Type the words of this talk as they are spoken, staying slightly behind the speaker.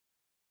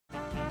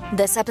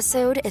This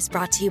episode is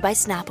brought to you by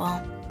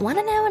Snapple. Want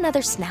to know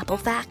another Snapple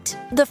fact?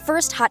 The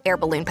first hot air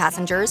balloon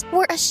passengers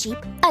were a sheep,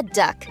 a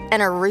duck,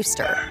 and a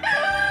rooster.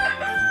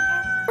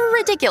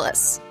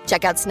 Ridiculous.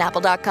 Check out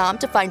Snapple.com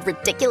to find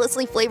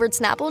ridiculously flavored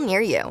Snapple near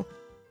you.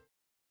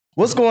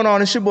 What's going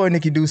on? It's your boy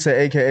Nikki Duce,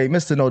 a.k.a.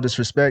 Mr. No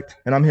Disrespect,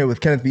 and I'm here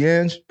with Kenneth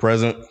Vienge.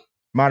 Present.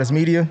 Modest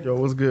Media. Yo,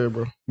 what's good,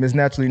 bro? Ms.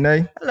 Naturally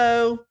Nay.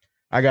 Hello.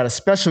 I got a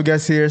special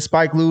guest here,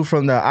 Spike Lou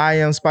from the I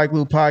Am Spike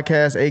Lou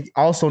podcast,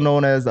 also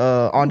known as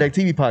On Deck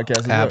TV podcast.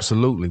 as well.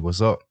 Absolutely. What's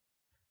up?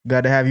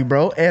 Glad to have you,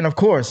 bro. And of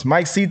course,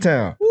 Mike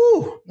Seatown.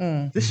 Woo!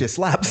 This shit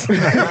slaps.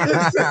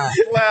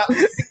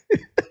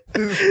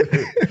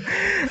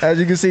 As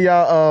you can see,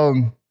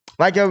 y'all,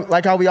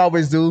 like how we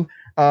always do,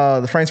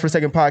 the Frames Per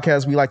Second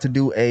podcast, we like to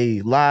do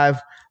a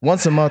live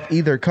once a month,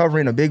 either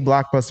covering a big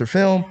blockbuster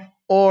film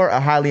or a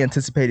highly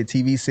anticipated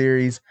TV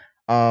series.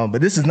 But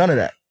this is none of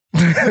that.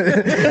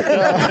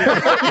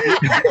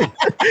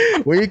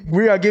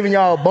 we are giving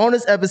y'all a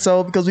bonus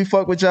episode because we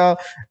fuck with y'all,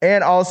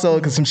 and also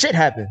because some shit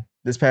happened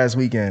this past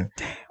weekend.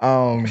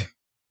 On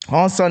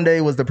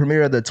Sunday was the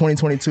premiere of the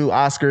 2022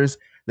 Oscars,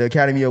 the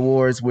Academy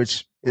Awards,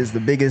 which is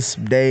the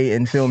biggest day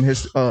in film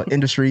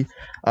industry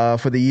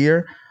for the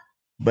year.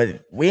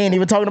 But we ain't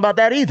even talking about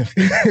that either.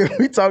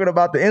 We talking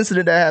about the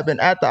incident that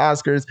happened at the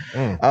Oscars.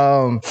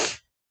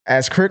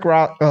 As Crick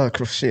Rock,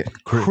 Chris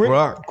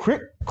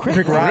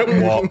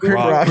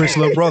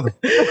little brother.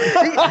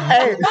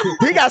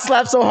 He got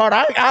slapped so hard.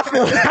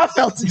 I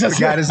felt just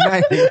got his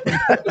name.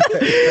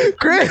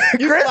 Chris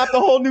slapped the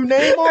whole new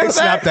name on He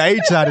slapped the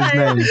H out his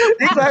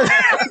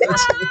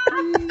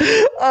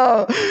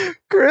name.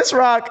 Chris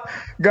Rock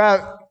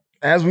got,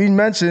 as we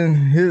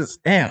mentioned,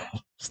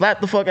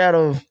 slapped the fuck out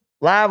of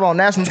live on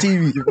national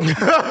TV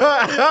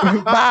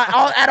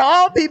at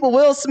all people,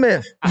 Will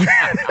Smith.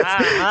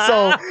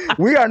 So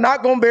we are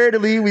not gonna bury the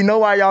lead. We know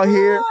why y'all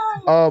here.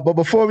 But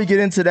before we get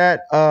into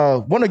that,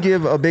 want to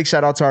give a big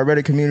shout out to our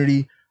Reddit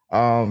community.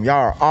 Y'all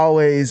are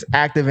always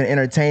active and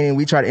entertaining.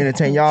 We try to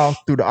entertain y'all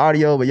through the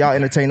audio, but y'all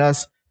entertain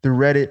us through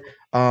Reddit.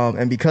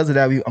 And because of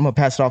that, I'm gonna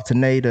pass it off to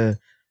Nay to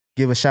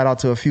give a shout out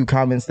to a few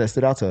comments that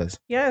stood out to us.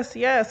 Yes.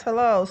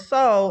 Hello.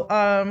 So,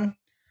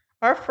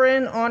 our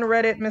friend on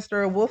Reddit,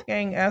 Mr.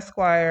 Wolfgang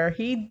Esquire,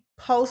 he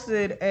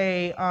posted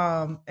a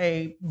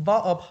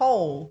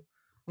poll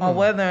on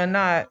whether or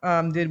not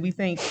did we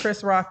think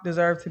Chris Rock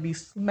deserved to be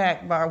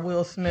smacked by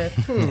Will Smith.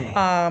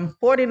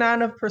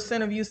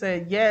 49% of you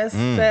said yes,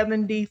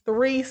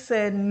 73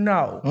 said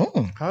no.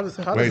 How does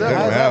that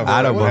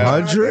out of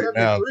 100?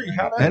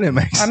 And it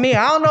makes. I mean,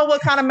 I don't know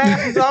what kind of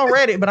math is on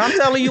Reddit, but I'm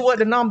telling you what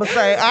the numbers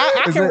say.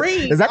 I can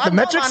read. Is that the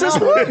metric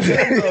system?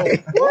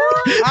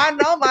 I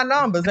know my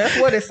numbers. That's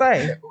what it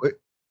say.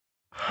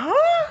 Huh?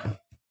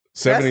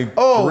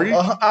 73?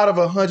 Out of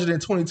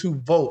 122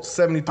 votes,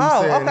 73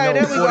 said okay, no, there we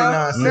 49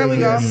 go. said There we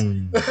go. yes.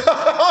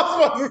 I was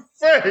about to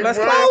say, Let's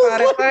clarify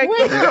that. Thank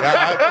you.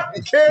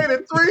 Carried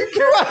it 3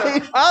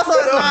 carried. Also,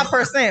 it's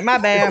 9%. My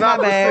bad.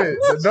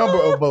 The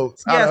number of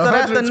votes. Yeah, so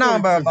that's the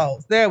number of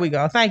votes. There we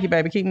go. Thank you,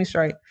 baby. Keep me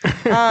straight.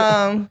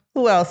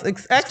 Who else?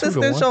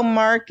 Existential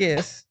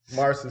Marxist.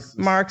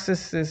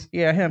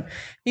 Yeah, him.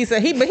 He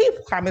said he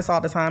comments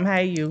all the time.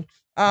 Hey, you.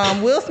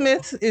 Will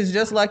Smith is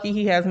just lucky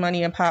he has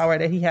money and power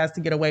that he has to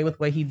get away with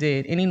what he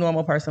did. Any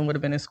normal person would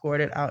have been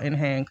escorted out in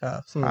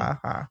handcuffs. Ha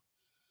ha.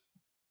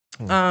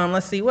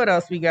 Let's see what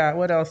else we got.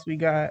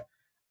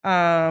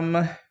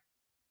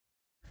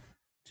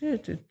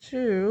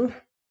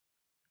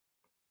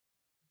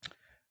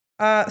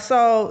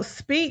 So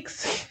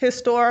Speaks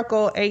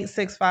Historical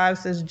 865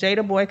 says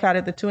Jada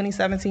boycotted the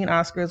 2017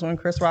 Oscars when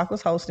Chris Rock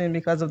was hosting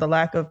because of the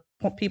lack of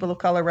people of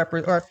color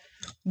or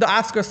the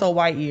Oscar so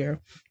white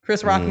year.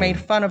 Chris Rock made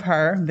fun of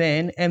her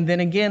then and then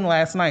again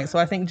last night. So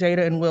I think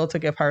Jada and Will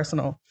took it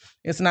personal.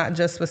 It's not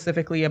just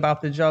specifically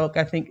about the joke.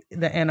 I think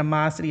the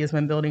animosity has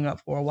been building up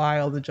for a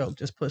while. The joke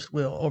just pushed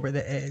Will over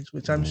the edge,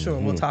 which I'm sure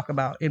we'll talk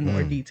about in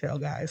more detail,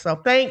 guys. So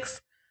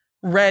thanks,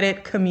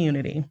 Reddit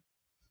community.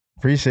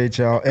 Appreciate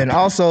y'all. And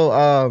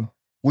also,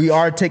 we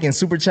are taking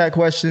super chat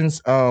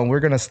questions. We're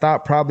going to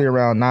stop probably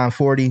around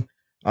 9:40,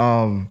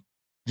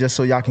 just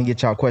so y'all can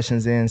get y'all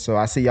questions in. So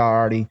I see y'all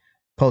already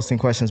posting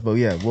questions, but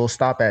yeah, we'll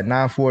stop at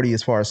 9:40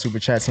 as far as super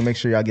chat. So make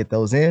sure y'all get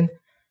those in.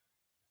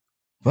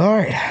 All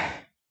right.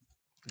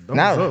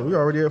 Now we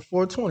already at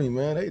 420,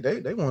 man.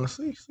 They want to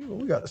see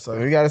what we got to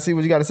say. We got to see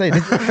what you got to say.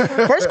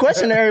 First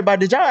question to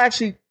everybody: did y'all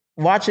actually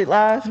watch it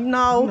live?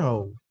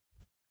 No.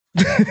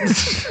 I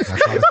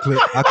caught a clip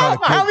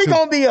How we too.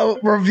 gonna be a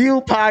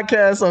review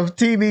podcast of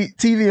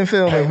TV and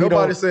film? Hey, and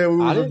nobody said we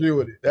was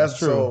reviewing it. That's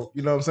true. So,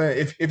 you know what I'm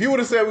saying? If you would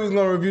have said we was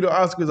gonna review the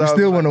Oscars, I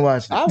still wouldn't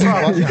watch it. I would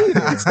watch it. You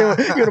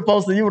would have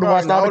posted. You would have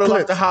watched all the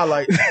clips. The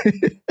highlights,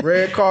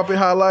 red carpet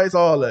highlights,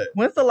 all that.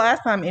 When's the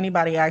last time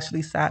anybody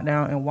actually sat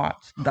down and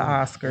watched the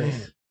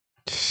Oscars?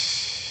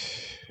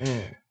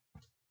 Man.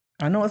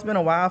 I know it's been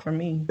a while for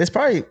me. It's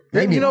probably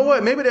maybe. You know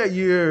what? Maybe that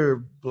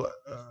year.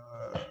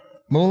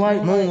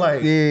 Moonlight.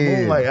 Moonlight.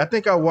 I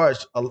think I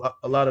watched a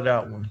lot of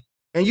that one.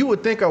 And you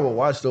would think I would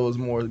watch those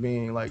more as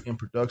being like in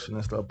production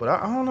and stuff, but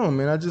I don't know,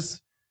 man.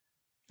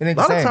 A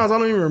lot of times I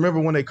don't even remember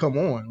when they come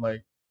on,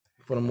 like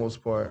for the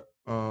most part.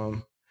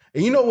 And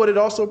you know what it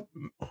also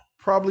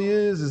probably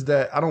is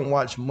that I don't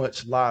watch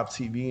much live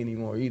TV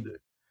anymore either.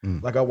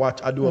 Like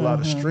I do a lot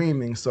of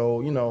streaming.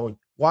 So, you know,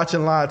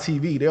 watching live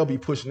TV, they'll be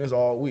pushing this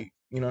all week.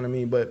 You know what I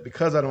mean? But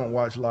because I don't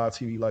watch live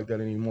TV like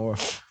that anymore,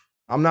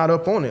 I'm not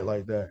up on it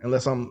like that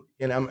unless I'm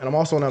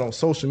also not on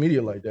social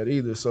media like that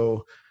either.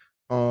 So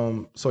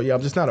yeah,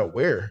 I'm just not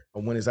aware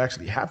of when it's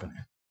actually happening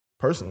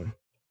personally.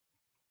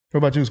 What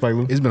about you, Spike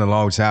Lee? It's been a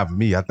long time for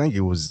me. I think it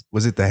was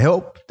it The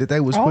Help that they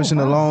was pushing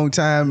a long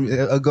time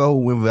ago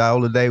when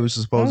Viola Davis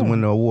was supposed to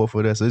win the award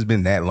for that. So it's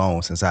been that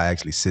long since I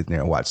actually sit there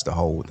and watched the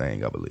whole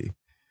thing, I believe.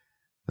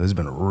 So it's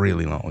been a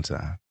really long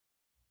time.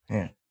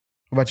 Yeah.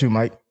 What about you,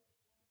 Mike?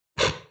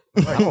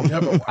 I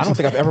don't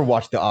think I've ever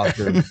watched the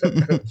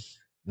Oscars.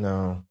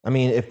 No. I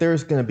mean, if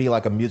there's going to be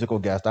like a musical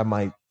guest, I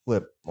might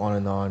flip on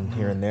and on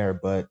here and there.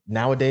 But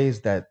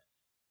nowadays that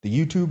the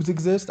YouTubes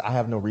exist, I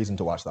have no reason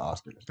to watch the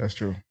Oscars. That's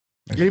true.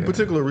 Any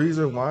particular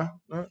reason why?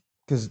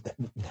 Because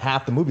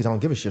half the movies I don't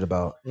give a shit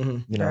about.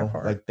 You know,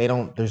 like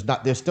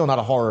there's still not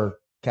a horror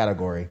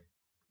category.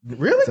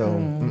 Really? So,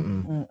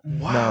 wow,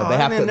 no, they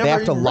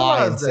have to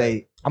lie and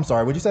say, I'm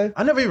sorry, what'd you say?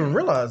 I never even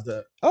realized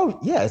that. Oh,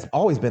 yeah, it's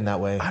always been that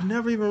way. I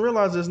never even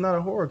realized it's not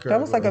a horror category.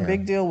 That was like a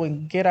big deal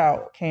when Get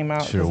Out came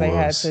out because they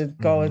had to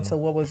go into,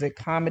 what was it,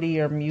 comedy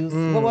or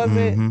music? What was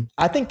it?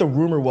 I think the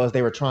rumor was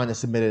they were trying to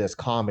submit it as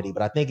comedy,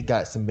 but I think it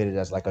got submitted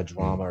as like a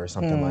drama or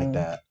something like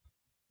that.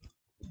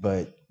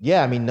 But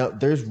yeah, I mean, no,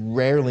 there's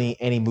rarely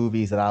any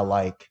movies that I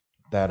like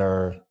that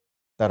are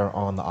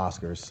on the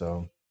Oscars.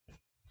 So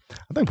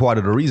I think part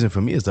of the reason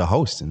for me is the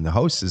hosting. The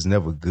host is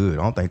never good.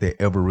 I don't think they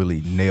ever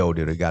really nailed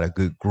it or got a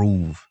good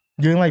groove.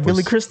 You didn't like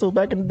Billy Crystal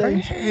back in the day?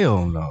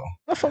 Hell no.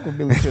 I fuck with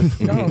Billy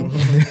Crystal.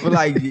 But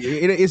like,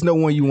 it's no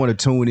one you want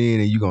to tune in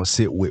and you're going to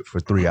sit with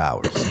for 3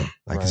 hours.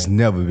 Like, it's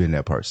never been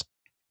that person.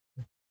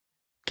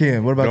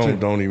 Ken, what about you?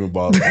 Don't even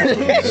bother. You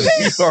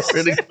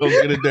already don't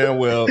get it damn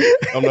well.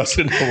 I'm not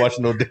sitting there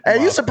watching no damn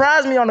Hey, you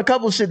surprised me on a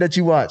couple shit that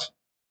you watch.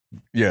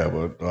 Yeah,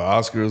 but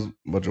Oscars, a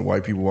bunch of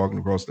white people walking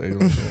across the stage.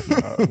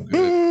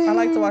 I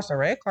like to watch the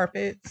red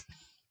carpets.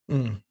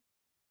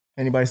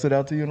 Anybody stood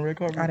out to you on the red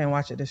carpet? I didn't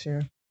watch it this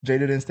year.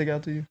 Jada didn't stick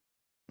out to you?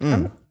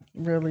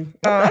 Really?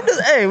 I'm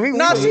just,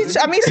 she's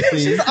I'm just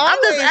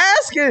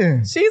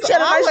asking. She's She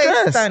had a nice always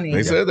dress. stunning.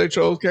 They said they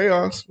chose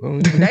chaos.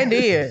 They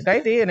did,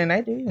 and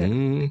they did.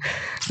 You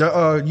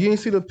didn't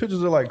see the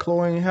pictures of like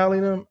Chloe and Halle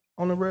them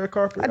on the red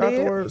carpet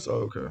afterwards?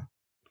 Oh, okay.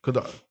 Cause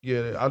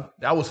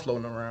I was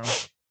floating around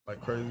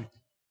like crazy.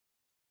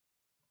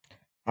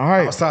 All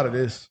right. Outside of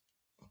this.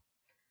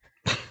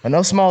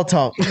 Enough small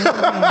talk.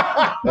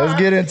 Let's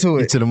get into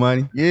it. Get to the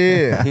money.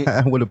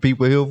 Yeah. What the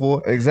people here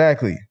for?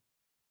 Exactly.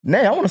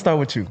 Nay, I want to start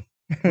with you.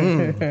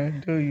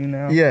 Do you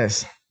now?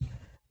 Yes.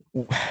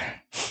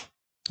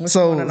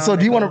 So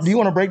do you want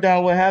to break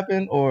down what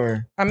happened,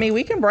 or? I mean,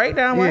 we can break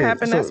down what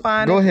happened. That's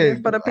fine. Go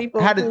ahead. For the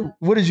people,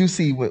 what did you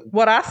see?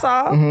 What I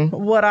saw.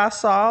 What I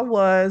saw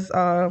was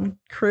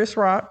Chris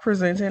Rock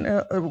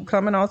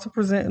coming on to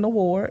present an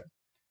award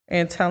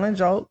and telling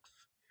jokes.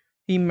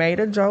 He made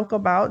a joke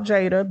about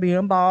Jada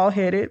being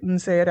bald-headed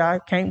and said, "I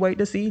can't wait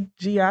to see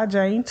G.I.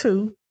 Jane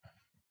 2."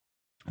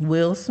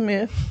 Will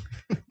Smith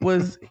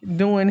was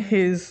doing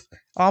his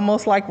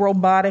almost like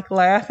robotic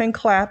laugh and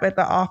clap at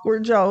the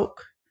awkward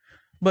joke.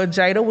 But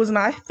Jada was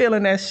not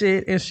feeling that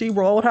shit, and she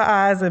rolled her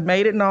eyes and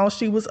made it known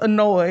she was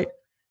annoyed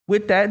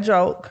with that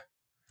joke.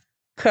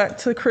 Cut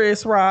to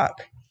Chris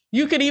Rock.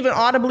 You could even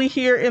audibly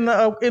hear in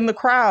the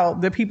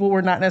crowd that people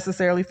were not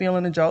necessarily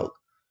feeling the joke.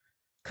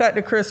 Cut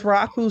to Chris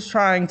Rock, who's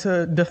trying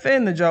to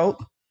defend the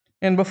joke.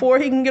 And before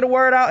he can get a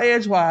word out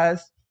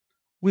edgewise,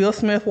 Will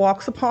Smith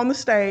walks upon the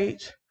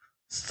stage,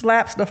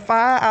 slaps the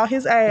fire out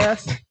his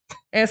ass,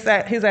 and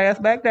sat his ass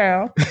back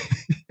down.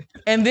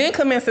 And then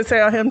commenced to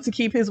tell him to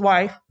keep his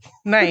wife's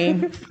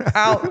name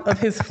out of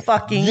his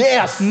fucking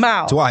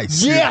mouth.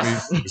 Twice.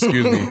 Excuse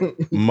me.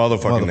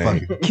 Motherfucking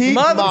name. Keep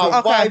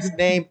my wife's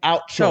name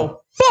out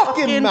your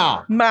fucking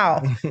mouth.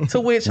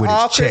 To which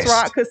all Chris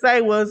Rock could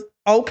say was,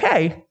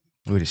 okay.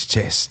 With his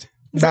chest.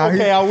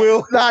 I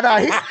will.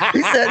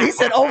 He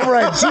said over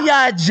a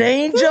G.I.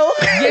 Jane joke?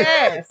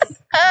 Yes. Over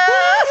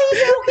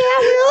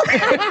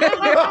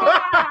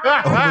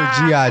a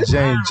G.I.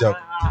 Jane joke.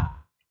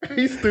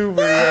 He's stupid,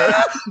 man.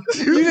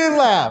 You didn't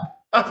laugh.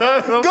 Go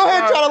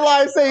ahead, try to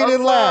lie and say you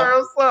didn't laugh.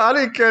 I'm sorry. I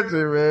didn't catch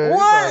it, man.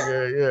 What?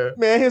 Yeah.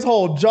 Man, his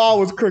whole jaw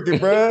was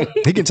crooked, bro.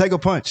 He can take a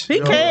punch.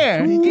 He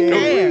can.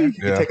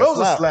 It was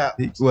a slap.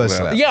 It was a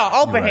slap. Yeah,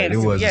 open handed.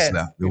 It was a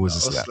slap. It was a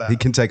slap. He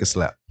can take a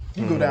slap.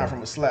 You go down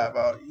from a slap.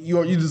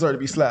 You deserve to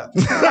be slapped.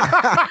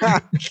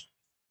 Just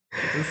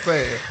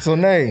saying. So,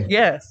 Nay.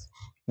 Yes.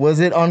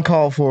 Was it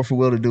uncalled for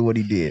Will to do what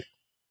he did?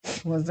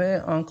 Was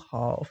it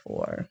uncalled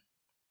for?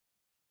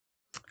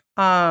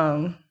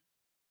 Wrong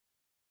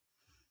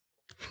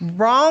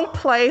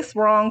place,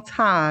 wrong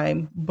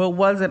time, but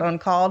was it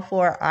uncalled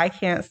for? I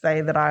can't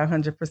say that I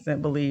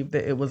 100% believe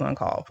that it was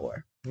uncalled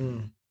for.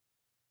 Okay.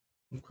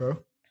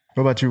 What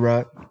about you,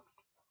 Rod?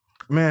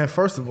 Man,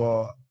 first of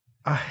all,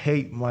 I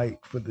hate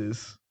Mike for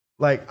this.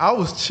 Like, I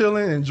was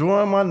chilling,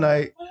 enjoying my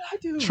night,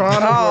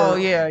 trying to Oh,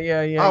 work. yeah.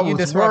 I You was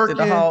disrupted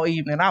the working. whole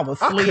evening. I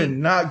was I could asleep.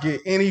 not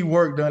get any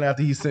work done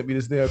after he sent me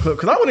this damn clip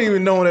because I wouldn't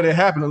even know that it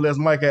happened unless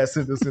Mike had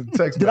sent this in the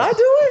text. Did I message.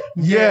 do it?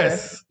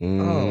 Yes.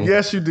 Mm.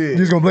 Yes, you You did.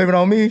 just gonna blame it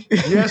on me?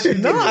 Yes, you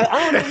did. No,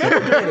 I don't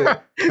remember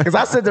it. Because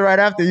I sent it right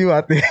after you,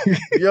 I think.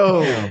 Yo.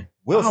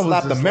 Will I was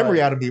slap the just memory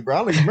like- out of me, bro. I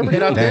don't even remember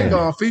And I that. think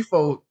on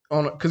FIFO,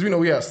 because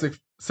we have 6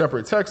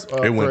 separate text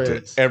It went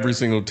threads. to every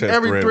single text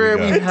Every thread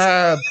we got.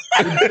 have,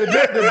 the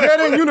dead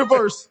end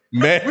universe.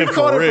 Man, We for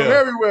caught it real. from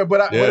everywhere,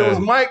 but it Yeah. was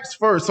Mike's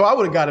first, so I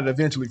would have got it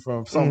eventually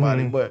from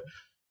somebody. But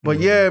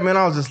yeah, man,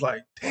 I was just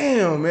like,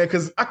 damn, man,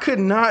 because I could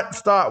not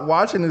stop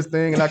watching this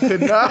thing, and I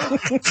could not.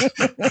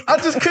 I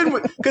just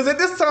couldn't, because at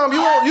this time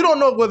you don't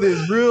know whether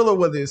it's real or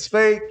whether it's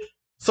fake.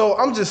 So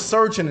I'm just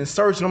searching and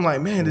searching. I'm like,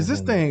 man, is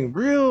this thing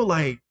real?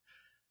 Like,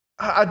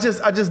 I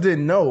just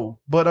didn't know.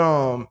 But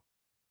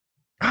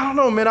I don't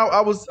know, man.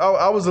 I was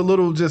a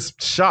little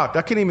just shocked.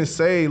 I can't even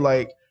say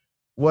like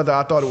whether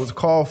I thought it was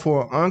called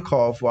for or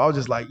uncalled for. I was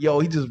just like, yo,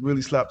 he just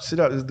really slapped the shit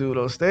out of this dude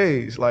on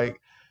stage. Like,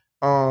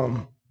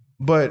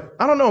 but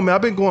I don't know, man.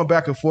 I've been going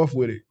back and forth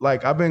with it.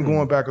 Like, I've been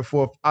going back and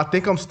forth. I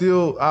think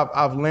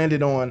I've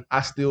landed on,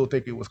 I still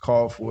think it was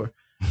called for.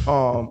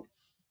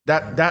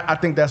 That I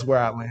think that's where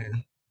I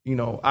land. You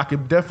know, I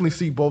could definitely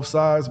see both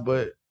sides,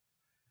 but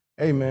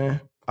hey, man,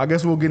 I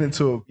guess we'll get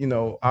into,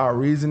 our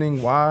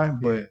reasoning why,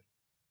 but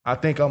I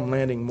think I'm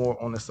landing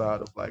more on the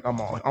side of like, I'm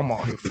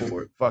all here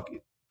for it. Fuck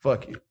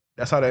it.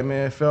 That's how that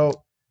man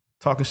felt.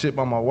 Talking shit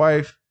about my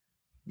wife.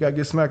 You gotta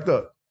get smacked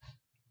up.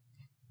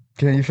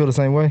 Can you feel the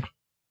same way?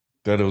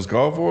 That it was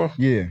called for?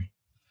 Yeah.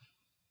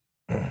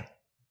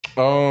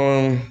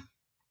 I'm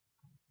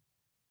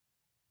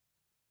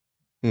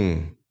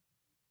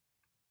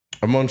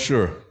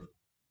unsure.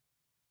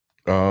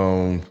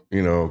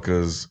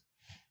 Because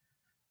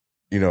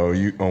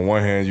you on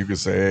one hand you could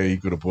say, hey, he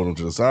could have pulled him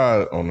to the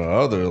side. On the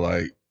other,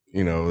 like,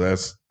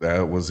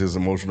 that was his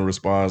emotional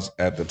response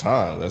at the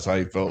time. That's how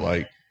he felt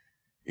like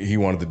he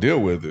wanted to deal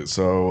with it.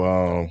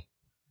 So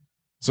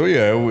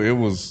yeah, it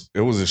was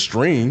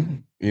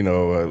extreme,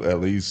 at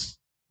least.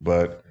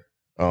 But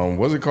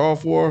was it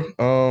called for?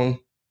 I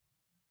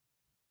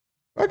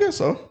guess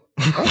so.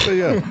 I'll say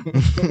yeah.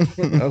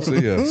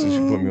 Since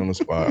you put me on the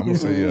spot, I'm gonna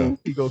say yeah.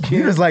 He go,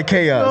 He was like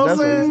chaos. That's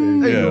what he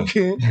said. Hey, Yeah. no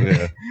kid.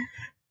 Yeah.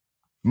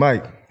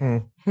 Mike,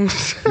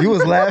 you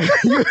was laughing.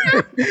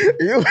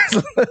 you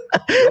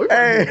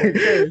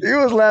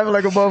was laughing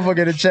like a motherfucker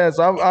in the chat.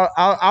 So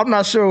I'm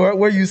not sure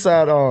where you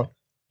side on.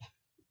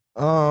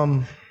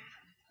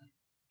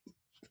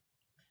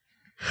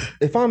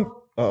 If I'm,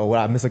 what,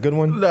 I miss a good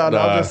one? No,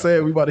 I'm just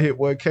saying we about to hit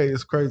 1K.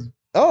 It's crazy.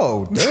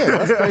 Oh, damn,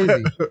 that's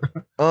crazy.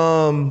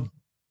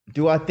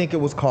 Do I think it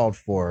was called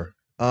for?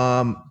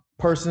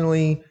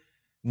 Personally,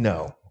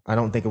 no. I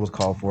don't think it was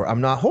called for.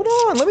 I'm not. Hold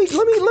on. Let me get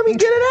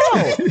it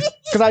out.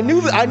 Because I knew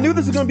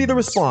this was gonna be the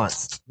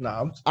response.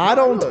 Nah,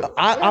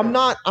 I'm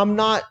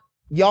not.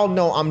 Y'all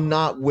know I'm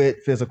not with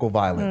physical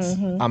violence.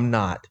 Mhm. I'm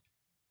not.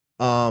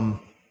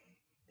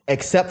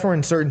 Except for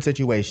in certain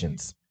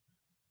situations.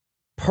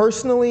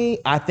 Personally,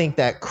 I think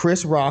that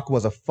Chris Rock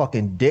was a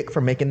fucking dick for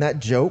making that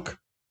joke.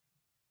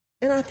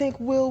 And I think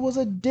Will was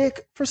a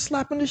dick for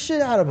slapping the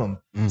shit out of him.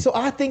 So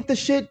I think the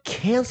shit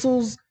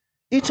cancels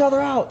each other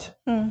out.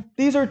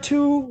 These are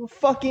two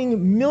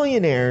fucking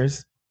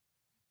millionaires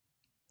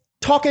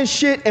talking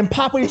shit and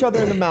popping each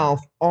other in the mouth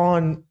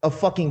on a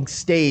fucking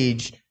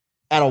stage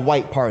at a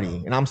white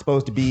party. And I'm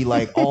supposed to be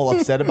like all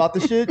upset about the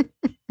shit?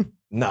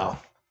 No.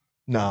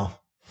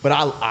 But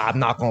I'm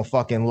not gonna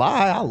fucking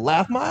lie. I'll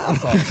laugh my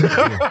ass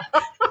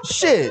off.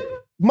 Shit.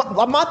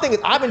 My thing is,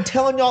 I've been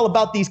telling y'all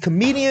about these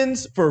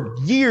comedians for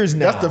years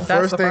now. That's the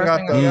first thing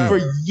I thought. For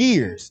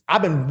years.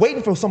 I've been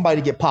waiting for somebody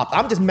to get popped.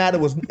 I'm just mad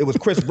it was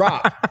Chris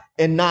Rock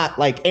and not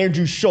like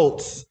Andrew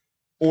Schultz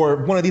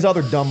or one of these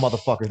other dumb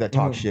motherfuckers that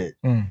talk shit.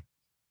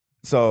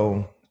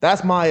 So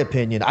that's my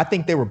opinion. I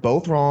think they were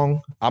both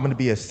wrong. I'm gonna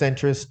be a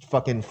centrist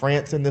fucking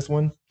France in this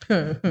one.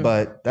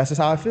 But that's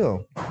just how I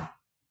feel.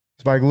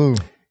 Spike Lou.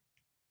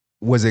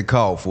 Was it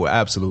called for?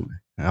 Absolutely.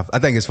 I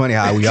think it's funny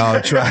how we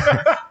all try.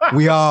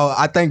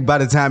 I think by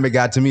the time it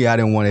got to me, I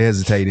didn't want to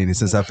hesitate any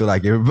since I feel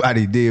like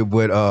everybody did.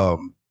 But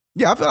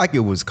yeah, I feel like it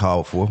was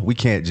called for. We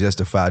can't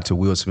justify to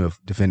Will Smith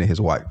defending his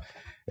wife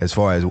as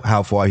far as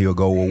how far he'll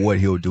go or what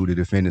he'll do to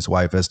defend his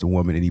wife as the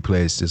woman that he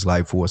pledged his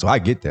life for. So I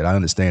get that. I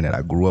understand that.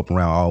 I grew up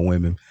around all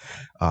women,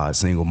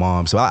 single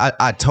mom. So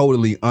I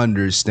totally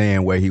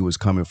understand where he was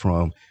coming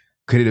from.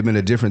 Could it have been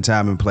a different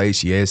time and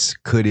place? Yes.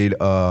 Could it?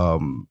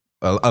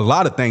 A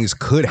lot of things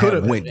could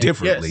have went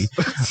differently.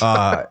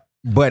 Yes.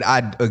 But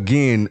I,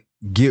 again,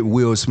 get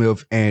Will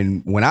Smith.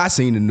 And when I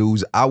seen the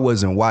news, I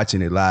wasn't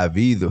watching it live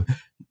either.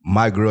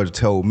 My girl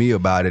told me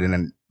about it.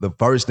 And the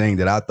first thing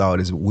that I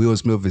thought is Will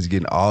Smith is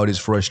getting all this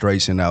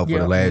frustration out for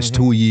the last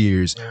 2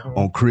 years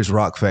on Chris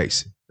Rock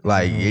face.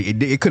 Like,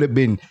 it could have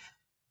been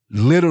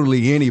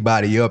literally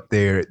anybody up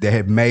there that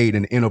had made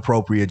an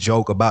inappropriate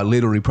joke about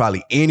literally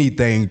probably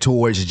anything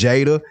towards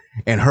Jada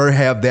and her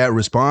have that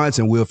response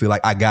and we'll feel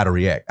like, I gotta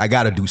react. I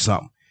gotta do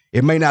something.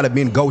 It may not have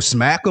been go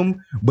smack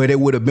him, but it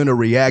would have been a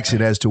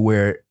reaction as to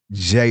where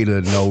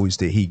Jada knows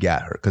that he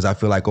got her. Because I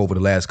feel like over the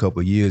last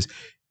couple of years,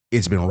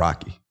 it's been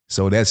rocky.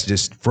 So that's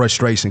just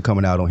frustration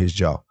coming out on his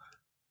jaw.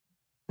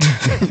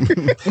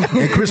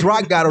 And Chris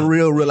Rock got a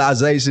real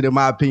realization, in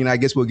my opinion. I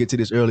guess we'll get to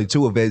this early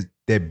too, of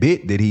that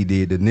bit that he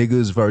did, the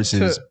niggas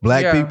versus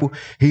black people.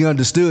 He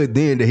understood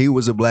then that he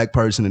was a black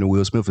person and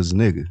Will Smith is a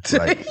nigga.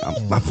 Like,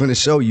 I'm finna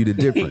show you the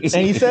difference.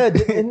 And he said,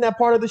 isn't that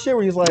part of the shit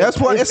where he's like, that's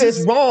what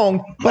it's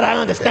wrong, but I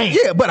understand.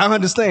 Yeah, but I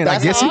understand.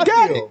 I guess he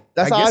got it.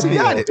 That's how I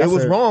feel. It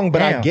was wrong,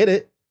 but I get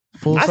it.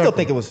 I still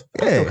think it was.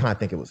 I still kind of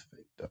think it was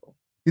fake, though.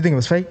 You think it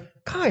was fake?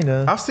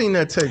 Kinda. I've seen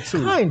that take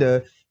too.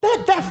 Kinda.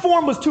 That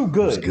form was too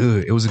good. It was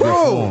good. It was a good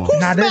form. Who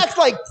smacks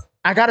like?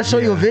 I gotta show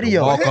you a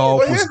video. Walk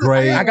off was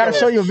great. I gotta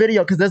show you a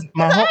video because that's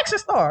my He's an action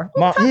star.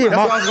 That's what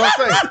I was gonna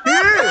say. He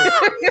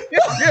is.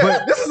 Yeah,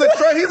 but this is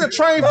he's a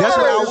trained That's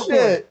what I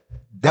fighter. was.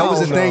 That was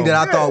the thing that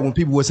I thought when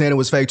people were saying it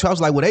was fake too. I was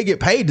like, well, they get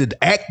paid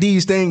to act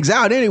these things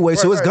out anyway,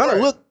 so it's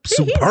gonna look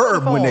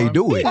superb when they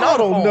do it. I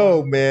don't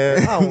know,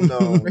 man. I don't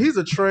know. He's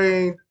a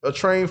trained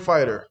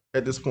fighter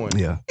at this point.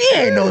 Yeah. He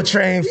ain't no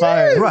trained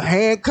fighter. Bro,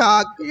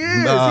 Hancock,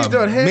 Yes, he's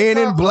done Men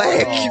in Hancock.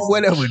 Black, Oh.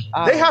 whatever.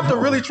 They have to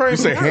really train. You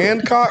say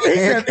Hancock?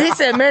 He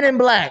said Men in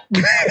Black.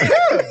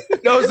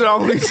 Those are the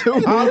only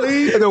two.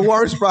 Ali. The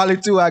worst probably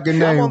two I can I'm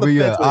name, on but the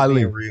yeah, fence with Ali.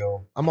 being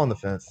real. I'm on the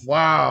fence.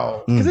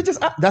 Wow. Because it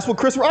just, that's what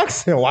Chris Rock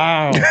said.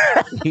 Wow.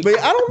 But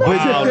I don't know.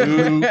 Wow,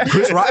 dude.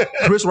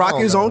 Chris Rock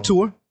is on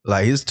tour.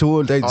 Like his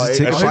tour, they just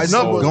ticket his prices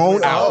numbers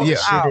going are out. out.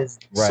 Yeah.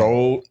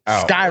 Sold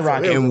out.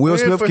 Skyrocket. And Will Win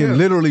Smith for can him.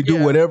 literally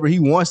do whatever he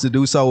wants to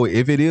do. So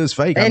if it is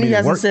fake, And I mean, he it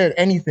hasn't worked. said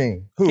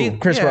anything. Who?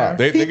 Chris Rock.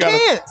 They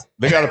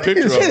got a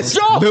picture of him. His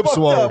jaw Lip fucked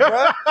swole. up,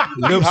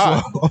 bro. Lip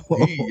hot.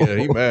 swole.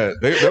 He mad.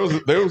 There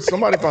was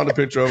somebody found a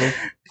picture of him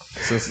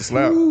since the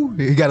slap.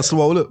 He got a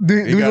swole up. Do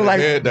He you got look his like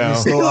head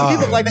down. He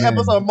look like the man.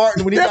 episode of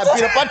Martin when he got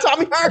beat up by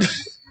Tommy Hurt.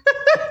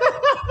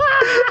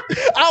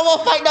 I don't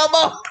want to fight no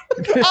more.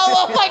 I don't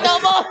want to fight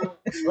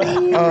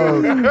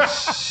no more.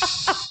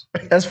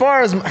 as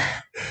far as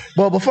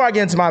before I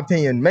get into my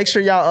opinion, make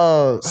sure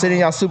y'all send in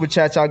y'all super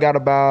chat. Y'all got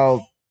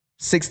about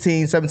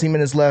 16, 17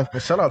 minutes left.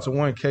 And shout out to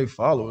 1K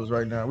followers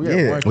right now. We Yeah.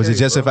 have 1K, Was it bro.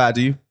 justified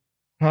to you?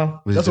 Huh?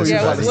 Was That's it what he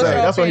was about to what's say.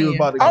 your That's what he was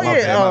about to Oh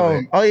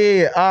go.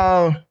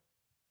 yeah.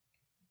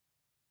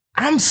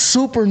 I'm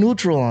super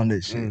neutral on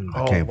this shit.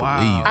 I can't wow.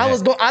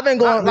 believe that. I've been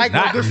going like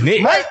not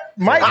Nick.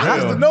 Mike. I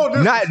used to know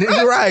this. Not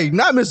right,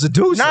 not Mr.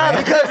 Deuce. Nah,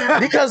 man.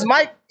 because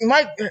Mike,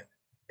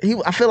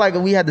 I feel like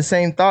we had the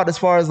same thought as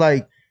far as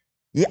like,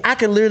 yeah, I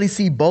could literally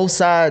see both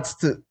sides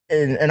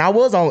and I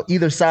was on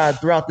either side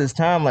throughout this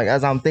time. Like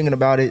as I'm thinking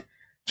about it,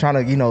 trying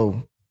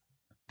to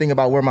think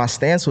about where my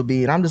stance would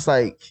be, and I'm just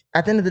like,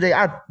 at the end of the day,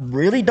 I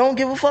really don't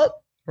give a fuck.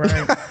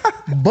 Right.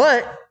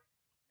 But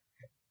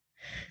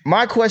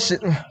my question: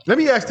 Let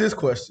me ask this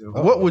question.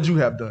 What would you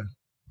have done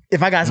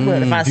if I got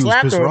split, if I if you was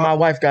slapped Chris her, or Rock? my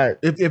wife got,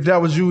 if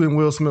that was you in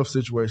Will Smith's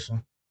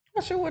situation?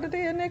 I sure would have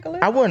did, Nicholas.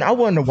 I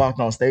wouldn't have walked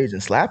on stage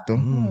and slapped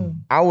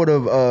him. I would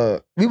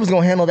have. We was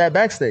gonna handle that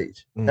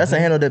backstage. That's a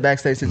handle that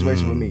backstage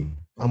situation with me.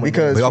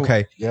 Because But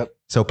okay. Yep.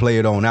 So play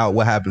it on out.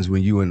 What happens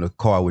when you in the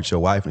car with your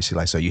wife and she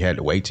like, so you had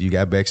to wait till you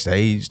got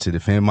backstage to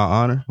defend my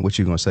honor? What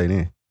you gonna say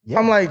then?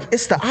 I'm like,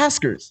 it's the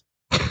Oscars.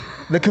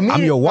 The comedian.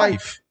 I'm your like,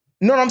 wife.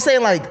 no, I'm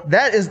saying like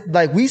that is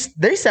like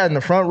they sat in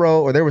the front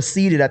row or they were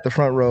seated at the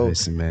front row,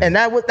 Listen, man. and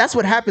that's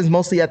what happens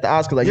mostly at the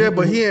Oscars. Like, Yeah,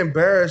 but he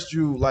embarrassed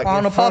you like On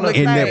in the front public of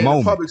in that stage.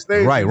 moment, public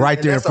stage, right and there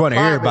in that's a front of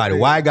private everybody.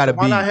 thing. Why I gotta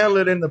Why be? not handle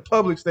it in the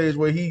public stage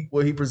where he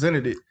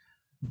presented it?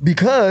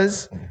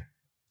 because.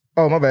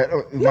 Oh my bad.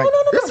 No.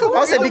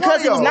 I said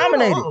because he was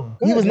nominated.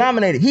 He was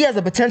nominated. He has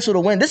the potential to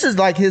win. This is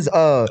like his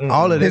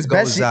All of his this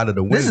best goes shit. out of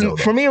the This window.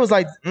 is for me. It was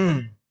like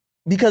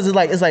because it's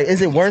like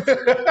is it worth?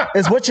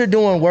 Is what you're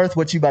doing worth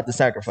what you about to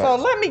sacrifice? So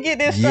let me get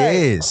this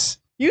straight. Yes.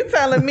 You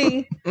telling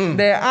me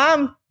that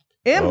I'm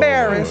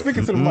embarrassed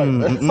Speaking to the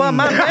mic. for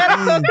my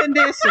medical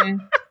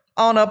condition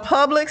on a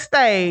public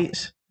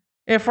stage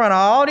in front of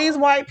all these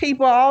white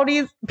people, all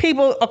these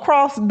people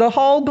across the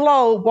whole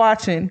globe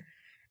watching,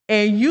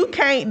 and you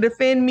can't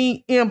defend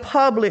me in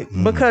public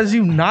because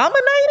you nominated?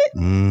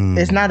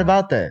 It's not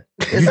about that.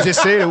 You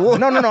just said it was.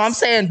 No. I'm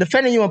saying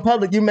defending you in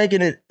public. You're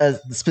making it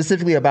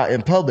specifically about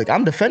in public.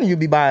 I'm defending you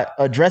by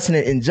addressing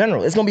it in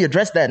general. It's gonna be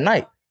addressed that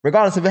night,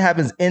 regardless if it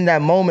happens in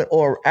that moment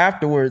or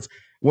afterwards.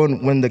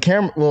 When the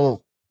camera,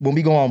 when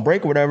we go on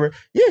break or whatever,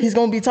 yeah, he's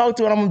gonna be talked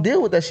to, and I'm gonna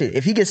deal with that shit.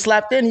 If he gets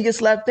slapped in, he gets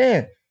slapped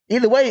in.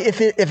 Either way, if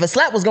a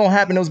slap was gonna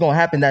happen, it was gonna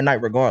happen that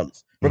night,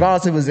 regardless if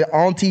it was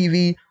on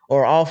TV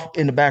or off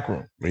in the back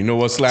room. You know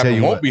what? Tell Slapping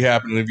you won't what. be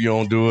happening if you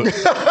don't do it.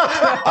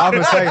 I'm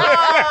gonna say,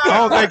 I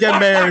don't think that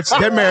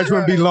marriage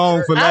wouldn't be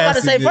long for I was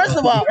about to lasting. say, first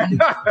of all, if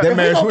we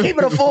marriage gonna would- keep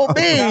it a full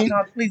being,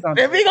 No, please don't.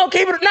 if we gonna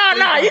keep it,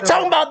 nah, you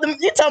talking about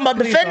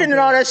defending and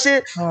all that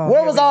shit.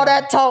 Where was all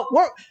that talk?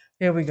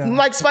 Here we go.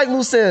 Like Spike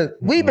Lee said,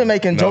 we've been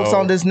making jokes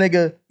on this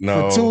nigga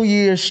for 2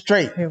 years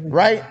straight,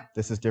 right?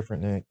 This is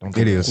different, Nick.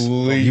 It is.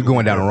 You're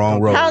going down the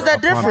wrong road. How's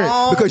that different?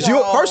 Because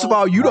first of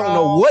all, you don't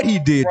know what he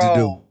did to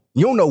do.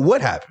 You don't know what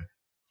happened.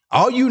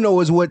 All you know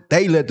is what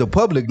they let the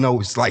public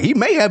know. It's like he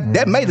may have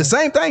the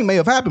same thing may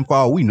have happened for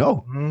all we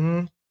know.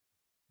 Mm-hmm.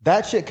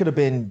 That shit could have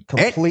been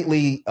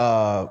completely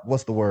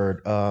what's the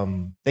word?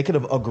 They could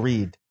have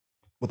agreed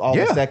with all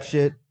the sex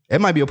shit. It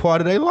might be a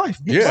part of their life.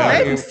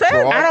 Yeah, they said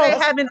they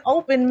have an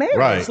open marriage.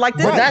 Right. Like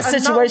this But that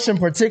situation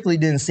particularly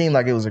didn't seem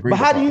like it was agreed. But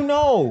how do you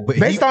know?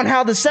 Based on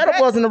how the setup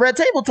was in the red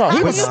table talk,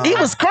 he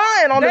was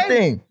crying on the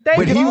thing.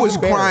 But he was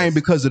crying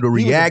because of the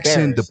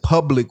reaction the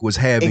public was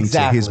having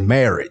to his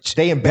marriage.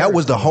 That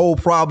was the whole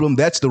problem.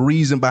 That's the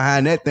reason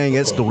behind that thing.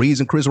 That's the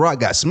reason Chris Rock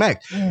got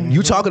smacked.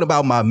 You talking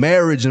about my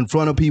marriage in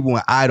front of people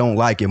and I don't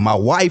like it. My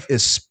wife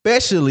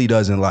especially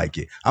doesn't like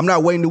it. I'm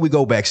not waiting till we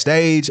go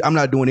backstage. I'm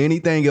not doing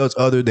anything else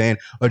other than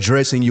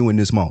addressing you in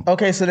this moment.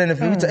 Okay, so then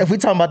if we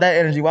talking about that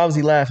energy, why was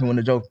he laughing when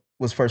the joke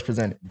was first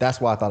presented?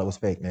 That's why I thought it was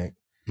fake, Nick.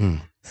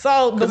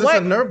 So it's a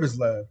nervous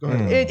laugh. Go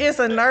ahead. It's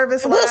a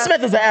nervous laugh. Will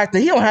Smith is an actor.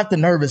 He don't have to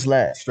nervous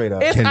laugh. Straight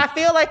up. I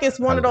feel like it's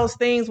one of those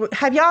things.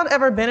 Have y'all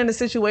ever been in a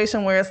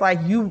situation where it's like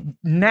you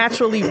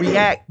naturally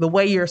react the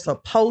way you're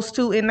supposed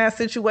to in that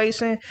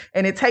situation,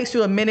 and it takes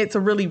you a minute to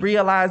really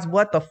realize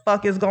what the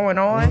fuck is going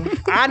on?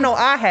 I know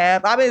I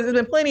have. There's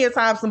been plenty of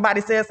times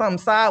somebody said something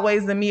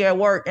sideways to me at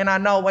work, and I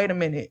know, wait a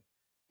minute.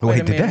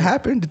 Wait, did that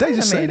happen? Did they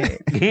just say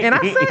that? And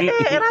I said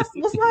that, and I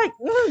was like,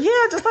 yeah,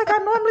 just like I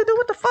normally do.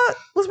 What the fuck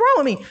was wrong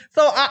with me?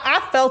 So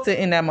I felt it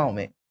in that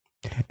moment.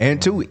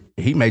 And two,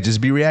 he may just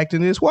be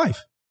reacting to his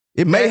wife.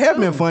 It may have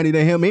been funny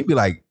to him. He'd be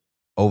like,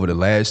 over the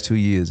last 2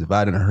 years, if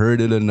I didn't heard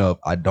it enough,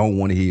 I don't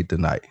want to hear it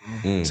tonight.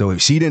 So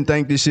if she didn't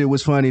think this shit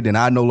was funny, then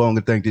I no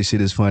longer think this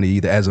shit is funny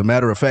either. As a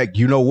matter of fact,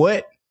 you know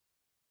what?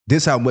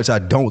 This how much I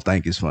don't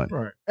think is funny.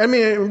 Right. I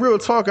mean, in real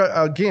talk,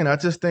 I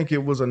just think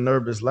it was a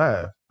nervous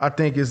laugh. I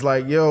think it's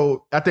like,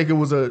 I think it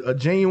was a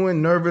genuine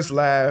nervous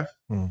laugh.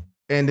 And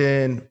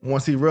then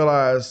once he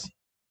realized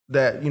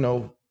that,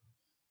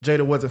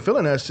 Jada wasn't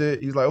feeling that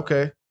shit, he's like,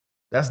 okay,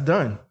 that's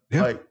done.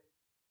 Yeah. Like,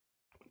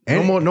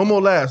 no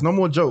more laughs, no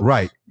more jokes.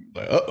 Right.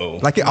 Like, uh-oh.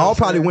 Like it all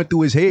probably went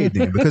through his head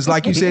then. Because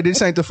like you said,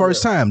 this ain't the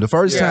first time. The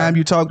first time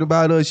you talked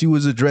about us, you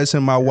was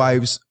addressing my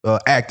wife's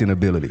acting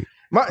ability.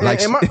 My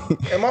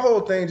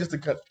whole thing, just to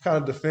kind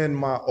of defend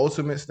my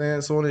ultimate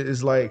stance on it,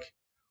 is like,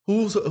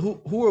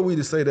 who are we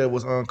to say that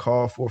was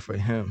uncalled for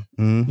him?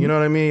 You know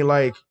what I mean?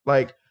 Like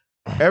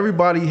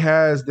everybody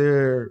has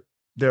their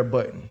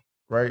button,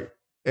 right?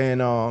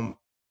 And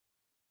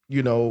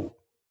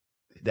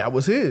that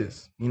was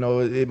his.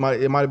 It might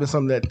have been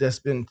something that's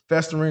been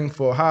festering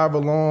for however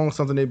long,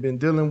 something they've been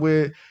dealing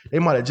with. They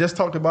might have just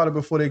talked about it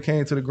before they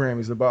came to the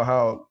Grammys about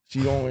how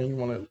she only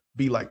want to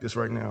be like this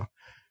right now.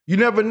 You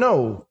never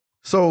know.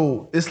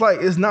 So it's like,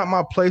 it's not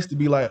my place to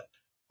be like,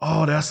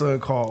 oh, that's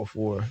uncalled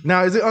for.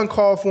 Now, is it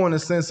uncalled for in the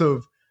sense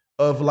of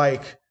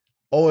like,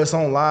 oh, it's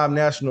on live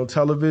national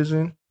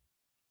television?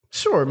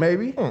 Sure,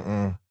 maybe.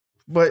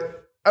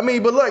 But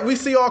like we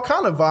see all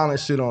kind of violent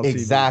shit on TV.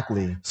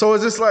 Exactly. So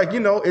it's just like,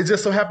 it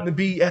just so happened to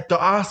be at the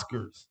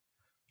Oscars.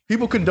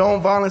 People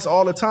condone violence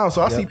all the time.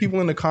 So I see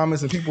people in the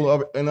comments and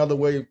people in other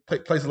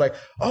places like,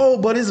 oh,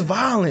 but it's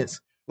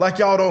violence. Like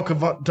y'all don't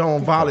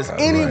condone violence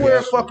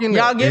anywhere. Fucking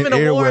y'all giving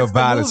awards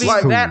to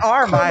movies that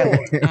are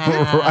violent.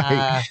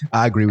 Right.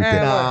 I agree with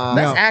that.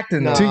 That's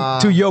acting.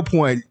 To your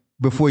point,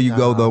 before you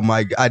go though,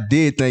 Mike, I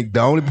did think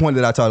the only point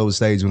that I thought it was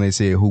staged when they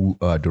said who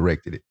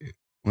directed it.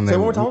 When they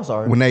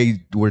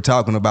were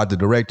talking about the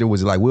director,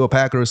 was it like Will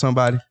Packer or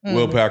somebody?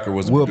 Will Packer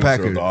was the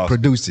producer of the Oscars.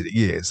 Produced it,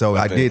 yeah. So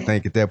I did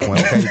think at that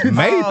point, okay,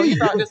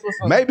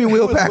 maybe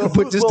Will Packer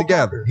put this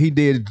together. He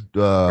did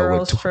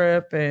Girls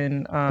Trip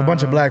and a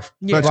bunch of black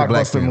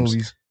blockbuster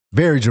movies.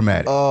 Very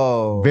dramatic.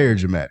 Oh, very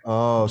dramatic.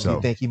 Oh, so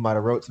you think he might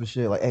have wrote some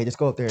shit like, "Hey, just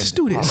go up there and just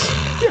do this."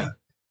 Yeah.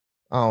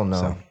 I don't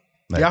know.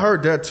 I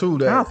heard that too.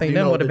 That I don't think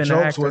that would have been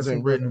jokes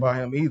wasn't written by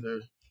him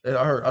either.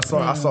 I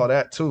saw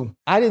that too.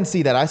 I didn't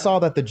see that. I saw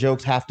that the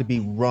jokes have to be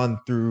run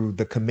through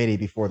the committee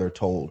before they're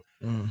told.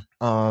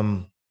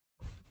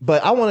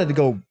 But I wanted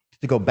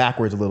to go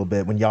backwards a little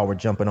bit when y'all were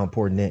jumping on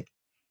poor Nick.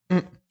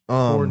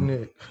 Poor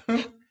Nick.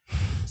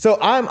 So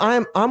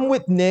I'm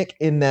with Nick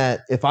in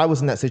that if I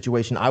was in that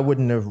situation, I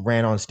wouldn't have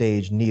ran on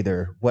stage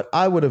neither. What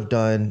I would have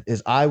done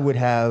is I would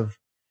have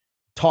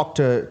talked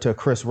to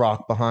Chris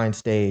Rock behind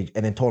stage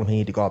and then told him he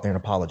needed to go out there and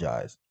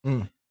apologize.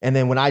 And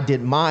then when I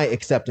did my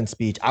acceptance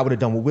speech, I would have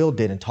done what Will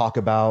did and talk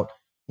about,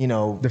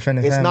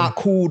 it's not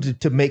cool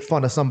to make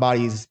fun of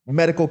somebody's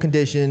medical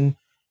condition.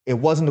 It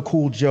wasn't a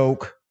cool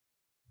joke.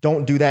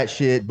 Don't do that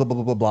shit, blah, blah,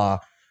 blah, blah, blah.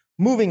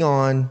 Moving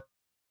on.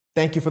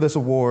 Thank you for this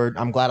award.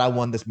 I'm glad I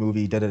won this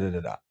movie. Da, da, da,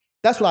 da, da.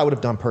 That's what I would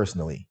have done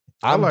personally.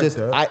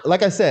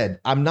 Like I said,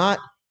 I'm not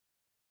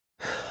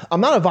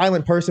a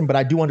violent person, but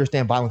I do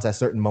understand violence at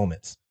certain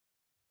moments.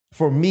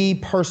 For me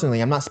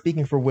personally, I'm not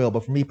speaking for Will,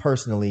 but for me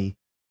personally,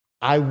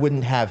 I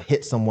wouldn't have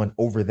hit someone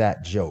over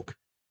that joke.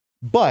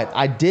 But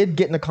I did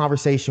get in a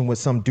conversation with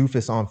some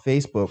doofus on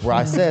Facebook where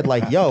I said,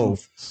 like, yo,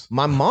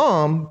 my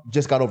mom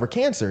just got over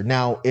cancer.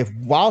 Now, if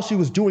while she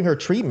was doing her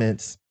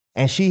treatments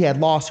and she had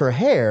lost her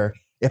hair,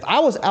 if I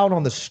was out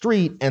on the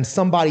street and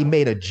somebody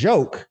made a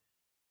joke,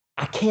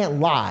 I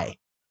can't lie,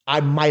 I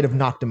might have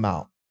knocked him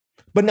out.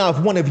 But now if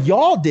one of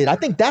y'all did, I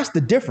think that's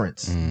the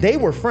difference. They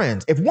were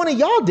friends. If one of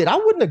y'all did, I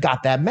wouldn't have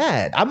got that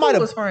mad. I might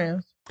have. was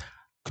friends?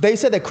 They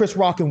said that Chris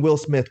Rock and Will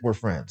Smith were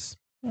friends.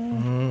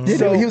 So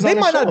So they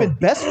might not have been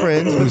best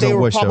friends, but was they on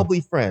were what show? probably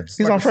friends.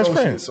 He's on Fresh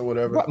Associates Prince. or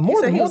whatever. Right, He more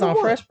said than he was more on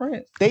than one. Fresh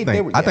Prince.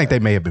 I think they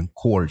may have been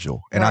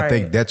cordial. And I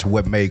think Right. that's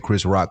what made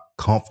Chris Rock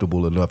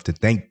comfortable enough to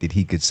think that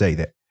he could say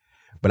that.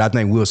 But I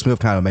think Will Smith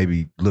kind of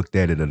maybe looked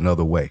at it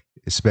another way,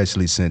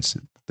 especially since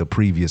the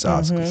previous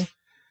Oscars.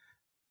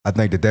 I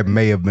think that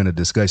may have been a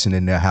discussion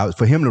in their house.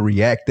 For him to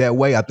react that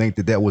way, I think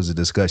that was a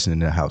discussion in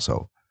their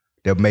household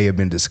that may have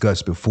been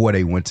discussed before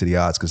they went to the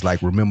Oscars.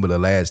 Like, remember the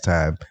last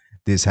time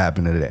this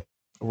happened to that.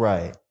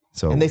 Right.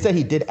 So And they said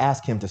he did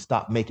ask him to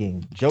stop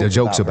making jokes. the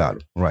jokes her. about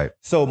it. Right.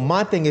 So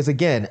my thing is,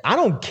 again, I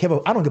don't give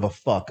a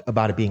fuck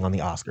about it being on the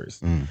Oscars.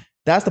 Mm.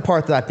 That's the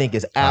part that I think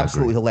is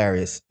absolutely agree.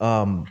 hilarious.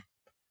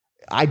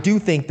 I do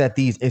think that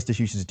these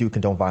institutions do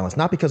condone violence,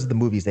 not because of the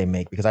movies they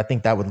make, because I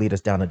think that would lead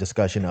us down a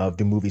discussion of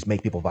do movies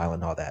make people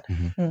violent and all that.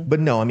 But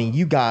no, I mean,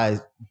 you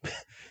guys,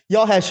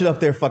 y'all had shit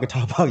up there fucking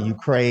talk about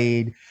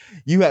Ukraine.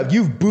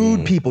 You've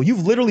booed people.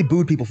 You've literally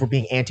booed people for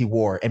being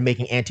anti-war and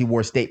making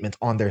anti-war statements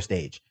on their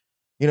stage.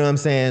 You know what I'm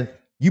saying?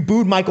 You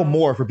booed Michael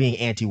Moore for being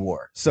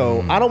anti-war.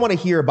 So I don't want to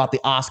hear about the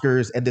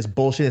Oscars and this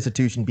bullshit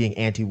institution being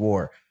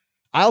anti-war.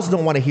 I also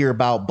don't want to hear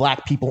about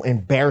black people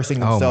embarrassing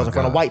themselves in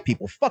front of white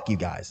people. Fuck you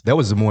guys. That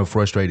was the more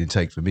frustrating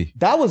take for me.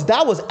 That was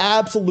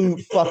absolute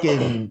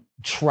fucking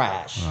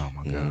trash. Oh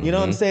my God. You know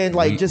what I'm saying?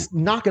 Like, just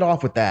knock it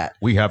off with that.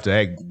 We have to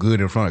act good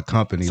in front of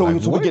company. So,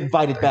 like, so we what? get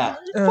invited back.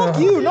 Fuck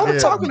you. No, What are you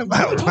talking What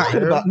about? are you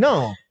talking about?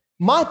 No.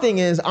 My thing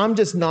is, I'm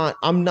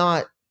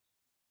not,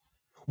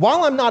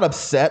 while I'm not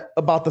upset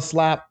about the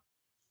slap,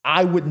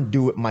 I wouldn't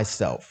do it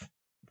myself.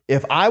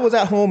 If I was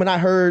at home and I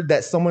heard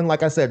that someone,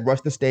 like I said,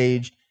 rushed the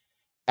stage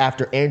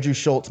after Andrew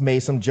Schultz made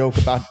some joke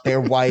about their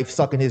wife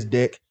sucking his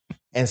dick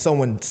and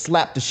someone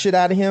slapped the shit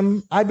out of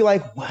him, I'd be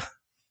like, "What?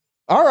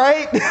 All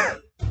right,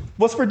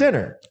 what's for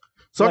dinner?"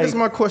 So I Like- guess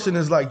my question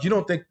is like, you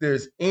don't think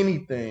there's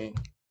anything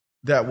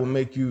that will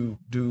make you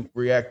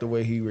react the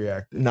way he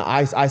reacted? No,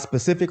 I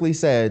specifically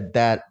said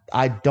that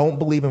I don't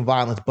believe in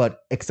violence, but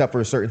except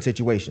for certain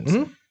situations.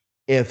 Mhm.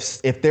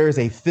 If there is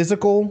a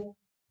physical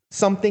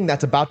something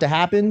that's about to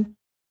happen,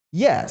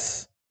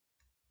 yes.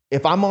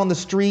 If I'm on the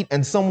street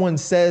and someone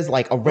says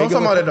like a I'm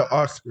regular, talking about at the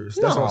Oscars.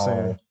 That's what I'm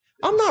saying.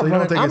 I'm not So you don't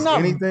running. think I'm it's not.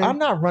 anything? I'm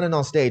not running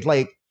on stage.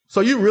 Like,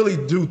 So you really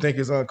do think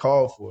it's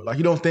uncalled for? Like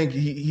you don't think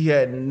he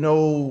had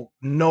no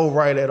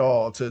right at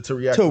all to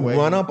react to the way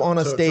run he- up on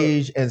a to-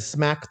 stage and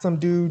smack some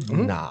dude,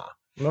 Mhm.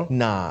 No?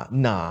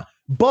 nah.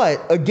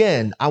 But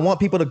again, I want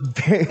people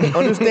to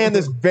understand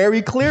this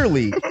very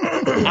clearly.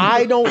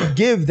 I don't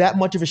give that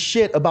much of a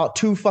shit about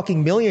two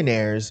fucking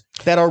millionaires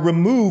that are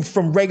removed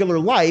from regular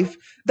life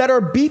that are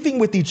beefing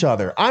with each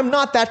other. I'm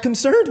not that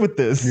concerned with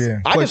this. Yeah.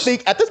 I just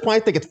think at this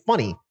point, I think it's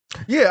funny.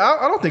 Yeah,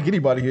 I don't think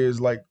anybody here is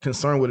like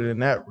concerned with it in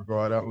that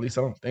regard. At least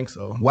I don't think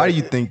so. Why do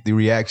you think the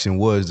reaction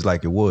was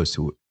like it was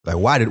to it? Like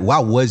why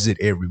was it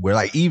everywhere?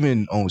 Like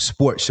even on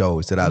sports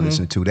shows that I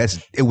listened to,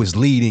 it was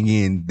leading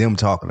in them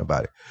talking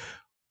about it.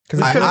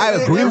 I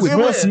agree with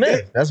Will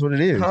Smith. That's what it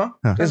is. Huh?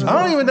 Huh. It's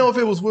I don't even know if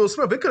it was Will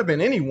Smith. It could have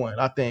been anyone.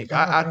 I think.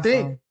 I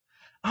think.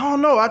 I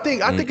don't know. I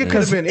think it could have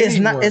Because been it's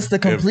anyone. not. It's the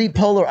complete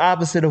polar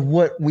opposite of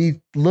what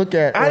we look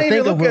at. I or didn't think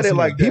even of look at Will it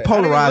like Smith. that. He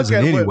polarized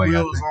I didn't it look at anyway,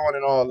 I what Will's on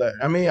and all that.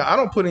 I mean, I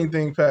don't put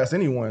anything past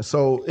anyone.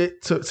 So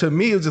it to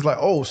me, it was just like,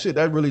 oh shit,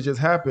 that really just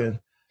happened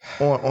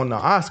on the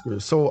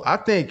Oscars. So I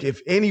think if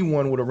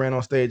anyone would have ran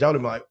on stage, I would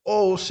have been like,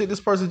 oh shit,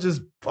 this person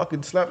just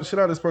fucking slapped the shit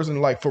out of this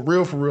person, like for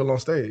real on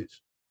stage.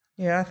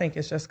 Yeah, I think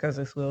it's just because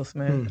it's Will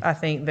Smith. I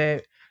think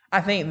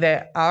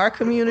that our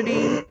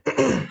community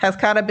has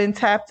kind of been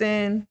tapped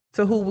in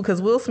to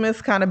because Will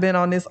Smith's kind of been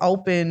on this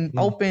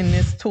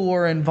openness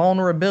tour and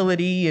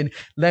vulnerability and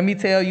let me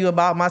tell you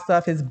about my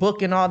stuff. His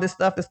book and all this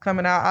stuff is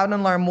coming out. I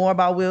done learned more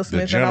about Will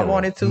Smith than I general.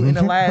 wanted to in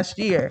the last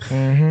year.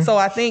 So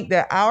I think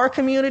that our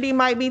community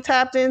might be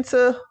tapped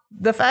into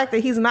the fact that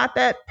he's not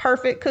that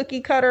perfect cookie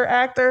cutter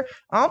actor.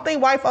 I don't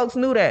think white folks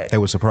knew that. They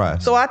were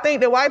surprised. So I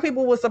think that white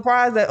people were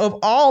surprised that of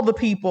all the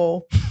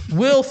people,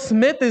 Will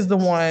Smith is the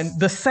one,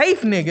 the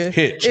safe nigga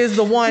Hitch. is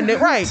the one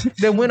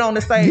that went on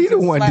the stage. he the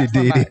and one slapped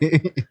that did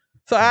somebody. it.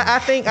 So I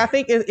think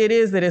it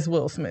is that it's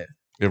Will Smith.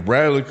 If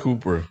Bradley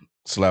Cooper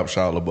slapped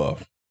Shia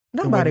LaBeouf,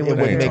 Nobody It would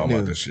they wouldn't ain't make talking about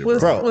news. this shit, Was-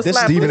 bro. Bro, was this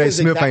slapped- Stephen A. is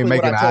Smith exactly ain't what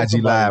making I an told IG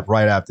somebody. live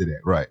right after that,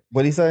 right?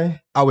 What'd he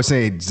say? I was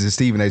saying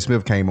Stephen A.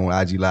 Smith came on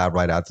IG live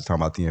right after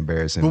talking about the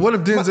embarrassing. But what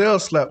if Denzel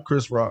slapped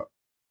Chris Rock?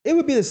 It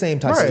would be the same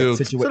type Right. of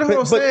So situation. that's what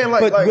I'm saying,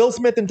 like- Will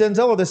Smith and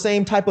Denzel are the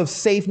same type of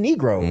safe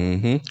Negro.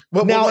 Mm-hmm.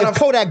 But Now, when if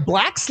Kodak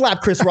Black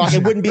slapped Chris Rock,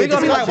 it wouldn't be a They're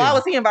gonna be like, discussion. why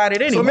was he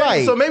invited anyway?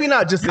 Right. so maybe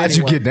not just How'd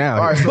you anyone. get down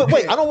All right, here? so But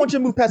wait, I don't want you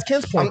to move past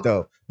Ken's point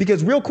though,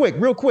 because real quick,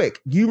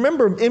 you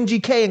remember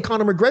MGK and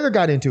Conor McGregor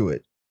got into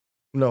it.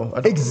 no,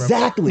 I don't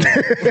Exactly.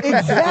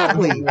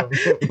 Exactly.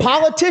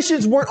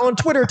 Politicians weren't on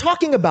Twitter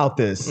talking about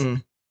this.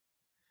 Mm.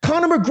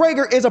 Conor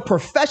McGregor is a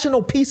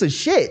professional piece of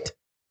shit.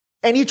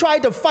 And he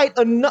tried to fight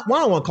well, I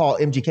don't want to call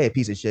MGK a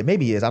piece of shit.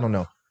 Maybe he is. I don't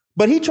know.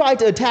 But he tried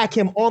to attack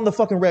him on the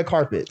fucking red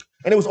carpet.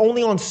 And it was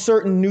only on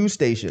certain news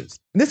stations.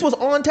 And this was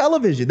on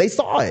television. They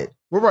saw it.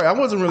 Well, right. I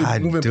wasn't really I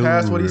moving do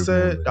past what he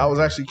said. remember I was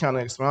that. actually kind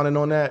of expounding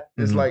on that.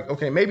 It's Mhm. like,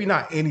 okay, maybe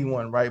not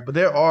anyone, right? But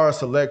there are a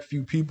select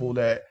few people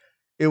that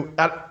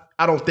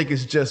I don't think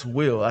it's just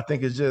Will. I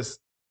think it's just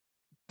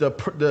the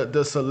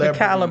celebrity,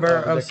 caliber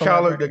of the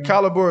celebrity.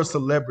 caliber of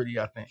celebrity.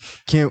 I think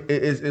Kim,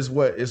 is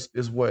what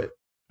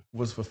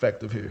was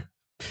effective here.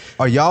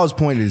 are y'all's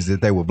point is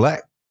that they were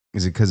black?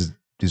 Is it because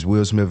it's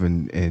Will Smith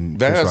and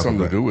That Chris has Rock something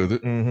were to do with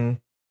it. Mm-hmm.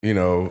 You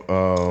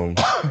know,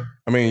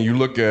 I mean, you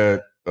look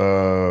at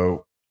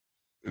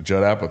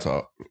Judd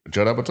Apatow,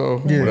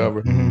 Yeah.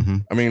 whatever. black?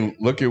 Mhm. I mean,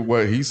 look at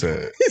what he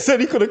said. He said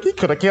he could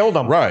have killed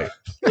him. Right.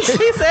 he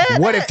said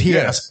What if he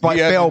Yes, had he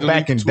had fell to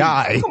back delete and tweets.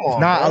 died? Come on.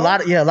 Nah, bro.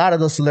 a lot of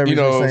those celebrities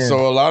You know, are saying,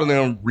 so a lot of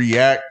them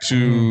react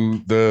to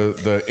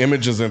the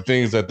images and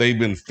things that they've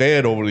been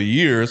fed over the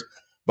years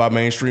by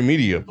mainstream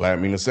media. Black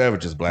mean the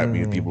savages, black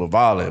mean people are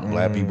violent,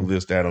 black people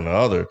this, that, and the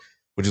other.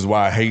 Which is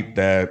why I hate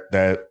that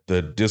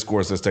the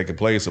discourse that's taking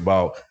place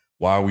about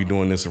why are we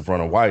doing this in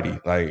front of Whitey?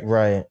 Like,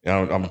 Right.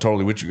 I'm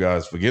totally with you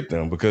guys. Forget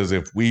them, because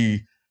if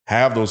we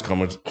have those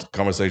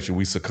conversations,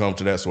 we succumb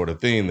to that sort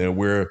of thing, then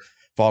we're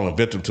falling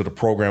victim to the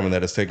programming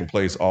that has taken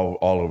place all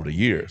over the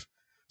years.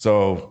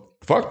 So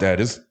fuck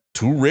that. It's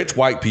two rich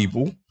white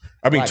people.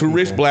 I mean, Black two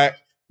rich people. black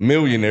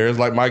millionaires,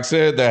 like Mike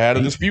said, that had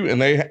a dispute,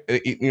 and they,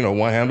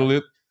 one handled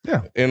it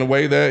in a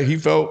way that he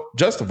felt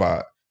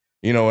justified.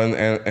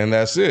 And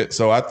that's it.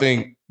 So I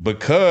think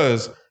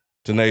because,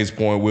 to Nate's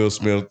point, Will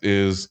Smith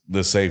is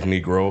the safe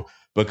Negro,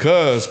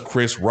 because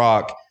Chris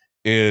Rock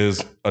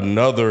is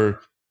another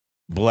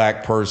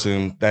black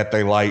person that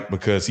they like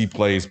because he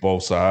plays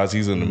both sides.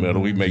 He's in the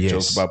middle. He makes Yes.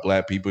 jokes about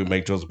black people. He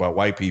makes jokes about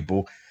white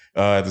people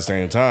at the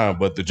same time.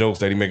 But the jokes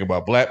that he make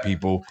about black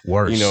people,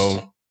 Worse.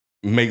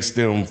 makes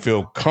them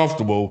feel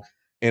comfortable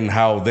in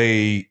how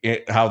they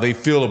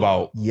feel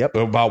about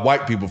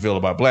white people feel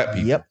about black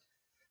people. Yep.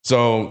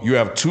 So you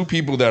have two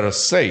people that are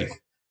safe.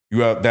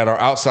 You have that are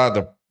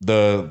outside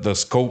the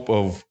scope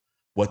of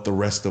what the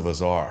rest of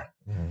us are.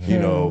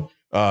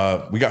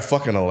 We got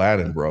fucking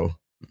Aladdin, bro.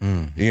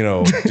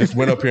 Just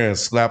went up here and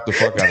slapped the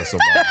fuck out of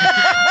somebody.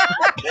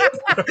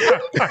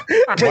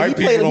 Wait, he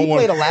played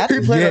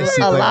Aladdin? he played Yes,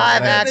 he a played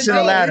live Aladdin. action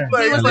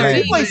Aladdin.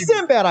 He played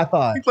Sinbad, I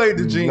thought. He played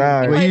the genie.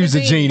 Nah, Well, he was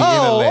the genie. in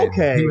Oh, Aladdin.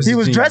 okay. he the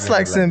was genie dressed in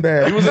like Aladdin.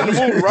 Sinbad. He was in the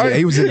movie, right? Yeah,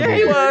 he was in the Yeah, movie.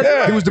 he was.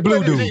 Yeah. He was the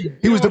blue dude.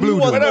 He was the blue dude.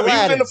 wasn't Whatever. He was in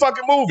Aladdin. the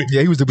fucking movie.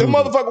 Yeah, he was the The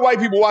blue dude. motherfucking white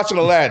people watching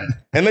Aladdin,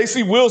 and they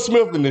see Will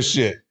Smith in this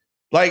shit.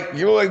 Like,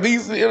 like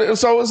these.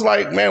 So it's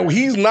like, man,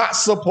 he's not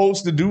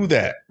supposed to do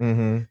that,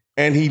 Mm-hmm.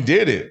 and he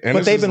did it. And But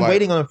it's they've just been like,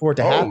 waiting on it for it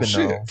to happen,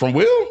 shit. though. From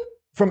Will?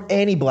 From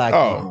any black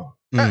people.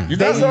 Oh, you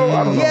think so?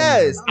 I don't know.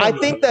 Yes, I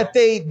think that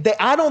they.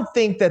 I don't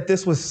think that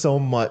this was so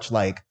much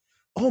like,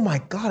 oh my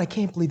god, I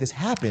can't believe this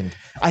happened.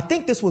 I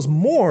think this was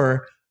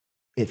more.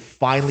 It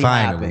finally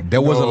happened. There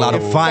was a lot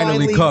of It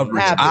finally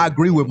coverage. happened. I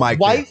agree with Mike.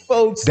 White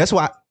folks. That's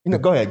why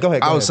Go ahead.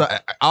 I was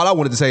all I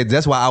wanted to say.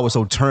 That's why I was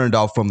so turned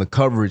off from the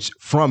coverage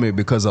from it,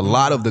 because a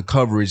lot of the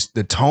coverage,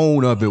 the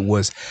tone of it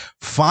was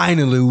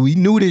finally we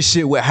knew this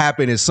shit would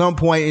happen at some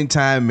point in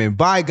time, and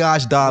by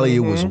gosh, Dolly, it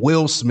was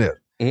Will Smith.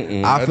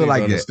 I feel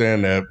like I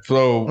understand that.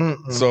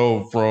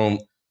 So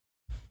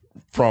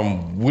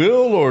from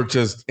Will or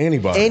just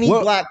anybody? Any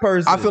Well, black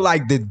person. I feel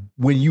like that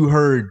when you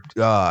heard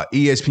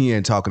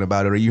ESPN talking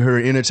about it, or you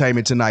heard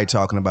Entertainment Tonight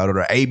talking about it,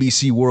 or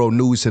ABC World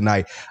News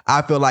Tonight,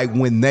 I feel like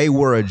when they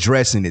were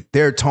addressing it,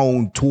 their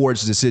tone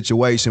towards the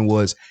situation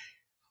was,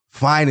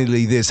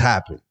 finally this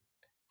happened.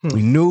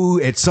 We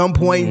knew at some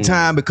point in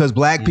time, because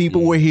black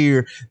people were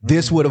here,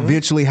 this would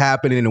eventually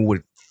happen, and it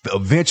would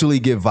eventually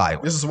get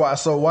violent. This is why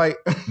it's so white.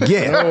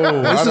 Yeah,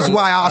 No, this is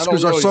why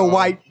Oscars are so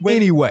white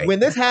anyway. when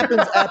this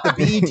happens at the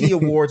BET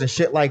Awards and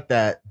shit like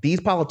that, these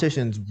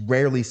politicians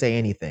rarely say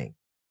anything.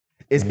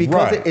 It's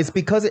because Right. it's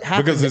because it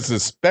happens. Because it's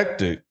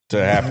expected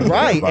to happen.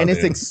 right, by and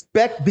it's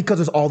then. because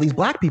there's all these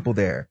black people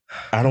there.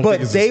 I don't but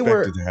think it's they expected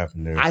were- to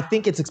happen there. I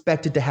think it's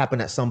expected to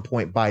happen at some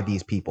point by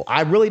these people.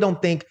 I really don't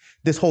think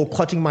this whole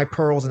clutching my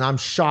pearls and I'm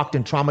shocked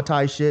and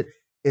traumatized shit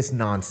is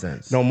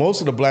nonsense. No, most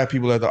of the black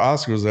people at the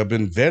Oscars have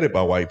been vetted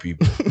by white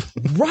people,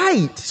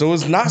 right. so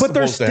it's not But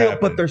they're supposed to still, happen.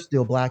 but they're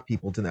still black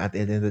people at the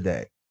end of the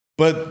day.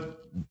 But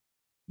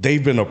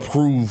they've been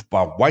approved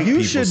by white You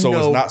people, should so know.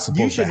 it's not supposed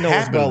You should to know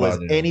as happen well by as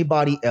them.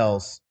 anybody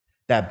else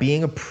that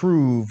being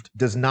approved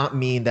does not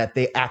mean that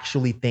they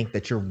actually think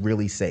that you're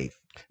really safe.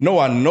 No,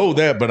 I know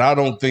that, but I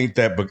don't think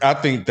that. But I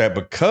think that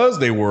because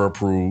they were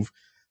approved,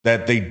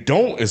 that they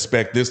don't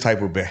expect this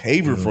type of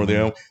behavior from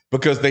them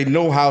because they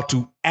know how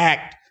to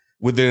act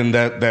within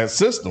that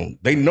system.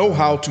 They know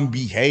how to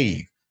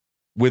behave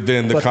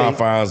within the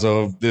confines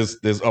of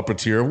this upper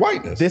tier of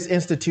whiteness. This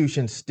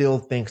institution still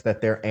thinks that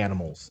they're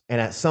animals.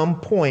 And at some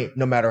point,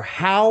 no matter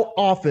how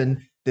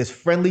often this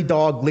friendly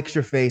dog licks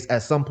your face,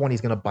 at some point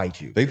he's going to bite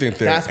you. They think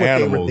they're That's what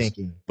animals, they were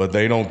thinking. but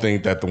they don't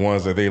think that the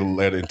ones that they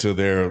let into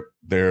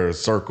their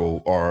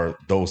circle are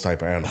those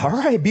type of animals. All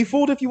right, be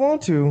fooled if you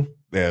want to.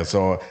 Yeah,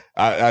 so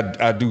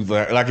I do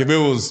that. Like if it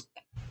was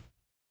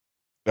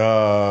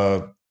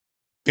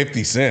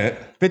 50 Cent.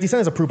 50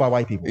 Cent is approved by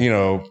white people. You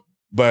know,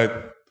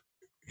 but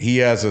he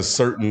has a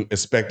certain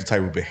expected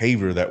type of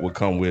behavior that would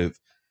come with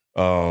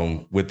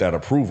that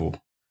approval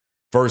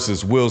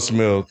versus Will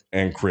Smith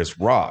and Chris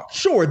Rock.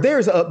 Sure,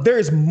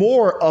 there's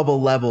more of a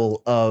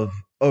level of,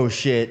 oh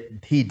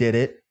shit, he did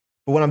it.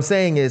 But what I'm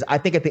saying is, I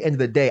think at the end of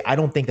the day, I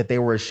don't think that they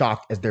were as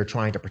shocked as they're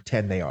trying to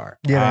pretend they are.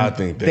 Yeah, I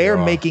think they're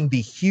making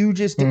the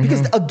hugest,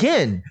 because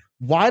again,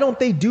 why don't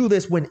they do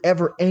this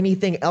whenever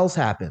anything else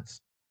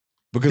happens?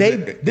 Because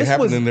it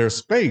happened in their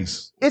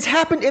space. It's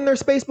happened in their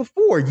space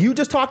before. You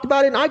just talked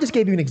about it, and I just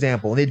gave you an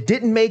example. And it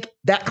didn't make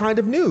that kind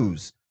of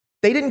news.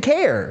 They didn't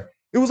care.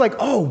 It was like,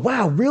 oh,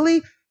 wow,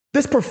 really?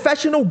 This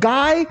professional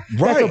guy,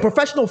 that's a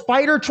professional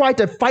fighter, tried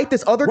to fight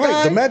this other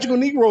guy? The Magical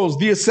Negroes,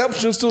 the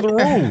exceptions to the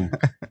rule.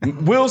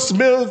 Will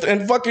Smith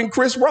and fucking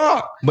Chris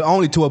Rock. But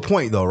only to a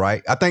point, though,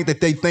 right? I think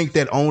that they think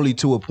that only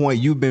to a point.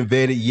 You've been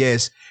vetted.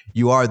 Yes,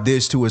 you are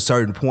this to a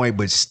certain point,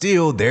 but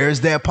still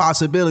there's that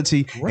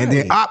possibility. Right. And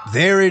then,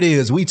 there it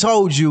is. We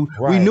told you.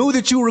 Right. We knew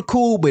that you were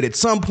cool, but at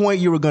some point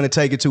you were going to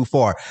take it too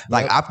far.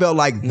 Like, I felt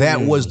like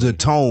that was the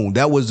tone.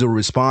 That was the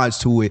response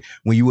to it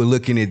when you were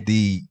looking at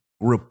the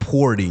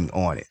reporting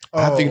on it.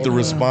 I think the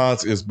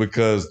response is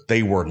because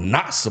they were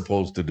not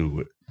supposed to do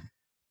it.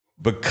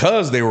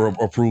 Because they were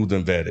approved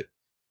and vetted.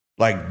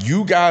 Like,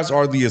 you guys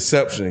are the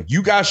exception.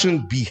 You guys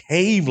shouldn't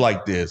behave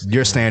like this.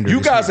 Your standard. You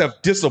guys have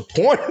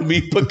disappointed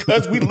me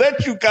because we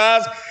let you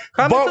guys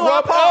rub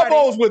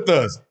elbows with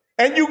us.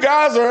 And you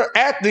guys are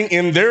acting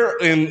in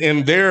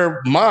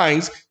their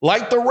minds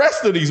like the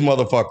rest of these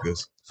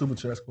motherfuckers. Super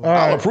chat squad.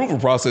 Our approval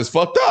process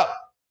fucked up.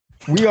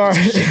 We are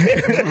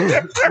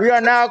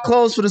now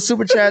closed for the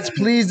super chats.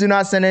 Please do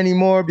not send any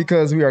more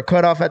because we are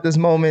cut off at this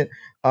moment.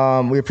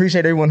 We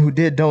appreciate everyone who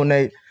did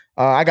donate.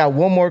 I got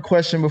one more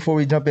question before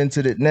we jump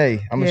into the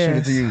Nay. I'm gonna shoot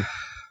it to you.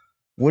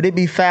 Would it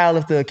be foul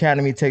if the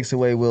Academy takes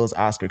away Will's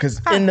Oscar?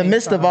 Because in the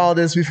midst of all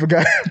this, we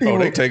forgot. They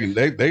already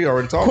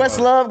talked.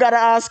 Questlove got an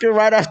Oscar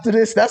right after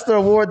this. That's the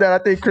award that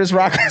I think Chris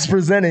Rock is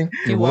presenting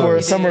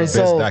for Summer of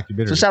Soul.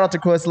 So shout out to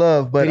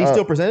Questlove. But did he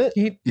still present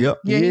it? Yep.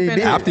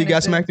 After he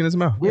got smacked in his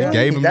mouth. Yeah.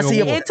 Gave him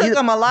it took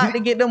him a lot to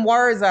get them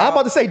words out. I'm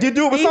about to say, did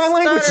do it with sign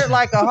language?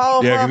 Like a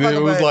whole because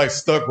it was like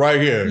stuck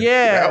right here.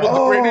 Yeah. That was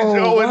the greatest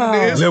show in the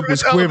history lip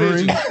was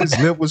quivering. His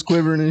lip was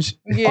quivering and shit.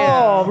 Yeah.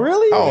 Oh,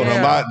 really? I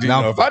don't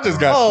know. If I just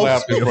got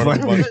slapped in front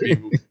of a bunch of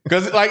people.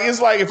 Because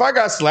it's like if I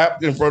got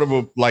slapped in front of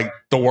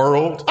the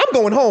world, I'm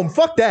going home.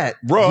 Fuck that,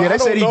 bro. I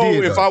don't know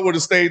if I would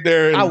have stayed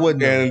there. And, I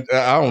wouldn't. And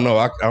I don't know.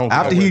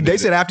 They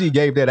said after he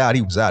gave that out,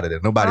 he was out of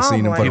there. Nobody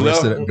seen him for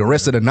the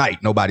rest of the night.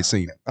 Nobody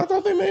seen him. I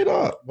thought they made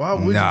up. Why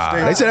would you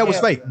stay? They said that was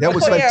fake. That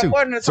was fake too.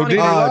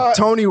 So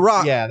Tony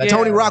Rock.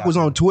 Tony Rock was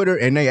on Twitter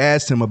and they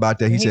asked him about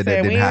that. He said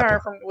that didn't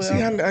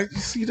happen.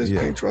 See, this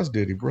can't trust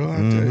Diddy, bro. I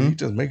tell you, he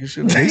just making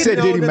shit up. He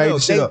said Diddy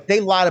made shit up.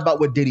 They lied about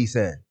what Diddy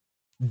said.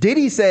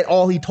 Diddy said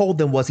all he told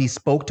them was he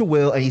spoke to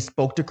Will and he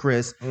spoke to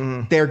Chris.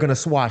 They're going to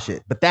squash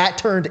it. But that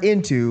turned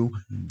into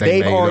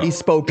they've already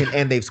spoken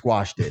and they've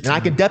squashed it. And I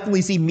can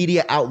definitely see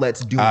media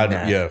outlets doing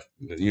that. Yeah,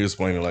 you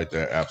explain it like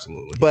that.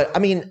 Absolutely. But I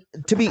mean,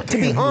 to be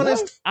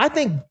honest, I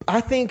think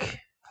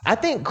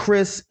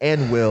Chris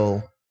and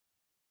Will,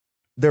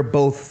 they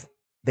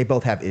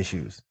both have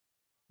issues.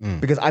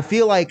 Because I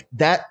feel like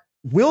that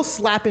Will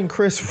slapping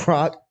Chris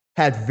Rock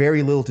had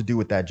very little to do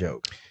with that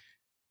joke.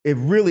 I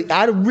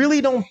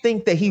really don't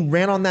think that he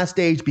ran on that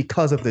stage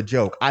because of the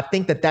joke. I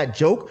think that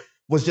joke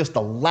was just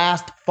the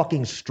last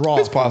fucking straw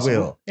it's for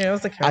Will. Yeah, it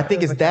was I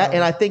think it's that,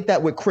 and I think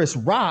that with Chris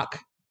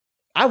Rock,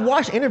 I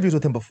watched interviews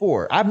with him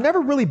before. I've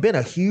never really been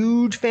a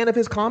huge fan of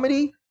his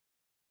comedy,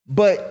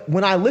 but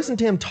when I listened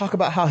to him talk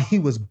about how he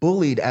was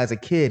bullied as a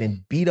kid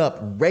and beat up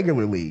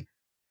regularly,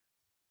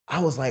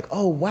 I was like,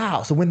 oh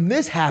wow. So when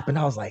this happened,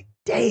 I was like,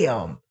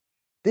 damn.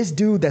 This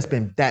dude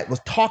that was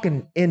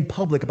talking in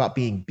public about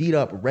being beat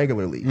up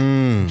regularly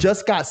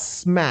just got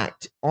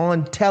smacked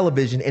on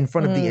television in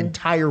front of the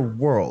entire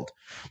world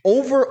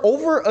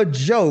over a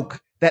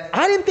joke that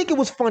I didn't think it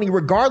was funny,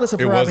 regardless of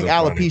her having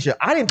alopecia.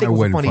 I didn't think it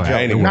was a funny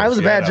joke. No, it was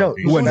a bad joke.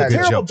 It was a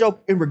terrible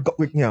joke.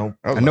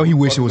 I know he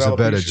wished it was a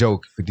better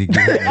joke. I'm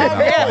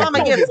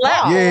gonna get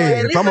slapped.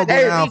 Yeah, if I'm gonna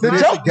go down for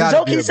this, the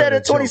joke he said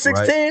in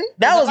 2016,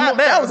 that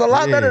was a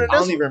lot better than this. I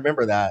don't even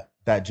remember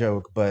that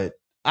joke, but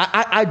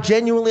I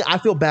genuinely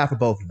feel bad for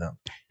both of them.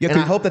 And I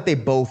hope that they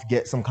both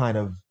get some kind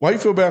of... Why you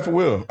feel bad for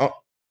Will?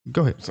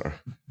 Go ahead. Sorry.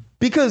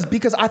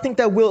 Because I think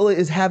that Will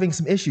is having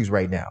some issues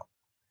right now.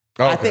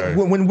 I think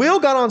when Will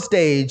got on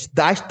stage,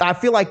 I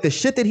feel like the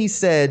shit that he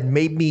said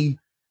made me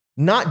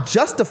not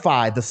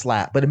justify the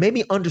slap, but it made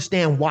me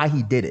understand why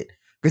he did it.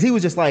 Because he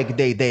was just like,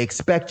 they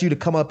expect you to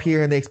come up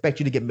here and they expect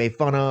you to get made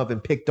fun of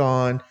and picked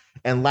on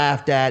and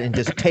laughed at and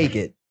just take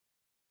it.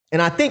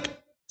 And I think,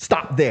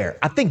 stop there.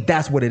 I think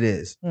that's what it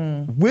is.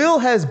 Will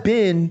has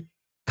been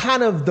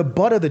kind of the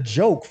butt of the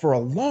joke for a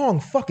long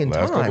fucking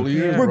Last time. couple of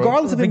years,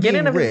 regardless of him being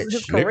beginning of rich.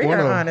 his career,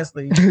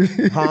 honestly.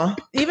 Huh?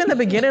 Even the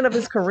beginning of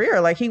his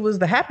career, like he was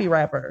the happy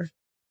rapper.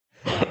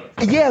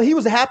 Yeah, he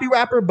was a happy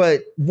rapper,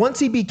 but once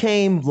he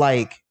became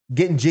like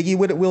getting jiggy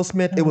with it, Will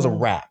Smith, it was a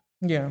rap.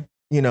 Yeah.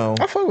 You know,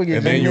 I fuck with you.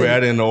 And then you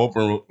add in the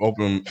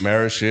open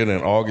marriage shit in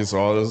August,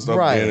 all this stuff.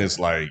 Right. Then it's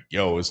like,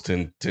 yo, it's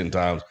 10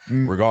 times,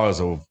 regardless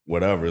of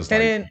whatever. It's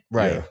And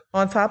like, then, yeah.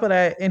 on top of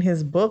that, in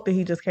his book that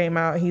he just came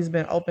out, he's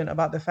been open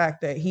about the fact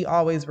that he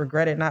always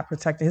regretted not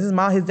protecting his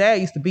mom. His dad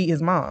used to beat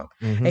his mom,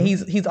 and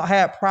he's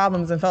had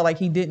problems and felt like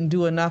he didn't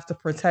do enough to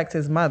protect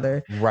his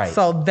mother. Right.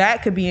 So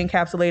that could be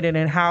encapsulated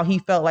in how he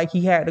felt like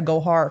he had to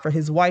go hard for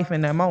his wife in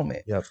that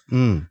moment. Yep.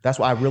 That's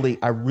why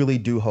I really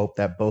do hope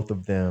that both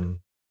of them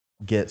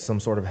get some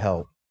sort of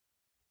help.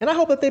 And I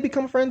hope that they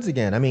become friends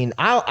again. I mean,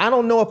 I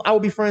don't know if I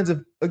would be friends if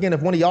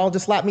one of y'all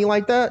just slapped me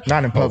like that.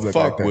 Not in Oh, public.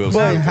 fuck like that. Will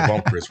Smith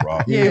bump Chris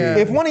Rock. Yeah.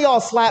 If one of y'all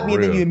slapped me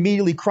and then Real. you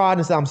immediately cried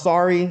and said, I'm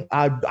sorry,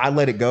 I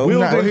let it go.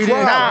 Will Nah, didn't he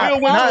cry.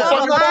 didn't. Will went to the Nah,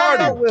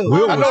 fucking party.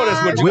 Will I know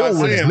that's what you Will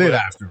got was saying, lit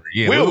but after.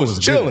 Yeah, Will was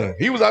lit. chilling.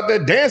 He was out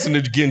there dancing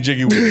and getting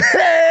jiggy with it.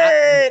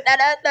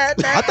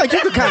 I think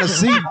you could kind of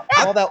see.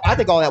 I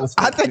think all that was.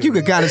 I think you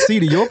could kind of see,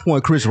 to your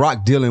point, Chris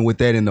Rock dealing with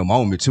that in the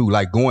moment too,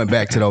 like going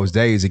back to those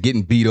days of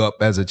getting beat up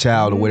as a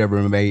child or whatever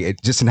it may.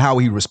 Just in how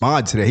he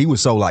responded to that, he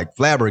was so like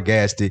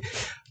flabbergasted.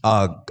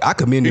 I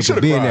commend him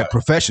for being cried. that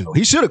professional.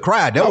 He should have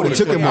cried. That would have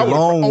took him a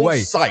long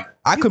way.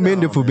 I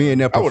commend him for being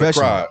that I would have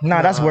professional. cried.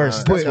 Nah, that's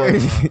worse. That's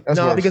worse. That's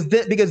No, worse.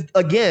 because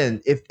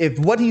again, if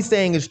what he's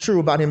saying is true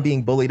about him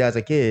being bullied as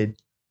a kid,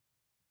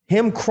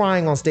 him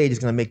crying on stage is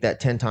going to make that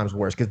 10 times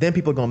worse. Because then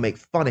people are going to make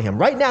fun of him.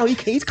 Right now,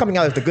 he's coming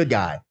out as the good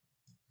guy.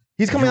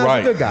 He's coming You're out right.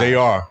 as the good guy.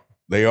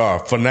 They are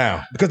for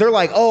now. Because they're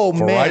like, oh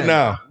For man, right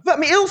now. I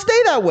mean, it'll stay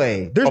that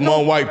way. There's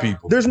Among white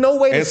people. There's no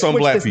way to And some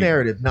switch black this people.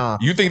 narrative. Nah,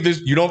 You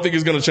don't think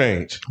it's gonna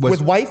change?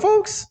 with white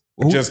folks,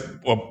 Just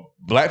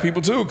black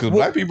people too, because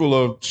black people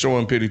are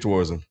showing pity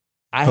towards him.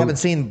 I haven't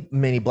seen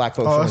many black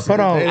folks. Oh, showing hold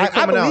on. pity.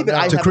 I believe it. I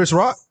To haven't- Chris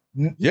Rock?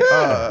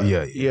 Yeah.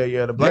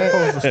 Yeah. The black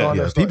folks are starting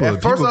Yeah, to start. people-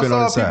 At first, people I been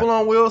on saw the people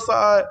on Will's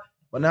side,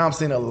 but now I'm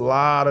seeing a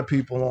lot of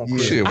people on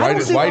Chris. Shit, I white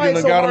don't see why done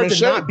it's so got him hard in to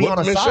shape. not be Put on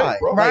him a in side. shape,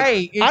 bro.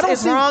 Right. I don't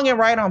It's see- wrong and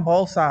right on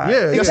both sides.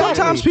 Yeah, Yeah,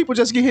 sometimes people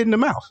just get hit in the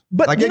mouth.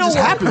 But like you it know just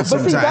what? happens But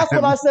see, that's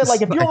what I sometimes. said.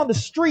 Like, if you're on the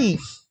street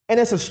and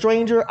it's a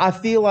stranger, I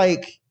feel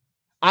like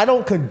I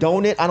don't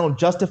condone it, I don't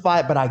justify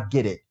it, but I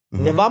get it.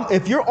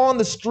 If you're on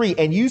the street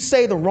and you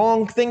say the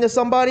wrong thing to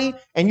somebody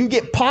and you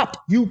get popped,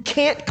 you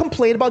can't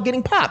complain about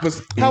getting popped.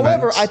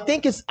 However, I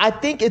think it's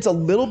a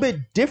little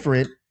bit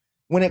different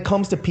when it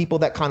comes to people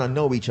that kind of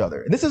know each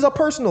other. And this is a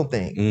personal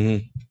thing.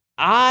 Mhm.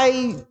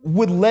 I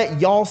would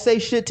let y'all say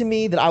shit to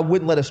me that I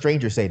wouldn't let a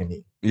stranger say to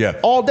me Yeah.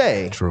 all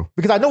day. True.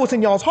 Because I know what's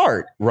in y'all's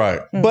heart.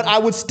 Right. But I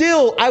would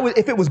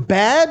if it was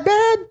bad,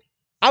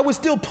 I would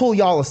still pull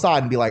y'all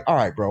aside and be like, all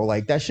right, bro,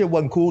 like that shit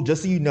wasn't cool.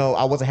 Just so you know,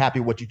 I wasn't happy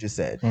with what you just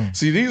said.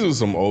 See, these are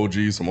some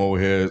OGs, some old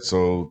heads,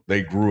 so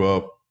they grew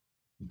up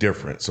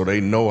different. So they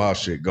know how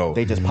shit go.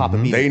 They just pop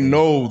immediately. They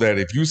know that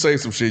if you say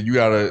some shit, you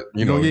gotta,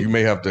 you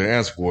may have to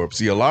answer for it.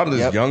 See, a lot of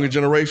this younger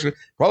generation,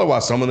 probably why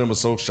some of them are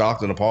so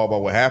shocked and appalled by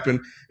what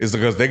happened, is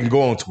because they can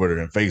go on Twitter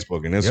and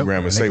Facebook and Instagram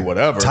and say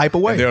whatever. type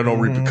away. And there are no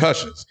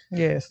repercussions.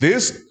 Yes.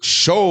 This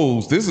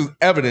is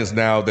evidence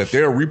now that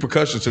there are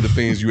repercussions to the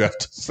things you have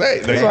to say.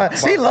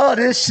 That's why he love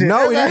this shit.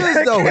 No, it That's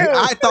is though.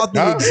 I thought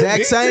the Huh?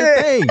 exact same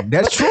thing.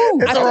 That's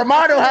true. It's a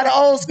reminder of how the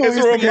old school It's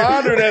used a to get.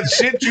 reminder that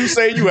shit you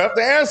say you have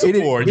to answer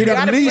for. You it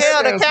gotta at least- be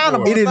held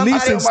accountable. It at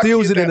least Somebody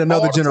instills it about in that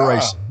another all the time.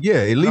 generation. Yeah,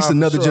 at least Nah,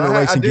 another for sure. I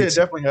generation did gets.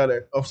 definitely have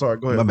that. I'm sorry.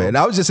 Go ahead. My bro. man,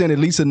 I was just saying at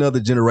least another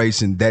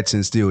generation that's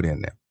instilled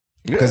in them.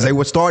 Because they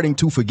were starting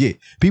to forget.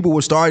 People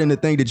were starting to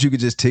think that you could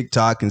just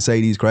TikTok and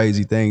say these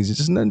crazy things. It's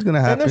just nothing's gonna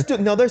And happen.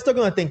 they're still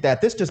gonna think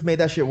that. This just made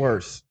that shit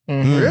worse.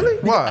 Really?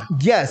 Why?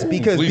 Yes,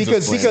 because please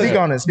explain. Speak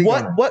on it. Speak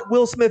on it. what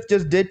Will Smith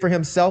just did for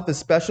himself,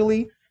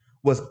 especially,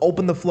 was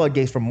open the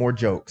floodgates for more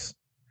jokes.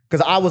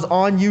 Because I was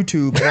on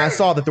YouTube and I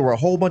saw that there were a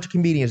whole bunch of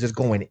comedians just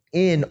going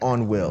in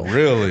on Will.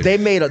 Really? They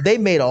made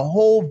a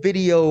whole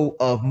video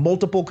of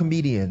multiple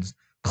comedians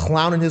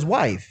clowning his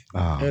wife.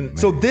 Oh, And man.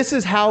 So this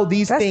is how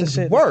these That's the things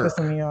shit work. that's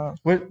pissing me off.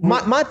 My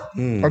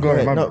Or go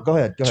ahead. no, go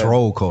ahead.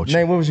 troll culture.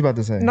 Nate, what was you about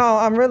to say? No,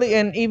 I'm really,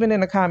 and even in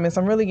the comments,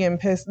 I'm really getting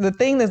pissed. The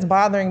thing that's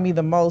bothering me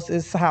the most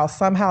is how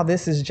somehow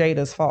this is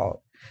Jada's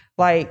fault.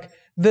 Like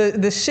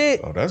the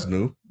shit. Oh, that's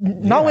new.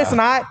 No, it's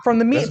not. From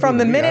the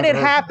minute it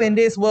happened,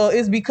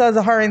 it's because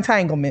of her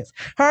entanglements.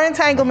 Her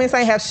entanglements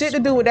ain't have shit to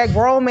do with that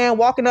grown man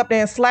walking up there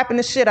and slapping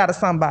the shit out of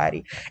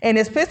somebody. And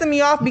it's pissing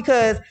me off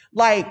because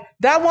like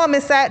that woman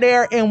sat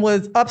there and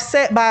was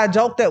upset by a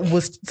joke that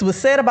was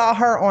said about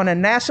her on a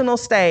national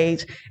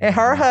stage, and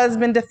her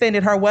husband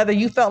defended her, whether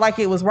you felt like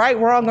it was right,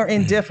 wrong, or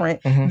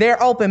indifferent.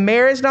 Their open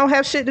marriage don't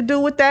have shit to do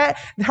with that.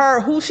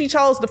 Who she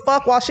chose to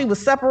fuck while she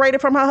was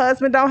separated from her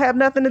husband don't have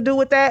nothing to do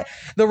with that.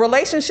 The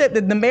relationship,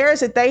 the marriage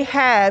that they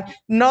have,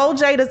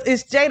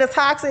 is Jada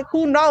toxic?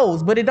 Who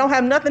knows? But it don't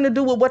have nothing to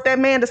do with what that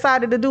man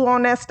decided to do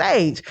on that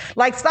stage.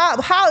 Like,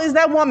 stop. How is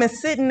that woman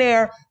sitting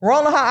there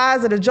rolling her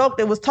eyes at a joke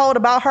that was told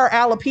about her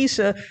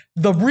alopecia,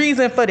 the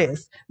reason for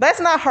this? That's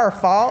not her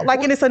fault.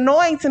 Like, and it's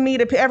annoying to me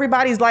that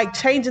everybody's like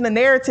changing the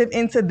narrative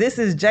into this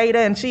is Jada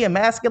and she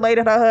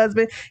emasculated her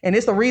husband and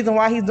it's the reason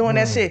why he's doing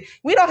that shit.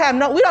 We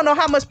don't know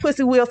how much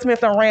pussy Will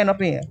Smith done ran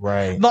up in.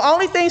 Right. The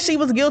only thing she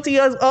was guilty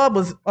of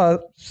was a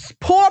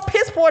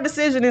piss poor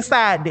decision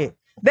inside it.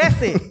 That's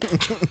it.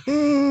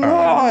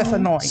 Oh, it's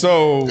annoying.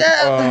 So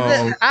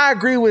I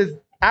agree with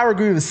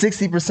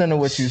 60% of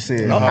what you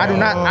said. I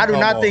do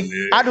not think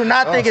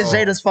it's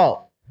Jada's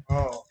fault.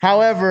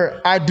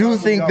 However, I do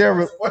think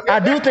their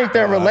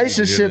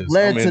relationship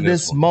led to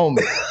this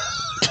moment.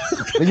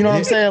 You know what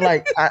I'm saying?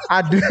 Like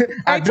I do.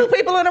 Two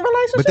people in a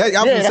relationship. But that,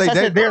 I was gonna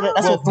say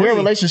that's what their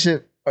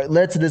relationship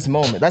led to this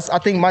moment. I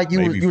think Mike,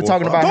 you were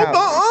talking about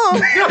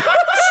how.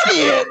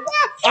 Shit,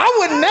 I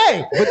wouldn't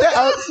name. But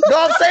no,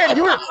 I'm saying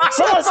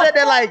someone said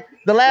that like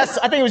the last.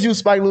 I think it was you,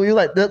 Spike Lee. You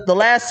like the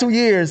last 2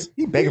 years.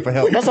 He begging for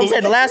help. That's what I'm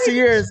saying. The last 2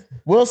 years,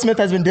 Will Smith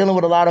has been dealing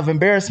with a lot of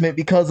embarrassment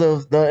because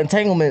of the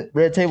entanglement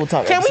Red Table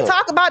Talk. Can we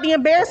talk about the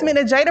embarrassment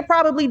that Jada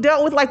probably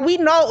dealt with? Like, we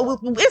know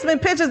it's been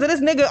pictures of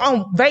this nigga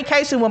on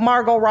vacation with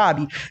Margot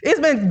Robbie. It's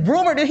been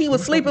rumored that he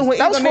was sleeping with.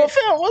 That was for a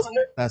film, wasn't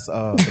it? That's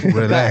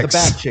Relax. the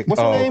bad chick.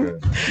 What's her name?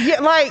 Okay.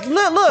 Yeah, like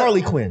look,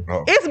 Harley Quinn.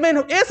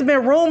 It's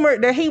been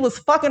rumored that he was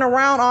fucking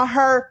around on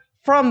her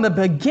from the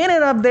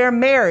beginning of their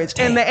marriage.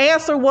 Damn. And the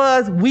answer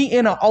was, we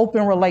in an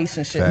open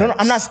relationship. No,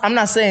 I'm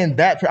not saying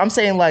that. I'm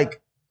saying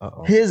like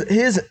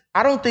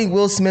I don't think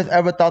Will Smith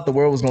ever thought the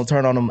world was going to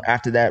turn on him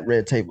after that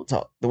Red Table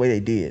Talk the way they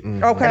did.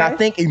 Okay. And I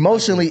think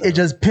emotionally it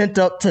just pent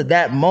up to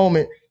that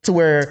moment to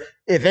where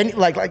if any,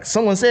 like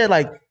someone said,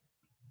 like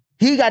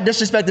he got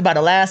disrespected by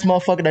the last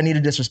motherfucker that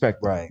needed disrespect.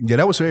 Right. Yeah,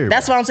 that was fair.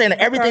 That's what I'm saying.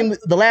 Everything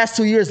the last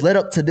 2 years led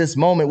up to this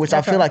moment, which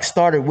I feel like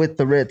started with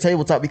the Red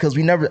Table Talk because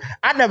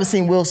I've never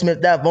seen Will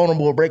Smith that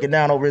vulnerable breaking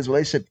down over his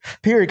relationship,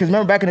 period. Because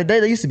remember back in the day,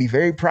 they used to be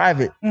very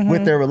private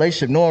with their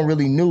relationship. No one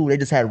really knew. They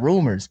just had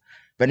rumors.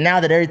 But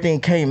now that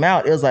everything came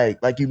out, it was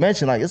like you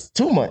mentioned, like it's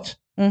too much.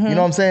 You know what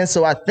I'm saying?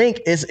 So I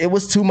think it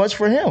was too much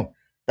for him.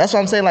 That's what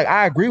I'm saying. Like,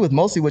 I agree with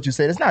mostly what you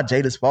said. It's not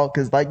Jada's fault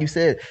because, like you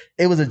said,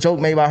 it was a joke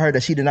made by her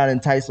that she did not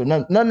entice her.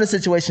 None of the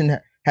situation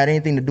had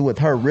anything to do with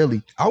her,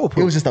 really.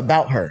 It was just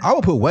about her. I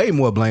would put way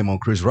more blame on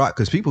Chris Rock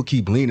because people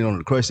keep leaning on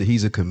the crutch that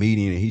he's a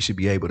comedian and he should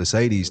be able to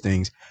say these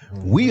things.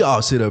 We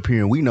all sit up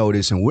here and we know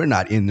this and we're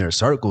not in their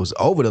circles.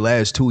 Over the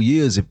last 2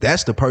 years, if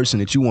that's the person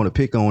that you want to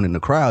pick on in the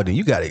crowd, then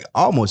you got to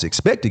almost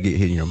expect to get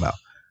hit in your mouth.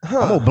 I'm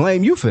going to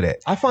blame you for that.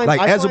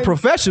 As a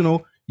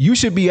professional, you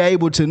should be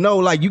able to know,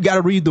 like, you got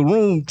to read the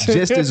room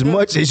just as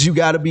much as you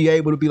got to be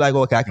able to be like,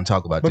 okay, I can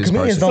talk about this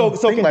person.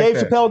 So can Dave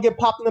Chappelle get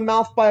popped in the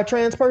mouth by a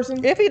trans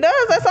person? If he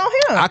does, that's on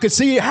him. I could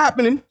see it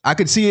happening.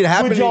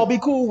 Would y'all be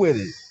cool with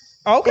it?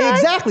 Okay.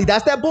 Exactly.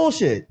 That's that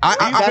bullshit.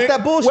 That's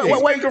that bullshit.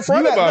 Wait,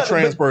 confronted about a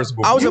trans person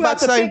before. I was about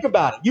to think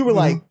about it. You were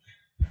like,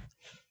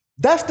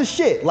 that's the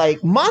shit.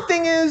 Like, my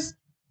thing is,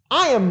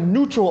 I am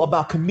neutral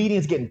about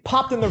comedians getting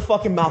popped in their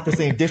fucking mouth for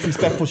saying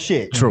disrespectful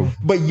shit. True.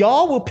 But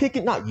y'all will pick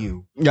it, not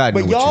you.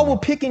 But y'all will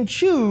pick and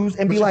choose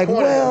and be like,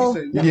 well,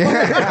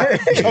 yeah.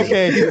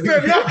 Okay.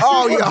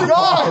 Oh,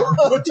 y'all.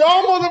 But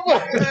y'all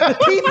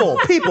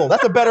motherfuckers. People.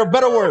 That's a better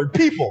word.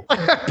 People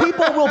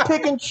will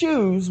pick and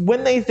choose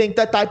when they think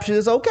that type of shit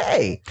is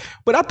okay.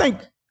 But I think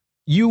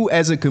you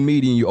as a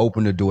comedian, you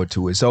open the door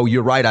to it. So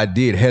you're right, I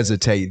did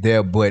hesitate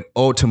there, but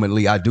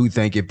ultimately I do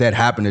think if that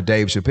happened to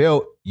Dave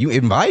Chappelle, you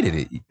invited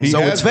it. So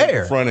it's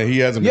fair. He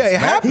hasn't been it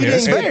happened.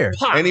 It's fair.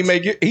 And he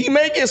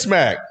may get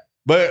smacked.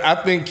 But I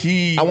think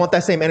I want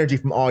that same energy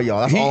from all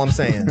y'all. That's all I'm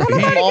saying.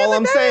 All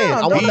I'm saying.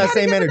 I want that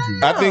same energy.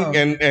 I think,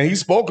 and he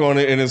spoke on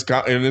it in his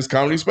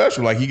comedy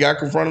special. Like, he got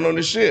confronted on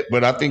this shit.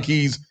 But I think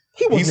he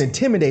wasn't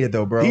intimidated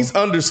though, bro. He's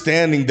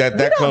understanding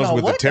that comes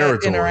with the territory.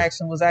 That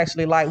interaction was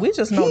actually like. We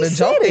just know the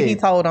joke that he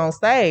told on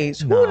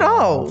stage. Who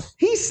knows?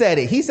 He said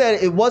it. He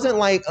said it wasn't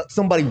like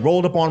somebody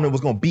rolled up on him and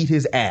was going to beat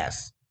his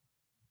ass.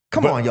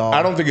 Come on, y'all.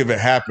 I don't think if it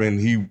happened,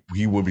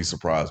 he would be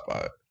surprised by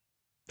it.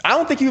 I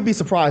don't think he would be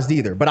surprised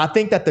either. But I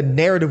think that the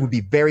narrative would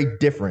be very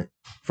different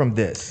from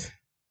this.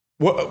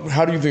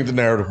 How do you think the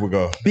narrative would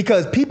go?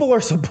 Because people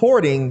are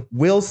supporting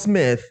Will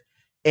Smith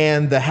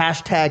and the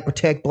hashtag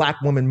Protect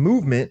Black Women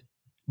movement,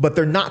 but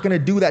they're not going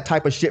to do that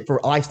type of shit for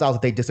lifestyles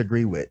that they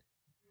disagree with.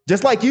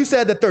 Just like you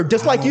said that they're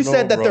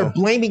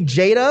blaming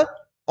Jada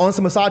on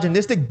some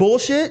misogynistic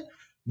bullshit.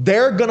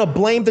 they're gonna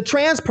blame the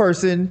trans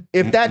person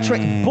if that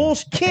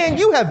bullshit. Ken,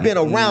 you have been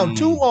around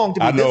too long to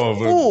be this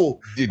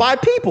fooled by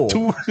people.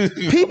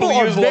 People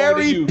are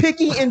very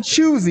picky and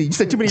choosy. You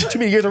said too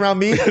many years around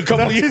me. A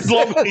couple of years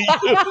longer than you.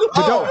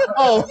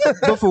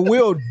 But for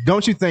Will,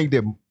 don't you think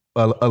that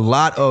a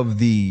lot of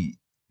the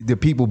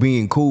people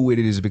being cool with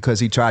it is because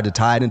he tried to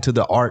tie it into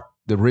the art,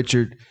 the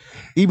Richard,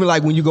 even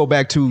like when you go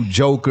back to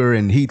Joker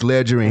and Heath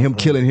Ledger and him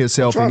killing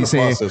himself and he's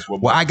saying,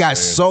 well, I got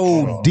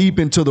so deep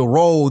into the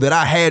role that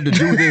I had to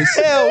do this.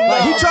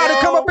 Like, he tried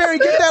to come up there and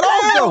get that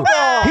off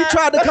though. He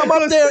tried to come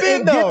up there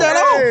and get that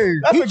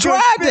off. He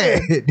tried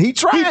that. He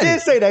tried. He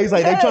did say that. He's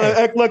like, they trying to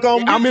act like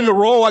I'm in the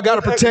role. I got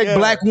to protect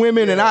black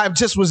women and I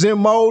just was in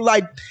mode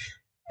like.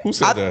 Who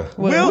said that?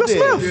 Will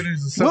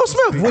Smith. Will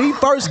Smith. When he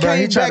first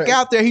came back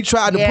out there, he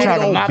tried to put it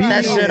on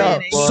that shit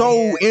up.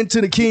 So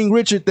into the King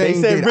Richard thing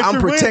that I'm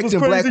protecting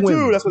black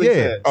women. That's what he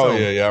said. Oh,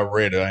 yeah, I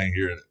read it. I ain't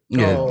hear it.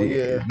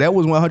 Yeah, that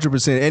was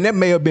 100%. And that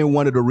may have been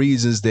one of the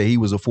reasons that he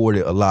was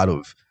afforded a lot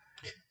of,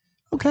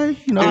 okay,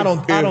 you know.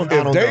 If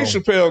Dave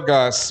Chappelle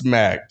got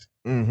smacked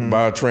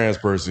by a trans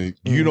person,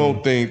 you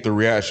don't think the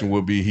reaction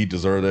would be he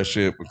deserved that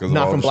shit? Because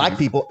not from black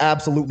people.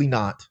 Absolutely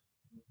not.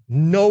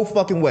 No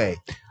fucking way.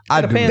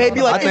 They'd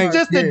be like, it's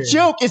just a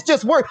joke. It's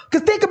just work.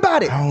 Because think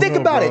about it. Think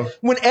about it.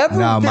 Whenever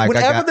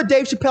the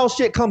Dave Chappelle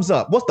shit comes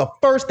up, what's the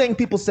first thing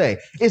people say?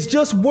 It's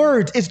just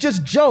words. It's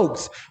just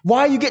jokes.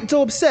 Why are you getting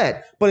so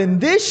upset? But in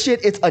this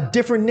shit, it's a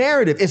different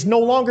narrative. It's no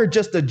longer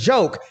just a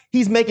joke.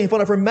 He's making fun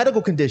of her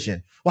medical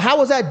condition. Well,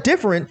 how is that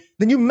different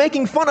than you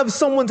making fun of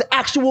someone's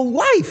actual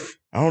life?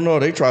 I don't know.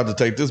 They tried to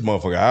take this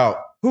motherfucker out.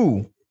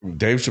 Who?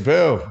 Dave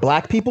Chappelle.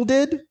 Black people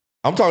did?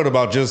 I'm talking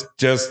about just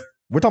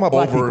we're talking about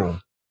black people.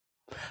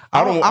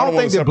 I don't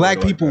think that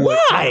black people would.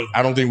 Why?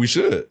 I don't think we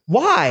should.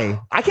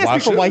 Why? I can't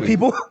speak for white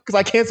people because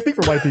I can't speak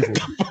for white people.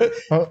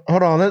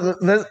 Hold on.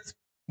 Let's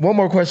one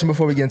more question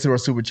before we get into our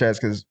super chats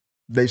because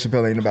Dave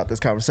Chappelle ain't about this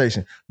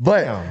conversation.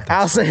 But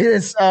I'll say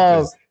this.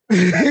 Smack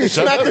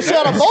the shit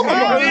out of both of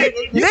them.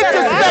 You just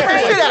smack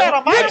the shit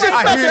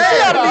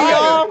out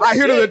of me. I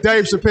hear the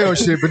Dave Chappelle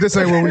shit, but this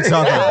ain't what we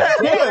talking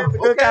about.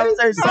 Good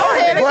conversation.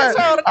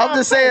 But I'm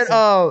just saying,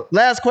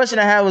 last question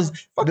I had was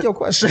fuck your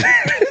question.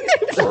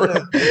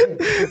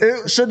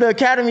 Should the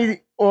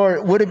Academy,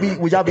 or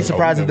would y'all be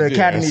surprised if the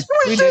Academy?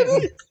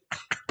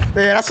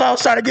 Yeah, that's why I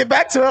was trying to get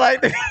back to it.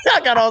 Like, I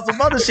got all some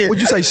other shit.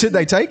 Would you say, should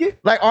they take it?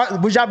 Like,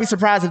 would y'all be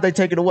surprised if they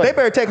take it away? They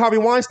better take Harvey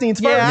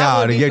Weinstein's first.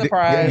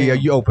 Yeah,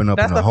 you open up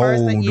in a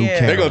whole new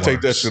can. They're going to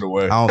take that shit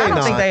away. I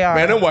don't think they are.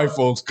 Man, them white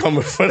folks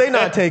coming for they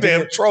not taking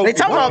damn trophy. They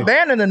talking about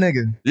banning the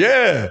nigga.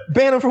 Yeah.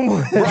 Ban him from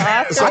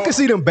what? So I can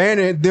see them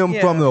banning them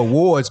from the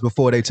awards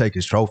before they take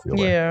his trophy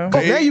away. Yeah.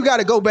 But now you got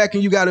to go back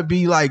and you got to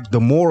be like the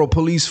moral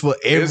police for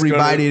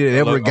everybody that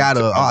ever got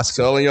an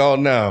Oscar. I'm telling y'all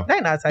now.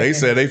 They not taking They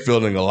said they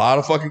fielding a lot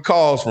of fucking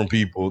calls from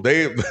people.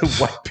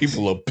 White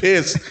people are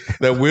pissed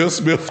that Will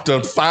Smith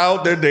done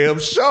filed their damn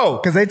show.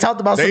 Because they talked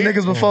about some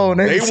niggas before.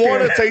 And they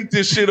want to take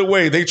this shit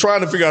away. They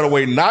trying to figure out a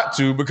way not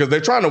to because they're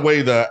trying to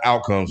weigh the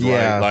outcomes,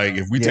 right? Like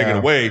if we take it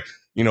away,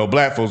 you know,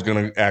 black folks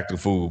gonna act a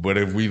fool. But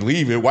if we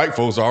leave it, white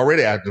folks are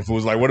already acting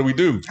fools. Like, what do we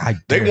do?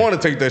 They want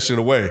to take that shit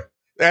away.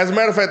 As a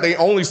matter of fact, they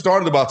only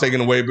started about taking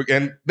it away,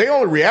 and they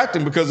only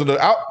reacting because of the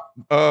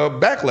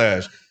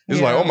backlash. It's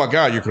like, oh my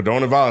God, you're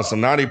condoning violence. So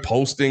now they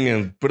posting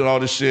and putting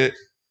all this shit.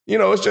 You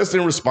know, it's just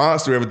in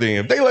response to everything.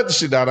 If they let the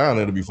shit die down,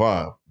 it'll be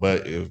fine.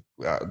 But if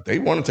they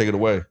want to take it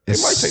away, they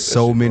might take that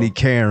so many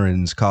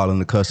Karens calling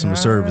the customer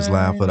service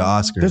line for the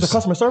Oscars. There's a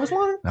customer service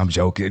line? I'm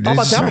joking. I'm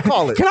about to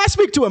call it. Can I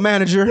speak to a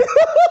manager?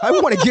 I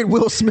want to get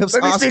Will Smith's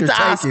Oscar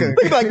taken.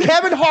 Like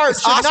Kevin Hart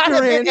should not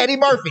have hit Eddie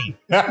Murphy.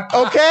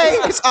 Okay?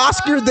 It's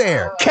Oscar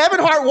there.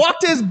 Kevin Hart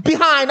walked his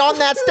behind on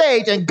that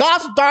stage, and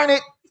gosh darn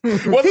it, he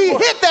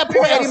hit that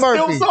poor Eddie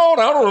Murphy. I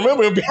don't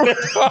remember him being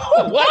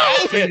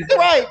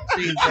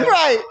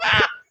Right.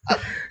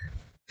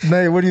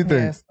 Nay, what do you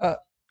think? Yes.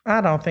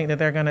 I don't think that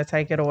they're gonna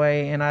take it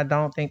away, and I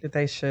don't think that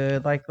they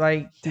should. Like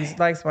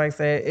Spike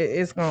said,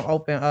 it's gonna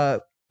open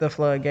up the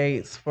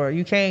floodgates for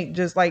you. Can't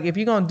just like if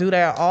you're gonna do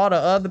that, all the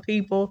other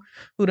people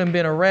who done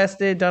been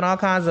arrested, done all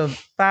kinds of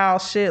foul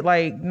shit.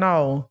 Like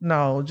no,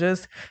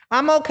 just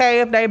I'm okay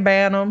if they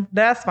ban him.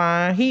 That's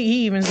fine.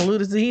 He even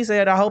alluded to. He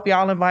said, "I hope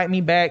y'all invite me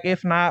back.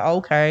 If not,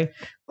 okay."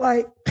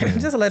 Like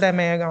just let that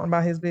man go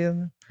about his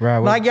business. Right.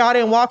 Like y'all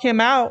didn't walk him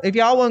out. If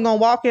y'all wasn't gonna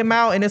walk him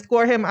out and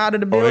escort him out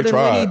of the building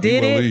when he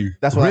did it,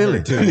 that's what I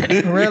heard too.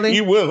 Really?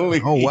 He will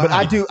leave. Oh wow! But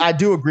I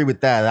do agree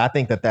with that. I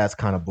think that's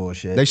kind of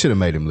bullshit. They should have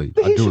made him leave.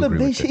 But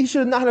he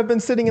should not have been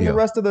sitting in the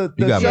rest of the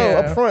show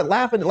up front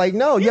laughing. Like,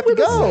 no, you have to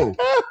go.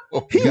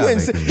 He went.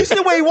 You see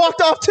the way he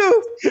walked off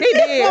too? He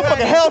did. Motherfucker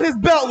held his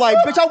belt like,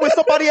 bitch. I wish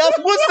somebody else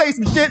would say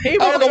some shit. He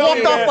walked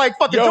off like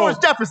fucking George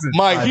Jefferson.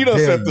 Mike, he done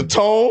set the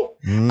tone.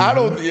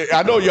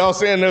 I know y'all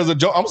saying there's a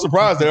joke. I'm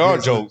surprised there are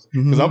jokes.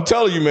 Because I'm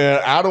telling you,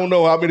 man, I don't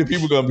know how many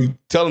people gonna be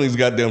telling these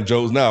goddamn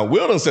jokes now.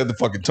 Will done set the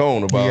fucking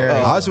tone about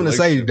I was gonna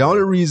say the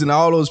only reason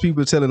all those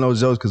people telling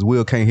those jokes because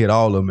Will can't hit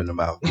all of them in the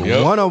mouth.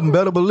 Yep. One of them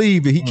better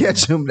believe if he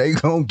catch them, they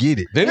gonna get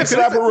it. Didn't he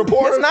slap a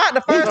reporter? It's not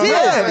the first time.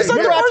 Yeah, it's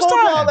like the first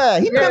time. All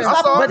that. He didn't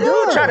slap him. But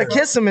dude tried to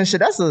kiss him and shit.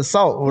 That's an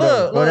assault.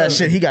 Or that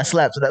shit. He got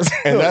slapped. So that's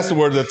And that's the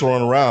word they're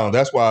throwing around.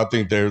 That's why I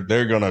think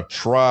they're gonna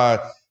try.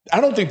 I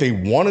don't think they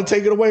want to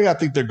take it away. I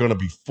think they're gonna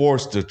be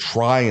forced to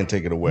try and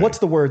take it away. What's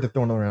the word they're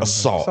throwing around?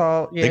 Assault.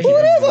 Assault, yeah. They keep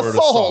using the word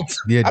assault.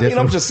 Yeah, I mean,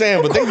 I'm just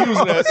saying, but they use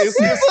it as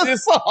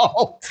it's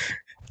assault.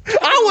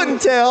 I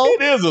wouldn't tell.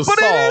 It is assault.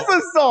 But it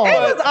is assault.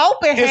 It was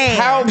open It's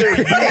hand. how they're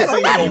using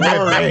the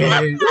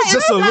word.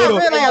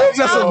 It's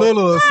just a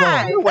little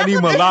assault. It wasn't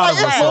even a lot of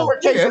assault.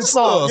 Lowercase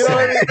assault. You know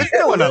what I mean?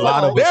 It wasn't a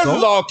lot of Theirs is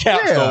assault. all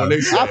caps Yeah, though. When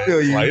they say I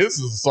feel you. Like, this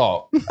is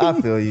assault.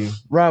 I feel you.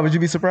 Rob, would you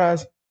be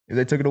surprised if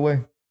they took it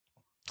away?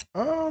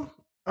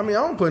 I mean,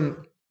 I don't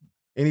put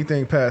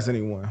anything past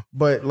anyone,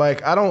 but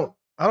like, I don't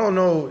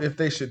know if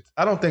they should.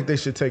 I don't think they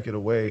should take it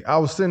away. I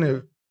was sitting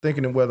there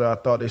thinking of whether I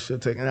thought they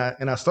should take,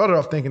 and I started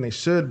off thinking they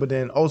should, but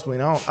then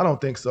ultimately, I don't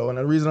think so. And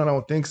the reason I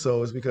don't think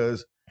so is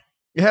because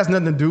it has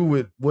nothing to do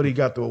with what he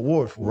got the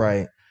award for.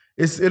 Right.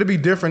 It'll be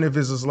different if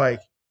it's just like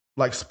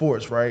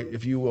sports, right?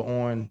 If you were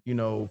on,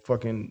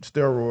 fucking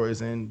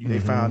steroids and they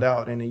found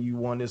out, and then you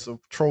won this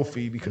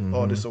trophy because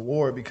or this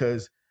award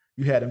because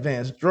you had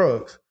advanced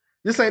drugs.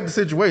 This ain't the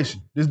situation.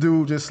 This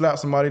dude just slapped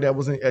somebody that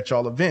wasn't at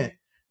y'all event.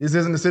 This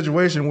isn't a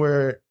situation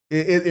where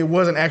it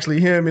wasn't actually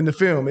him in the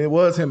film. It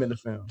was him in the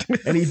film.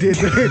 And he did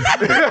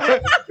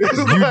it.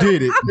 You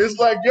did it. It's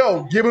like,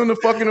 yo, give him the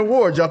fucking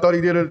award. Y'all thought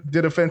he did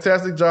a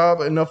fantastic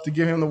job enough to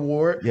give him the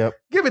award. Yep.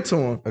 Give it to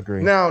him.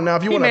 Agree. Now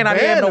if you He want may to not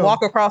be ban able to him,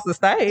 walk across the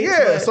stage. yeah,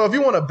 but- so if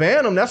you want to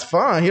ban him, that's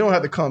fine. He don't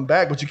have to come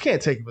back, but you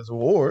can't take his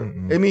award.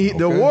 I mean,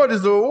 the award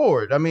is the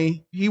award. I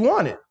mean, he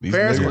won it. These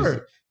Fair and niggas-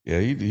 square. Yeah,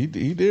 he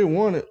did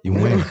want it. He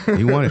won it.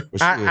 He won it.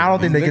 But I shit, don't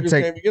think these they could niggas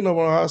take- can't be getting up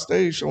on a high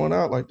stage showing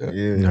out like that.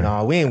 Yeah.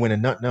 No, we ain't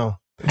winning nothing. No.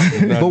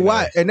 But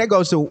why? And that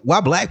goes to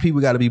why black people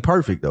got to be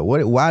perfect though.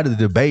 Why the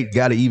debate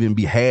got to even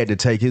be had to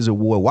take his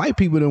award? White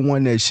people done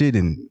won that shit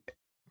and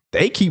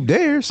they keep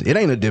theirs. It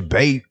ain't a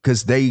debate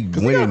because they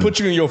Because they win. gotta put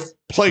you in your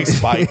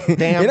place, Mike.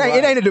 Damn.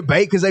 It ain't a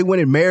debate because they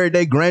went and married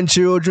their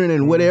grandchildren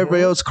and whatever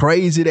else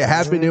crazy that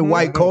happened in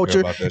white I don't care culture,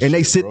 about that and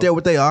they shit, sit bro. there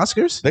with their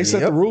Oscars. They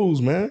set the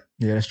rules, man.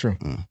 Yeah, that's true.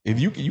 If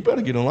you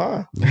better get in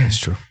line. That's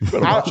true. You better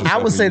watch I yourself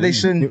would when say you they leave.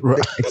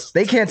 shouldn't.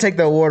 They can't take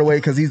the award away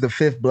because he's the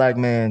 5th black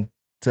man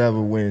to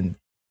ever win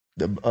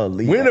the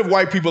league. When have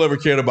white people ever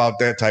cared about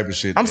that type of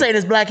shit? I'm saying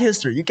it's Black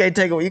history. You can't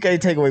take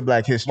away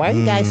Black history. Why are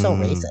you guys so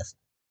racist?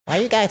 Why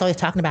are you guys always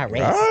talking about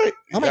race? All right.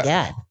 Oh my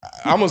God.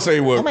 I'm gonna say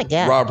what Oh my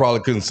God. Rob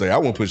probably couldn't say. I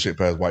wouldn't put shit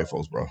past white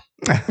folks, bro.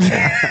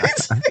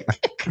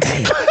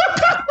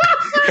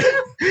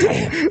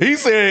 He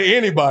said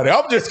anybody.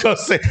 I'm just gonna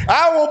say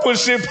I won't put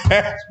shit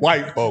past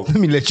white folks. Let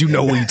me let you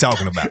know what you're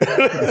talking about.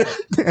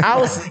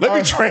 Let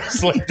me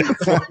translate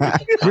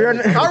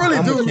that. I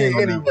really do mean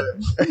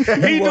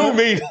anyway. He do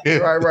mean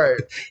it. Right.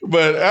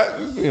 But I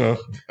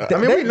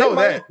mean, we know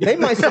that. They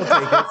might still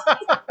take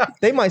it.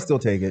 They might still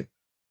take it.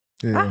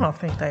 I don't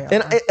think they are.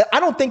 And I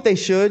don't think they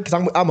should because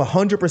I'm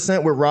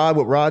 100% with Rod.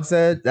 What Rod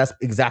said, that's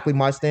exactly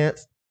my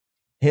stance.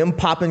 Him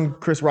popping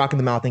Chris Rock in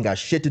the mouth ain't got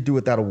shit to do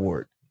with that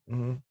award.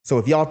 So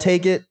if y'all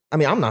take it, I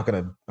mean,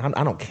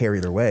 I don't care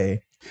either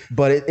way.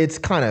 But it's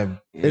kind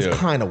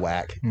of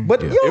whack.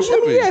 But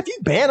if you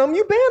ban him,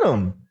 you ban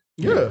him.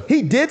 Yeah.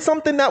 He did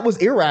something that was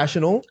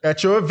irrational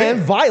At your event.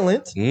 and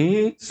violent.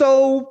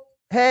 So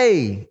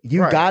hey,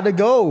 you Right. gotta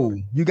go.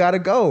 You gotta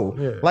go.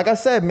 Yeah. Like I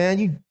said,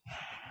 man,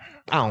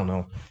 I don't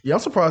know. Yeah, I'm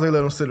surprised they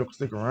let him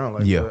stick around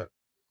like Yeah. that.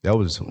 That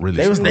was really.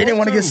 They didn't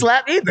want to get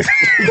slapped either.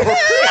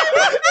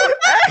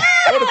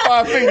 what the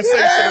 5 fingers say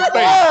to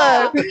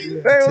the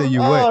face? Tell you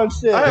what.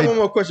 shit. I have one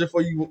more question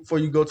for you before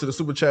you go to the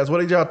super chats.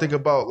 What did y'all think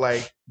about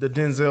like the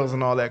Denzels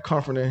and all that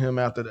comforting him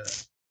after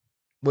that?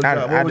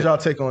 What was y'all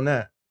take on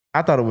that?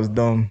 I thought it was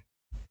dumb.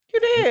 You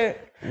did.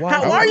 Why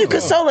are you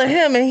consoling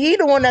him and he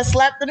the one that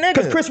slapped the nigga?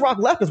 Because Chris Rock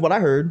left is what I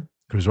heard.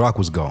 Chris Rock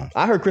was gone.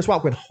 I heard Chris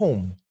Rock went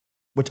home,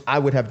 which I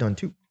would have done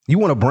too. You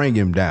want to bring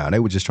him down. They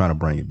were just trying to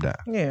bring him down.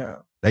 Yeah.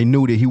 They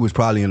knew that he was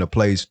probably in a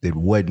place that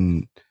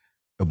wasn't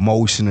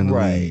emotionally,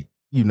 Right.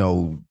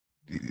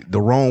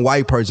 The wrong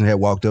white person had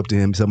walked up to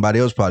him. Somebody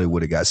else probably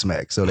would have got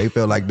smacked. So they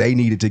felt like they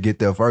needed to get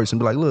there first and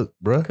be like, look,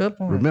 bro, Good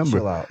point. remember.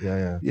 Chill out.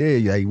 Yeah.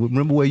 Yeah.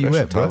 Remember where you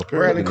at, bro.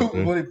 Bradley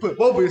Cooper when he put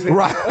both of his hands.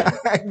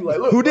 Right. You like,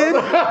 look, Who did?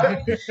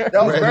 that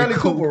was Bradley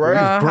Cooper,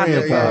 right?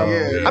 Grandpa.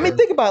 Yeah. I mean,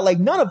 think about it. Like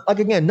none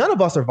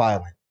of us are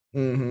violent.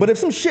 Mhm. But if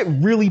some shit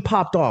really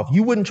popped off,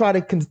 you wouldn't try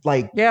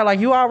to Yeah, like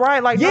you all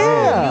right? Like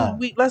Yeah.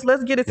 no,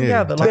 let's get it Yeah.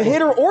 together. the Like,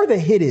 hitter or the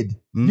hitted.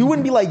 You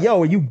wouldn't be like,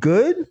 yo, are you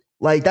good?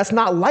 Like that's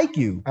not like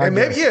you. And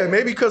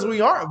maybe because we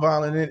aren't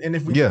violent, and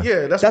if we,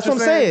 that's what I'm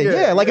saying.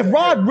 Yeah, like if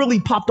Rod really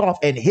popped off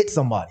and hit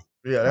somebody,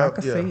 I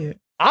can see it.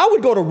 I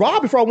would go to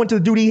Rod before I went to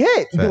the dude he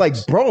hit and be like,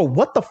 "Bro,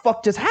 what the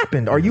fuck just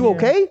happened? Are you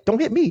okay? Don't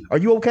hit me. Are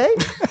you okay?"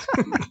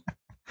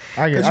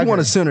 Because you want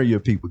to center your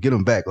people, get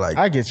them back. Like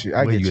I get you.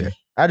 I get you.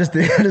 I just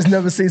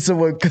never seen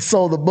someone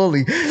console the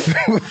bully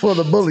for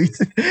the bullies.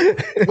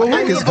 Well,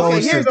 here's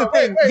the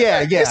thing.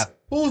 Yeah.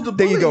 Who's the bully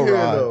there you go, here,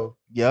 Rod. though?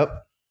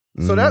 Yep.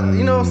 So that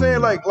you know what I'm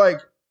saying? Like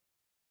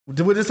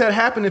would this have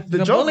happened if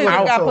the joke bully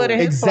got put in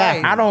his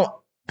Exactly. place. I don't.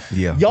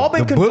 Yeah. Y'all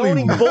been The bully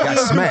condoning got bullying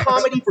through smacked.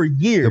 comedy for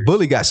years. The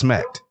bully got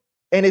smacked.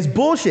 And it's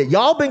bullshit.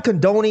 Y'all been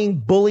condoning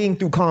bullying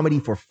through comedy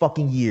for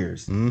fucking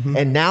years. Mm-hmm.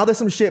 And now that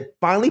some shit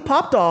finally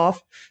popped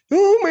off,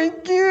 oh my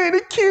God,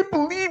 I can't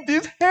believe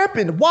this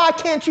happened. Why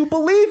can't you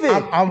believe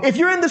it? If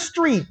you're in the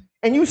street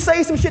and you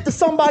say some shit to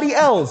somebody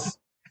else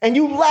and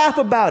you laugh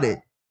about it,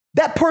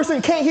 that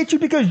person can't hit you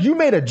because you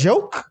made a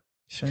joke?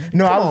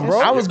 No, Come on, bro.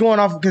 I was going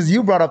off because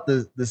you brought up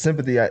the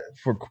sympathy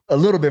for a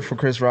little bit for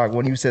Chris Rock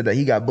when you said that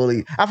he got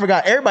bullied. I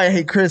forgot everybody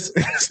hate Chris.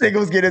 This nigga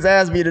was getting his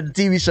ass beat in the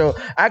TV show.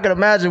 I could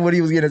imagine what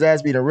he was getting his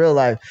ass beat in real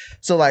life.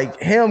 So like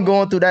him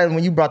going through that, and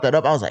when you brought that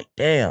up, I was like,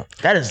 damn,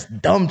 that is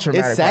dumb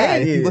traumatic. It's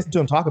sad if you listen to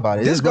him talk about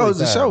it. This goes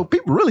to show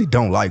people really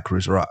don't like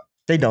Chris Rock.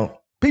 They don't.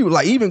 People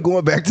like even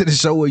going back to the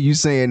show where you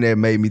saying that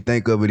made me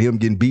think of it, him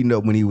getting beaten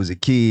up when he was a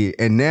kid,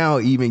 and now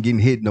even getting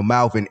hit in the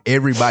mouth, and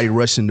everybody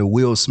rushing to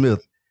Will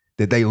Smith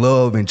that they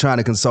love and trying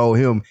to console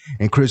him.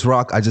 And Chris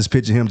Rock, I just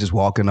picture him just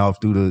walking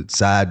off through the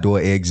side door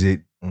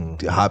exit,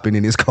 hopping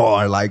in his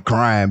car, like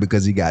crying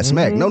because he got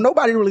smacked. No,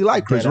 nobody really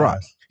liked Chris Rock.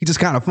 He just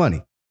kind of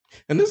funny.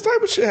 And this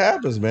type of shit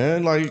happens,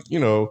 man. Like, you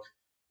know,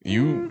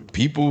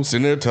 people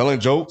sitting there telling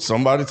jokes,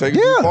 somebody take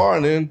it too far,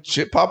 and then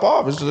shit pop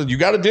off. It's just, you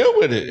got to deal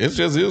with it. It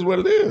just is what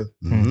it is.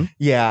 Mm-hmm.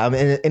 Yeah, I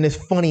mean, and it's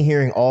funny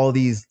hearing all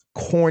these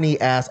corny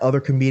ass other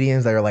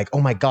comedians that are like, "Oh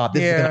my God,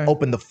 this is gonna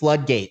open the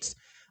floodgates.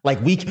 Like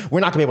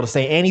we're not gonna be able to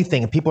say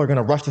anything, and people are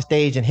gonna rush the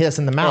stage and hit us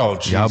in the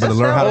mouth." Y'all better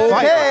learn how to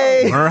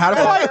fight. Learn how to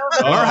fight.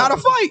 Learn how to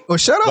fight, or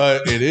shut up.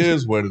 But it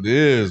is what it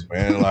is,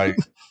 man. Like,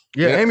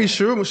 Amy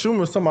Schumer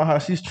was talking about how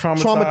she's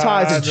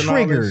traumatized and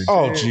triggered.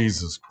 Oh,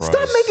 Jesus Christ!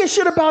 Stop making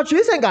shit about you.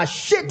 This ain't got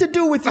shit to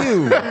do with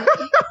you.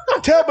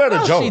 Tell better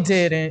No, jokes. she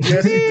didn't.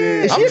 Yes, she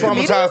did. I'm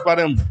traumatized by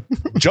them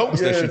jokes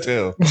that she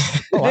tell.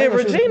 Did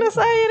Regina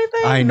say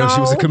anything? I didn't know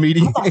she was a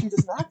comedian. I thought she was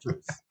just an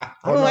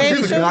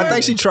actress. I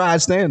think she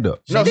tried stand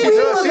up. No, she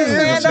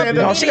does.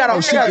 No, she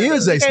got She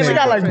is a She stand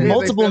got up. like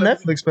multiple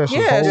Netflix specials.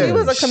 Yeah, she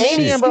was a Holy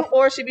comedian shit.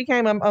 before she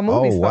became a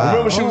movie Oh, star. wow.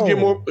 Remember she was getting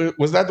more.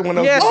 Was that the one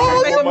that Yeah, was she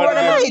was getting making more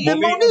money than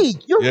than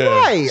Monique. You're Yeah.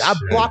 right. I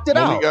blocked it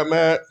Monique out. got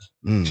mad.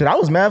 Shit, I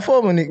was mad for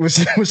when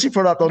she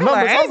put out those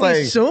numbers. I was like,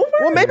 Schumer?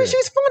 Well, maybe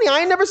she's funny. I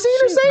ain't never seen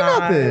her say not.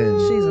 nothing.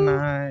 She's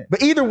not.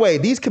 But either way,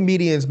 these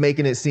comedians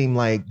making it seem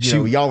like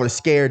y'all are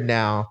scared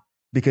now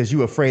because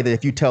you afraid that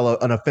if you tell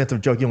an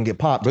offensive joke, you don't get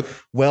popped. But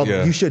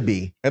you should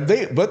be. And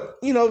but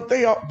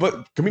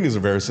comedians are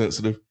very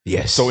sensitive.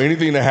 Yes. So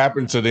anything that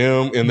happened to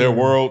them in their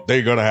world,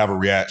 they're gonna have a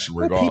reaction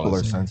regardless. People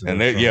are sensitive. And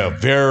they,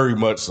 very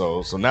much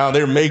so. So now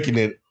they're making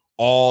it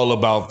all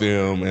about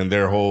them and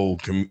their whole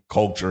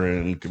culture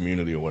and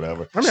community or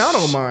whatever. I mean, I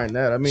don't mind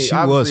that. I mean, She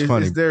was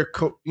funny. It's their,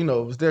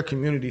 it's their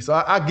community. So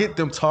I get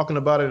them talking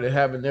about it and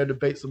having their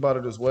debates about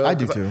it as well. I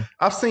do too.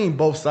 I've seen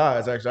both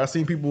sides actually. I've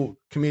seen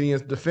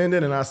comedians defend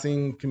it, and I've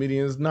seen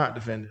comedians not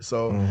defend it.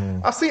 So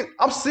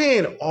I'm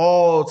seeing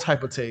all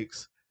type of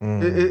takes.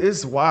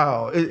 It's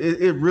wild.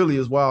 It really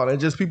is wild, and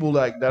just people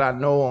like that I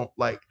know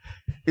like.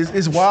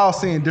 It's wild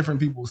seeing different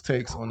people's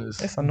takes on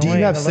this. It's annoying. Do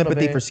you have a little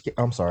sympathy bit. for?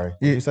 I'm sorry. What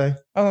did you say?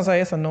 I was gonna say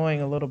it's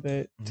annoying a little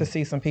bit to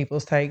see some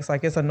people's takes.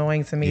 Like it's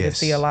annoying to me to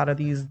see a lot of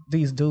these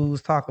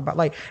dudes talk about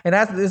and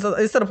it's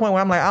to the point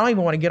where I'm like, I don't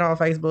even want to get on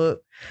Facebook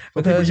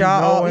because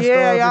y'all old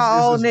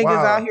niggas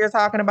wild. out here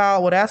talking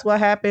about, well, that's what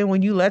happened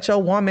when you let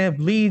your woman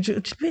bleed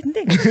you.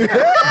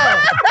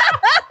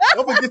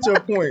 Don't forget your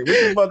point.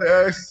 What you about to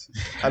ask?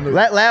 I know.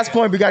 last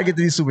point, we gotta get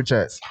to these super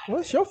chats.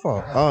 What's your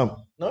fault? No,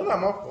 it's not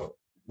my fault.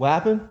 What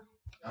happened?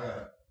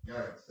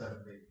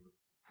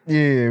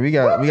 Yeah, we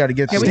got to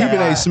get to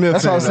Stephen A. Smith.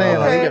 That's what I'm saying.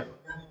 Like,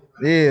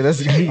 let's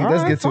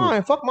All get to fine.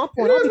 it. Fuck my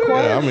point. I'll be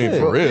quiet. Yeah, I mean, for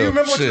You real.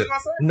 remember what you Shit. was gonna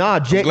say? Nah,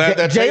 glad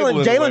that table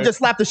is Jalen away. just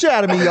slapped the shit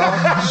out of me, y'all.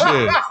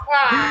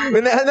 Shit.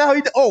 And now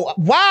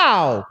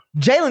wow.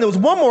 Jalen, there was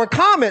one more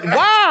comment.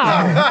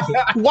 Wow.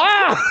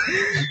 Wow.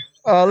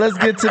 Let's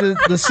get to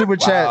the super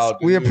chats. Wow,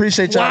 We dude.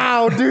 appreciate y'all.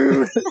 Wow,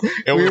 dude.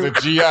 It was a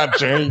G.I.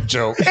 Jane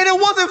joke. And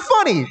it wasn't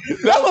funny.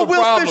 That's what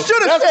Will Smith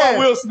should have That's said.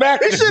 why Will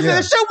smacked He it. should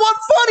have said, shit wasn't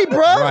funny, bro.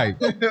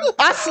 Right.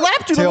 I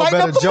slapped you to Tell lighten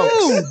up better the jokes.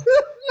 mood.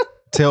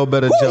 Tell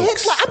better Who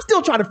jokes. hits I'm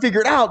still trying to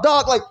figure it out,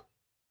 dog. Like,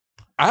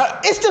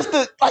 it's just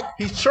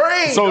He's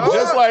trained. So dog.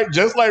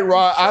 just like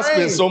Rod, I spent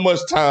Trained. so much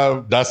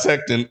time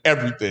dissecting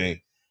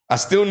everything. I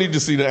still need to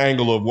see the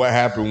angle of what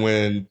happened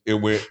when it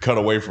went cut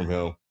away from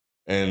him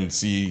and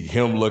see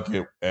him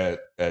looking at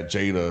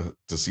Jada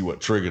to see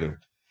what triggered him.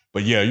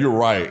 But yeah, you're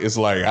right. It's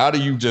like, how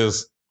do you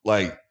just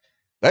like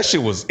that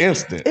shit was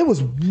instant. it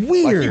was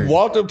weird. Like he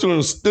walked up to him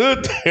and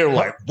stood there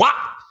like, what?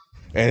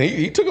 And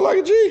he took it like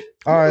a G.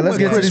 All right, let's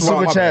get to these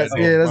super chats.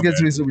 Yeah, let's get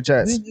to these super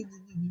chats.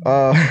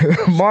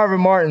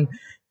 Marvin Martin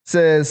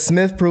says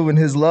Smith proving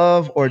his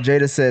love, or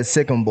Jada says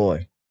sick 'em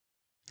boy.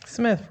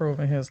 Smith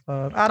proving his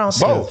love. I don't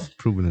Both.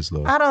 Proving his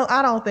love.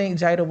 I don't think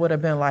Jada would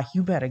have been like,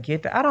 you better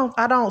get that.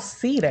 I don't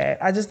see that.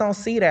 I just don't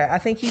see that. I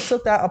think he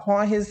took that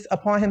upon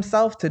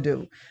himself to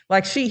do.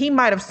 Like he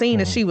might have seen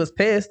that she was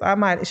pissed.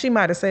 She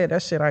might have said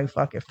that shit ain't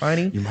fucking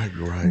funny. You might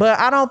be right. But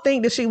I don't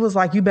think that she was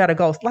like, you better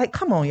go. Like,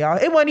 come on, y'all.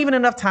 It wasn't even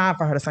enough time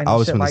for her to say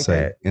no shit like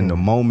that. In the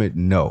moment,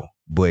 no.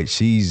 But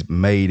she's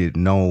made it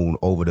known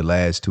over the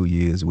last 2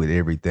 years with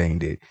everything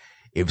that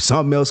if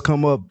something else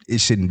come up, it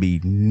shouldn't be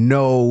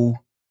no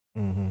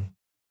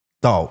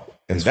thought.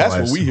 And as that's far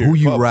what as we hear who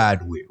you public.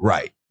 ride with,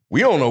 right? We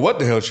don't know what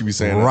the hell she be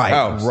saying in the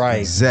house. Right,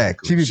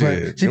 exactly. She be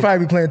playing. She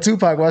probably be playing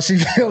Tupac while she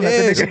filmed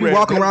Yeah, that she be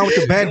walking around with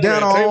the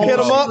bandana on. Hit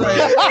him up.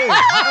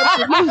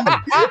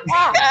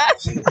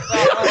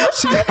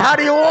 How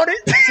do you want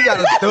it? She got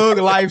a thug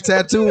life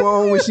tattoo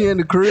on when she in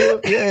the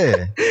crib.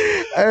 Yeah.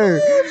 Hey,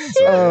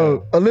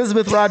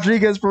 Elizabeth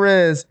Rodriguez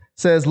Perez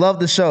says, "Love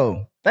the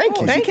show."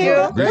 Thank you. Thank you.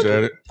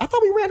 Appreciate it. I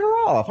thought we ran her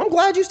off. I'm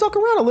glad you stuck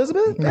around,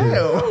 Elizabeth.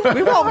 Damn.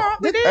 We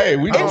We did. Hey,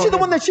 we Isn't she the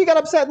one that she got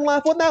upset and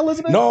laughed? Wasn't that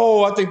Elizabeth?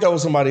 No, I think that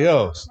was somebody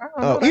else.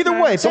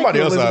 Either way, Somebody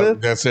thank else you,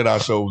 Elizabeth. that said our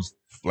show was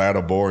flat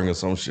or boring or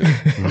some shit.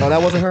 No,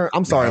 that wasn't her.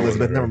 I'm sorry, That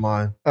wasn't Elizabeth. her.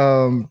 Never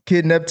mind.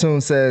 Kid Neptune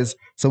says,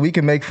 "So we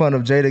can make fun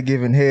of Jada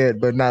giving head,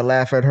 but not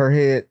laugh at her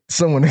head."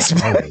 Someone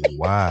explain. Oh,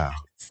 wow.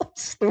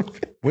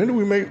 When did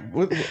we make?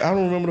 I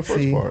don't remember the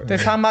first part. They're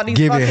talking about these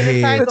Give it fucking head.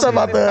 entanglements. They're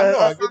talking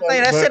about I'm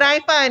saying that shit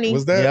ain't funny.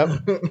 Was that? Yep.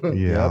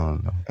 Yeah, I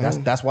don't know.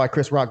 That's why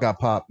Chris Rock got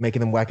popped,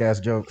 making them whack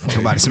ass jokes.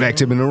 Somebody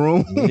smacked him in the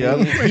room. Yep.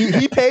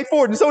 he paid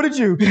for it, and so did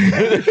you.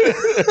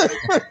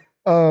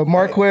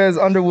 Marquez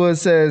Underwood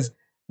says,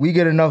 "We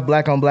get enough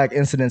black on black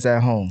incidents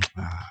at home."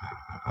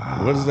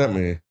 What does that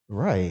mean?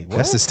 Right.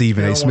 That's the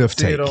Stephen A. Smith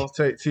take.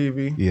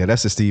 TV. Yeah,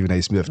 that's the Stephen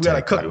A. Smith We gotta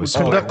take.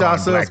 conduct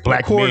ourselves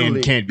Black men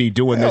accordingly. can't be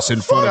doing this in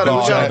We front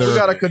of each we other.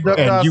 gotta conduct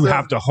And you ourselves.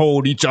 have to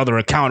hold each other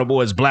accountable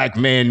as black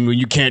men when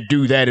you can't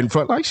do that in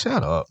front. Like,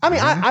 shut up. I mean,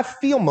 I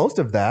feel most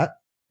of that.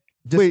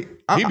 Just,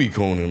 He be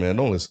cooning, man.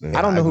 Don't listen to him.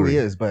 I don't know who agree. he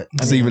is, but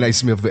I mean, Stephen A.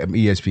 Smith at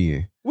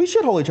ESPN. we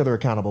should hold each other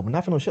accountable, but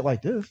not for no shit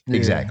like this.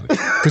 Exactly.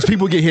 Because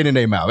people get hit in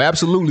their mouth.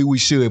 Absolutely, we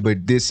should,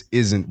 but this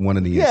isn't one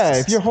of the Yeah,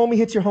 instances. if your homie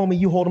hits your homie,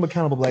 you hold him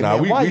accountable. Like, Nah,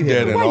 man, why we you dead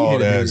hit him? in Why you all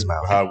hit him?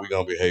 that. How we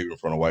gonna behave in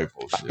front of white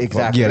folks? Shit.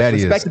 Exactly. Yeah, that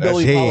is.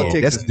 Respectability That's-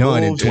 politics. that's is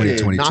done in bullshit.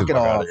 2022. Knock it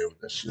Fuck off. outta here with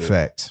that shit.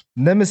 Facts.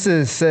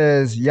 Nemesis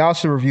says, "Y'all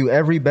should review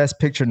every Best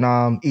Picture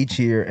nom each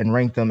year and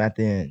rank them at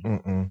the end."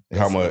 Mm-mm.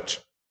 How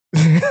much? So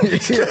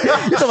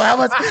how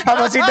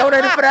much he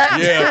donated for that?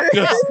 Yeah.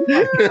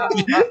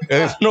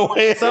 There's no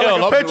way in hell.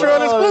 like a I'm Patreon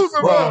doing-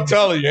 exclusive, Bro, bro. I'm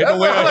telling you, ain't no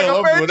way in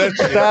That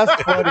hell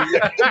sounds like I'm doing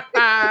that shit.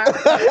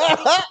 That's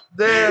funny.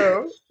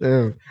 Damn.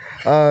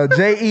 Yeah.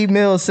 J.E.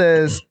 Mills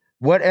says,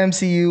 "What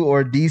MCU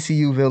or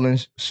DCU villain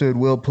should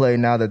Will play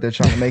now that they're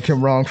trying to make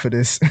him wrong for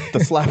this?" The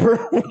slapper.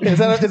 Is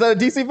that a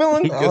DC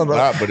villain? It's not,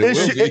 but it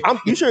will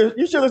be. You sure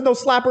there's no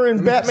slapper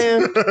in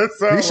Batman?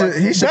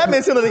 He should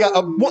Batman said they got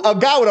a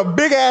guy with a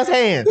big ass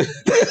hand.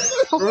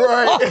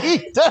 Right.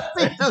 he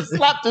just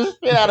slapped the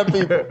shit out of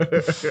people.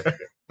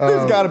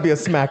 There's got to be a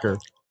smacker.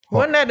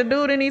 Wasn't that the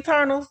dude in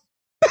Eternals?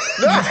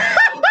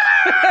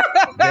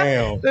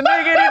 Damn. The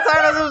nigga in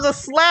Eternals was a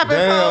slapping.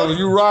 Damn,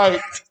 you right.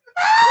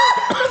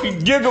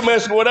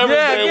 Gilgamesh, whatever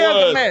Yeah, his name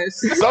was.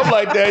 Gilgamesh. Something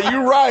like that.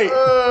 You right.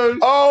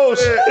 Oh,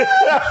 shit.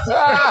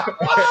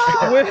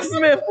 Will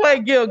Smith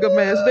played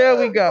Gilgamesh. There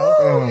we go.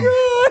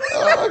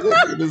 I couldn't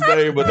think of his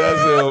name, but that's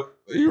him.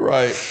 You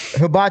right.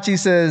 Hibachi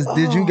says,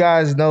 "Did you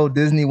guys know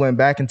Disney went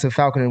back into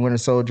Falcon and Winter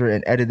Soldier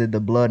and edited the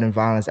blood and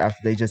violence after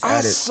they just I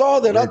added?" saw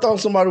that. I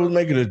thought somebody was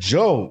making a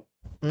joke.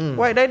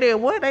 Wait, they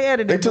did what? They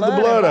added They took the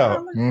blood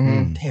out.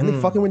 Mhm. Damn, they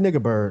fucking with Nigga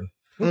Bird.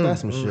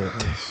 That's some shit.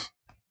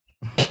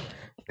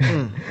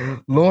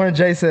 Lauren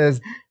J says,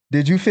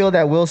 "Did you feel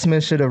that Will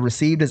Smith should have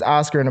received his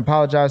Oscar and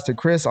apologized to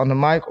Chris on the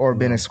mic, or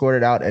been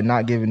escorted out and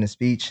not given a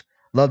speech?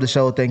 Love the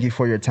show. Thank you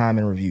for your time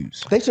and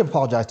reviews." They should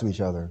apologize to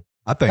each other.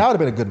 I think. That would have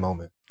been a good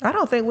moment. I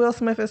don't think Will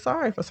Smith is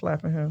sorry for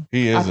slapping him.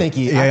 He is. I think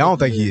he. Yeah, I don't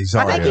think he's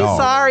sorry I think at he's all.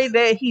 sorry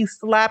that he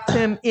slapped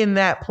him in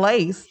that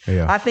place.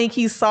 Yeah. I think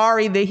he's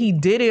sorry that he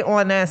did it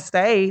on that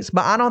stage,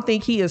 but I don't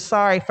think he is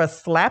sorry for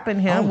slapping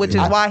him, which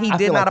is why he I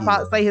did feel not like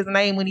he is. say his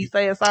name when he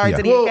said sorry Yeah.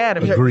 to the Well,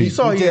 Academy. Agreed. He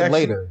saw He he did actually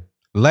later.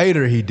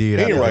 Later he did.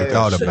 He I ain't think right.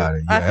 thought about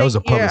it. Yeah, that was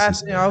a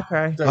publicist.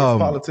 Okay.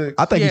 politics.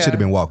 I think he Yeah. should have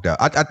been walked out.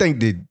 I think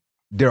that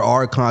there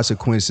are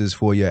consequences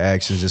for your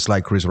actions, just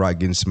like Chris Rock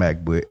getting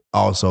smacked, but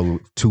also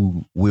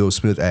to Will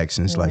Smith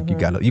actions. Like you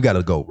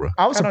gotta go, bro.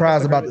 I was I don't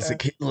surprised about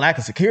disagree the lack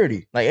of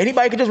security. Like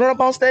anybody could just run up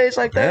on stage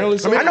like that. Apparently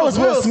so. I know it's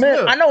Will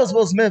Smith. I know it's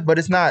Will Smith, but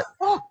it's not.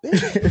 Fuck,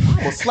 bitch. I'm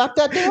gonna slap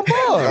that damn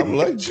I'm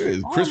bug. like,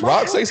 shit, Chris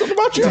Rock say something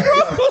about you, bro?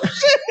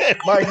 Shit.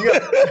 Mike, you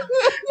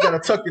gotta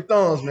tuck your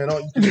thumbs, man.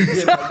 Don't you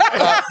get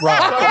like, Rock,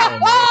 come on,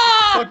 man.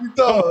 Fuck you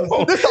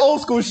thought. This is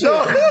old school shit.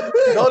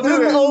 Don't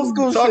do that. Old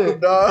school Talk shit. him,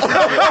 dog.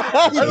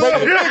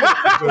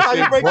 How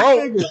you break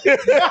your finger?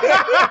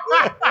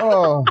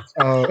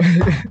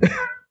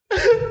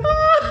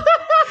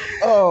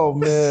 Oh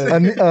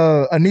man.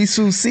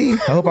 Anisu C. I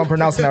hope I'm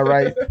pronouncing that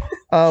right.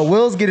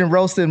 Will's getting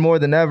roasted more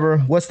than ever.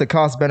 What's the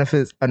cost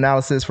benefits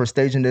analysis for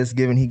staging this,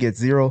 given he gets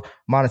zero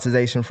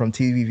monetization from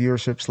TV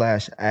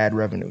viewership / ad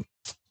revenue?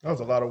 That was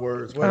a lot of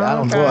words. I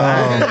don't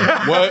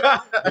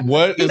know.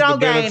 What He is the don't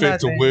gain benefit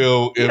to nothing.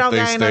 Will He if don't they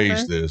gain stage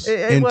nothing. this?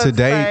 And was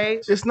today-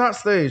 staged. It's not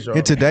staged, y'all.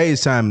 In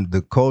today's time,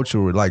 the culture,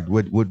 like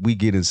what we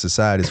get in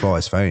society as far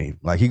as fame,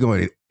 like he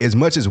going as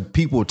much as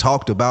people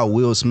talked about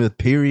Will Smith,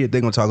 period, they're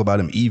gonna talk about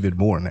him even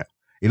more now.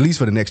 At least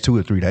for the next 2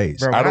 or 3 days.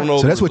 Bro, I don't know.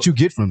 So that's what you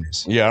get from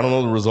this. Yeah, I don't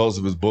know the results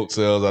of his book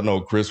sales. I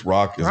know Chris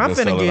Rock has I'm been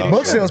finna selling get out. it.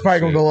 Book sales probably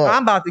gonna go up.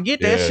 I'm about to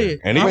get that Yeah.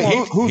 shit. And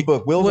Whose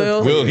book? Will's?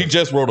 Will. Will, he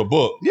just wrote a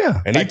book. Yeah.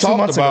 And he Like 2 talked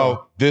months about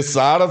ago. this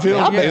side of him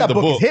I bet in that the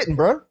book book. is hitting,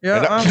 bro.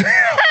 Yeah,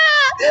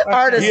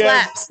 Artist He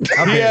has,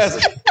 slaps. he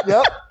has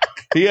Yep.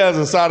 he has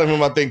a side of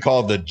him I think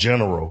called the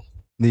General.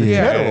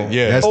 Yeah.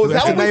 Yeah. That's, Oh, is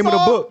that's that the what name we of the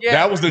saw? book. Yeah.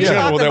 That was the We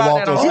general talked that about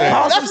walked that on on- stage.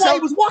 Yeah. That's why he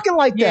was walking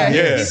like that.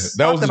 Yeah, He's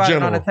that was talked the about it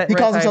on general. the He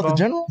calls himself the table.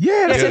 general?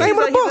 Yeah, that's Yeah, the name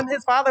of the book.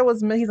 his father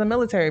he's a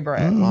military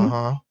brat.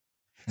 Uh-huh.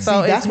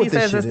 So See, that's he what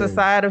this says shit it's the is.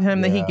 side of him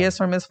that he Yeah. gets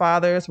from his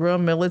father. It's real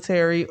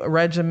military,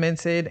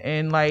 regimented,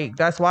 and like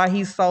that's why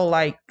he's so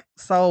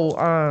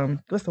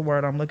what's the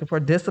word I'm looking for?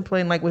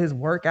 Disciplined, like with his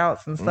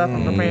workouts and stuff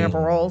and preparing for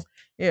roles.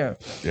 Yeah.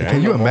 Yeah,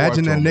 Can you my wife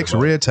imagine that told me next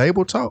about it. Red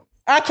Table Talk?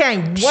 I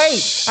can't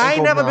wait. I ain't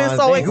Uncle never been Ron,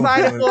 so they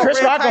excited good. for a Chris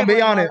red Rock gonna table be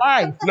in on my it.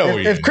 life. No,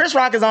 If Chris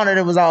Rock is on it,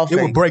 it was all It would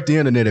fake. break the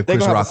internet if They're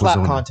Chris gonna have a Rock was slap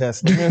on it.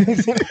 contest. But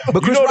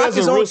You Chris know Rock that's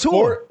is a on real tour.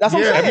 sport. That's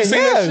what I'm Have you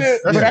saying. seen that Yes.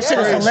 shit? But that shit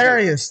is crazy.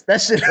 hilarious.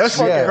 That shit That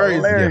shit is crazy.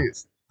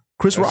 hilarious.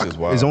 Chris That Rock shit's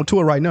wild. is on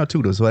tour right now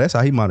too, though. So that's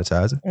how he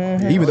monetizes.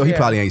 Even though he Yeah.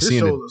 probably ain't This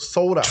seeing show it is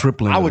sold out.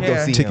 tripling I would go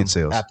Yeah. see ticket him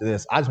sales. after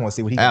this. I just want to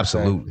see what he gonna say.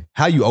 Absolutely.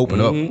 How you open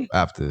Mhm. up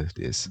after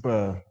this?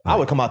 Bruh, I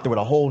would come out there with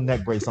a whole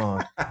neck brace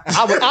on.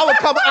 I would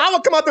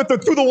come out there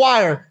through the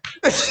wire.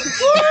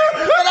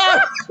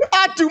 And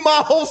I do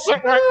my whole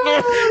shit right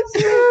there.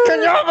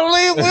 Can y'all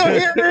believe Will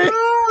hit me?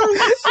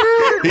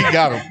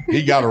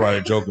 He got to write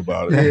a joke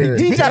about it.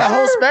 He got a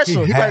whole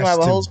special. He probably has have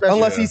a to. whole special.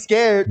 Unless he's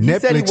scared. He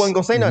said he wasn't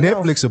gonna say nothing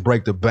else. Netflix will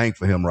break the bank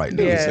for him right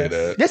now. Yeah. Say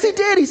that. Yes, he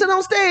did. He said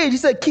on stage. He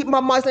said, "Keep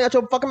my mic out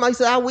your fucking mouth." He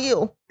said, "I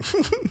will.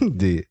 He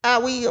did. I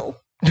will."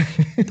 He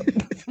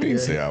didn't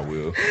say I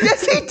will.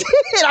 Yes, he did.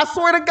 I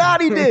swear to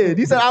God, he did.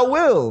 He said, "I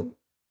will.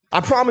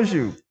 I promise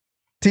you."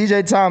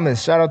 TJ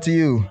Thomas, shout out to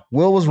you.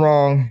 Will was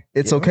wrong.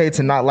 It's okay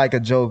to not like a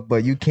joke,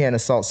 but you can't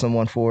assault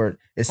someone for it.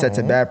 It sets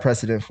a bad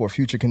precedent for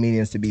future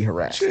comedians to be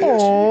harassed.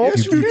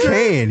 Yes, you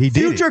can. He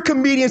did Future it.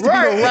 comedians to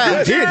Right. be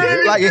harassed. He did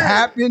it. Like it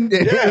happened,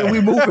 and we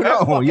moving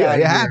on. Yeah,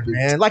 it happened.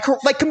 Man, like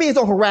comedians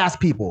don't harass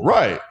people.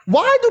 Right.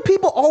 Why do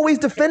people always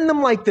defend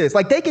them like this?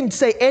 Like they can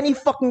say any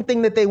fucking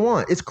thing that they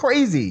want. It's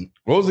crazy.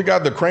 What was the guy?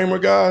 The Kramer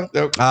guy? It's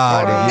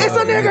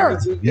a nigger.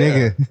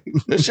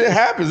 Nigga. This shit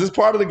happens. It's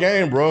part of the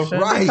game, bro.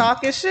 Shouldn't be Right.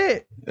 talking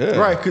shit. Yeah.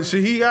 Right, because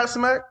should he got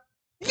smacked?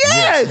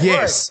 Yes.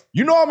 Yes.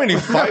 You know how many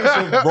fights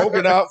have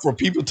broken out for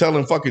people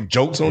telling fucking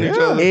jokes on each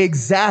other?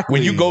 Exactly.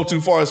 When you go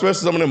too far,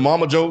 especially some of them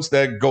mama jokes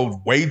that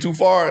go way too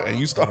far and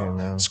you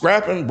start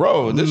scrapping,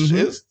 bro, this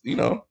shit's,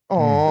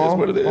 Aw, it's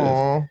what it is.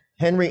 aw.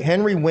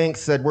 Henry Wink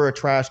said we're a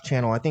trash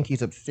channel. I think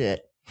he's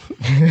upset.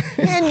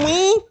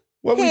 Henry?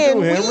 What we do,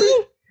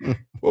 Henry?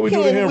 What we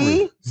do to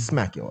Henry?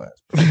 Smack your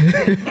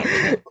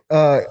ass.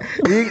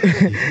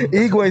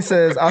 Igwe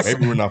says,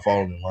 Maybe we're not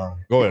following in line.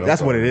 Go ahead. I'm That's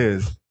sorry. what it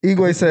is.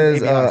 Igwe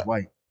says, Maybe I was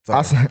white.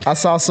 Sorry. I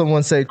saw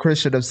someone say Chris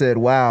should have said,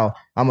 wow,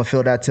 I'm going to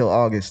feel that till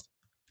August.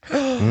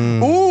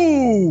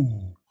 Ooh.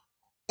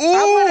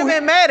 I would have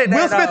been mad at that.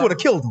 Will Smith though. would have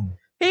killed him.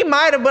 He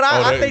might have, but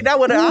I think that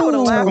would have. I would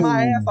have laughed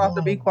my ass off,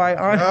 to be quite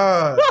honest.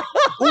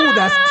 Ooh,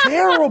 that's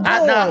terrible.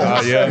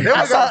 Yeah. They would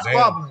have got Damn.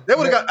 squabbling. They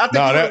would have got. I think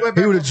Nah, he that- would've went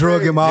He back would have on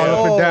drug him all stage.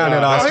 up and down at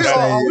Nah, Oscar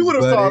that's- stage. We would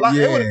have but saw. Like,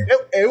 yeah.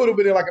 it would have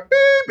been like a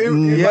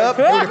beep. Yep.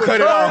 They would have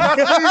cut it off.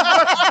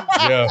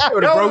 Yeah. It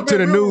would have broke to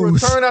the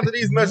news. Return after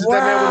these messages,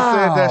 that man would have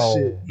said that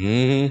shit.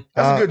 Mm-hmm.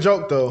 That's a good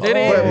joke though. It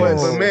But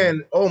is.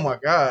 man, oh my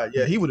god,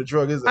 yeah, he would have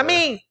drug his. I ass.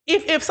 mean,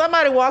 if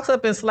somebody walks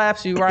up and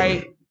slaps you,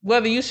 right?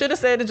 Whether you should have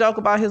said the joke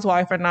about his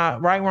wife or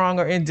not, right,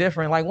 wrong, or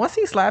indifferent, like once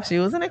he slaps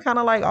you, isn't it kind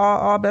of like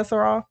all bets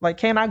are off? Like,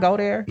 can I go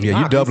there?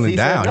 Yeah, you doubling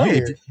down.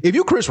 If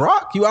you Chris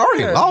Rock, you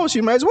already lost.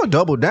 You may as well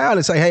double down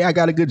and say, "Hey, I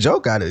got a good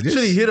joke out of this."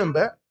 should he hit him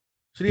back?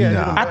 Should he have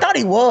hit him I back? thought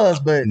he was,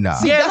 but Nah,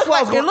 Yeah,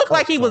 it looked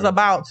like he was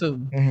about to.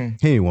 he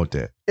didn't want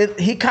that.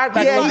 he caught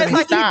back. Yeah, it's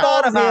like he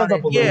thought about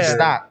it. Yeah.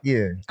 Stop.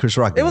 Yeah. Chris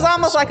Rock. It didn't was want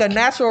almost that like a smoke.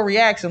 natural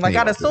reaction. Like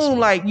Yeah, I'd assume,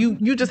 like you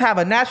just have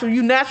a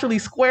you naturally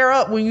square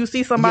up when you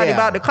see somebody Yeah.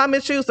 about to come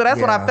at you. So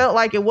that's what I Yeah. felt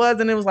like it was,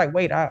 and it was like,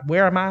 wait,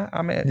 where am I?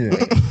 I'm at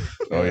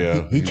Oh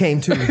yeah. He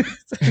came too.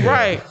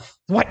 right.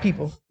 White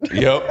people.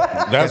 Yep.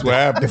 That's what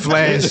happened. The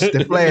Flash.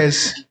 The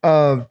Flash.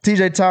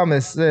 TJ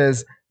Thomas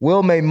says,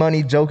 Will made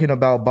money joking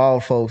about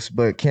bald folks,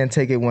 but can't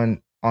take it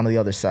when on the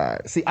other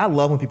side. See, I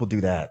love when people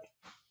do that.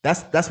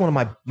 That's one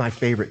of my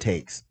favorite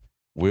takes.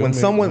 When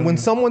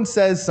someone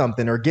says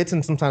something or gets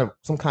in some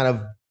kind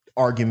of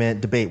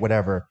argument, debate,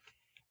 whatever,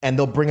 and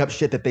they'll bring up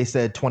shit that they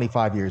said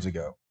 25 years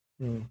ago.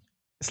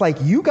 It's like,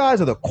 you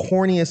guys are the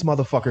corniest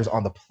motherfuckers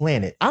on the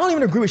planet. I don't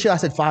even agree with shit I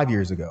said 5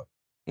 years ago.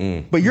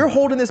 But you're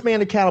holding this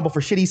man accountable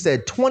for shit he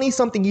said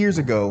 20-something years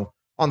ago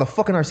on the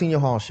fucking Arsenio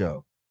Hall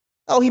show.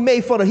 Oh, he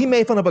made fun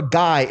of a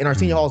guy in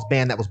Arsenio Hall's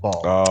band that was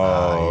bald.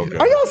 Oh, okay.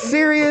 Are y'all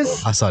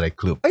serious? I saw that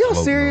clip. Are y'all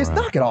serious? Around.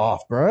 Knock it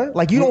off, bro.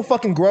 Like, you don't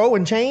fucking grow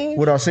and change?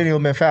 Would Arsenio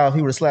been foul if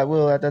he would have slapped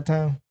Will at that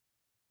time?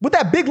 With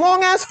that big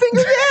long ass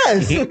finger,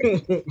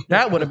 yes.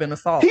 That would have been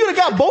assault. He would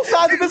have got both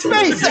sides of his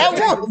face at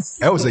once.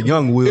 That was a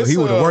young Will. He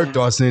would have worked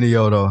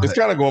Arsenio though. It's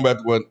kind of going back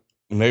to what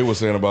Nate was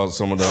saying about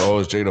some of the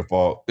it's Jada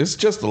fault. It's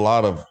just a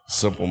lot of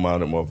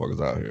simple-minded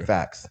motherfuckers out here.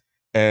 Facts.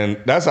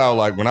 And that's how,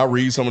 like, when I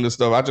read some of this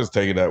stuff, I just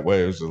take it that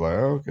way. It's just like,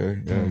 oh,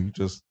 okay, yeah, you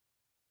just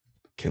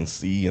can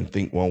see and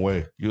think one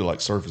way. You're like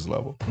surface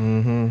level.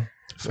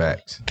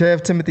 Facts.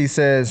 Kev Timothy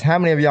says, how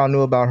many of y'all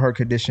knew about her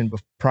condition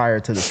prior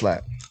to the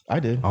slap?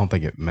 I did. I don't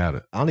think it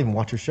mattered. I don't even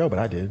watch her show, but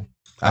I did.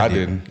 I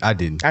didn't. I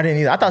didn't. I didn't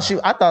either.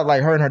 I thought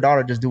like her and her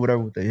daughter just do whatever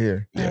with their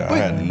hair. Yeah, I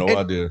had no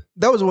idea.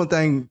 That was one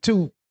thing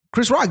too.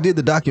 Chris Rock did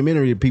the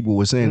documentary that people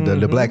were saying,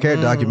 the black hair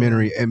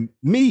documentary. And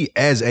me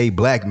as a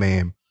black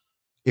man,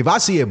 if I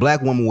see a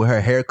black woman with her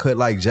hair cut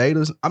like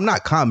Jada's, I'm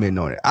not commenting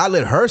on it. I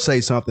let her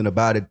say something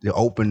about it to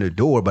open the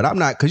door, but I'm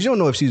not, because you don't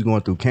know if she's going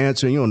through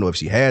cancer. You don't know if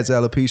she has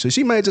alopecia.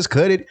 She may just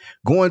cut it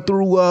going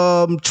through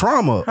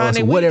trauma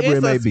or whatever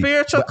it may be.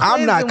 But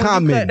I'm not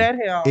commenting.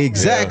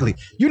 Exactly.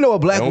 Yeah. You know a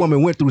black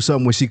woman went through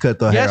something when she cut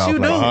her hair off. Yes, you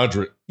do.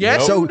 100.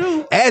 Yes, so you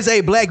do. As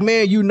a black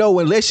man, you know,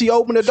 unless she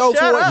opened the door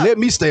for it, let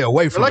me stay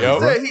away from it.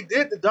 Like you said, he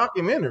did the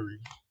documentary.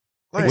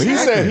 Like, well, he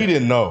said he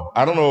didn't know.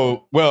 I don't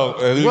know. Well,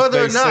 at least whether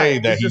they or not say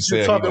that he said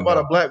you're talking about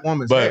a black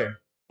woman's hair.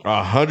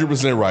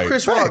 100% right.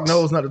 Chris Rock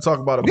knows not to talk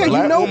about a black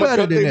you know woman.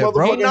 better than that,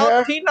 bro. He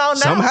know now.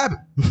 Something happened.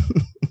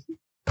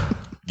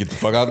 Get the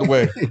fuck out of the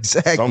way.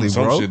 Exactly,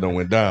 some bro. shit done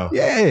went down.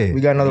 Yeah.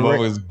 We got another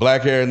motherfuckers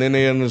black hair and then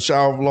they in the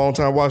shower for a long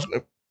time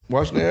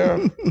washing their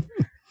hair.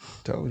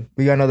 Tell me.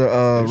 We got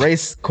another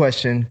race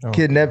question.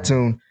 Kid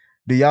Neptune.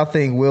 Do y'all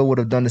think Will would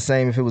have done the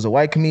same if it was a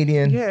white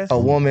comedian, a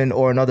woman,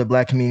 or another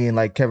black comedian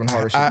like Kevin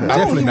Hart?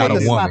 Definitely not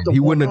a woman. He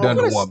wouldn't have done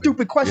the woman.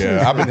 Stupid question.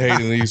 Yeah, I've been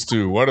hating these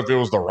two. What if it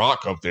was The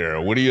Rock up there?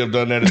 Would he have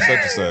done that at such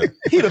and such?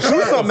 He'd have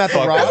threw something at The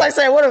Rock. That's like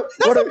saying,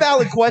 what a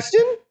valid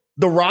question.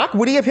 The Rock?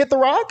 Would he have hit The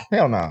Rock?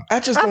 Hell no.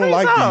 I just don't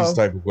like these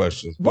type of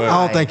questions. I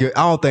don't think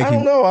I don't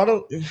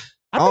know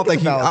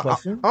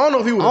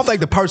if he would. I don't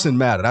think the person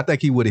mattered. I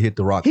think he would have hit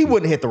The Rock. He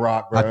wouldn't hit The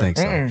Rock, bro. I think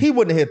so. He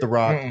wouldn't have hit The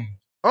Rock.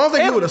 I don't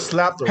think he would have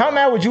slapped The Rock. How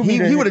mad would you be?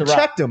 He would have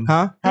checked him.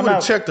 Huh? He would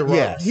have checked The Rock.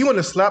 Yes. He wouldn't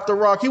have slapped The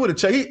Rock. He would have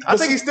checked. I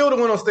think he still would have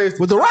went on stage.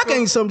 Well, The Rock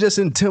ain't some just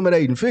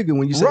intimidating figure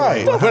when you say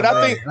right. that. But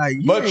I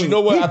think, but you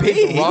know what? I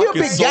think The Rock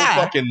is so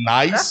fucking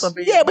nice.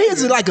 Yeah, but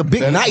he's like a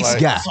big nice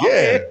guy.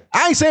 Yeah.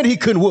 I ain't saying he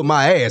couldn't whoop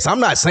my ass. I'm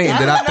not saying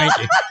that I think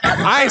it.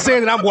 I ain't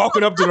saying that I'm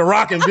walking up to The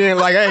Rock and being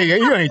like, hey,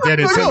 you ain't that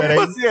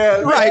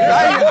intimidating. Right.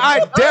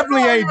 I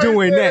definitely ain't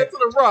doing that.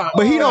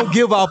 But he don't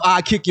give off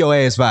I kick your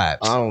ass vibes.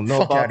 I don't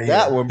know about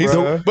that one,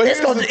 bro. But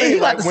he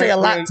about to say a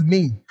lot to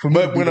me.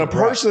 But when a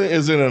person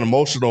is in an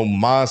emotional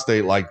mind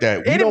state like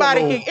that,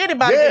 anybody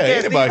can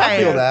I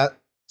feel that.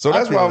 So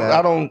that's why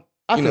I don't.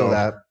 I feel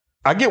that.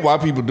 I get why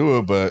people do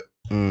it, but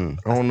I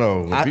don't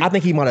know. I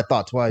think he might have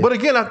thought twice. But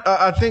again,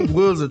 I think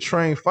Will's a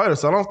trained fighter,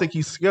 so I don't think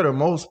he's scared of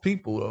most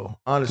people, though.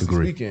 Honestly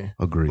speaking,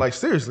 Agree. Like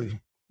seriously,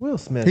 Will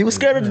Smith. He was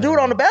scared of the dude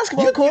on the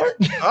basketball court.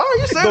 Oh,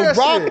 you saying that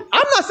Rock, shit?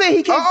 I'm not saying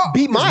he can't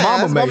beat my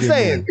ass. I'm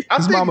saying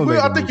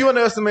I think you're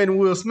underestimating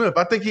Will Smith.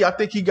 I think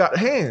he got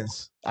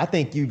hands. I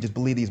think you just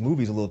believe these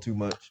movies a little too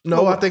much.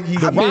 No, I think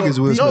How big is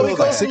Will Smith? No, he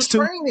goes through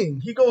 6'2"?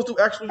 training. He goes through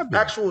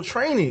actual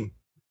training.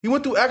 He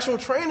went through actual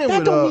training That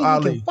with don't mean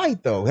Ali. he can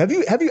fight though. Have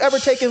you ever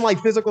taken like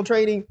physical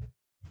training,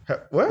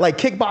 What? like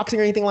kickboxing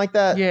or anything like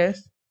that?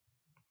 Yes.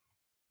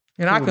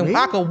 And I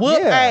can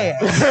whoop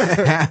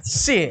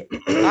ass. Shit,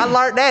 I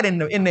learned that in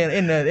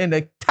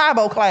the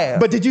Taibo class.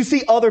 But did you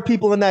see other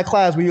people in that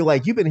class where you're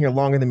like, you've been here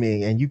longer than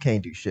me and you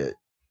can't do shit?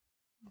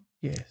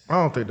 Yes. I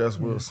don't think that's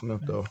Will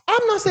Smith though.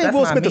 I'm not saying That's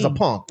Will not Smith is a me.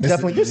 punk.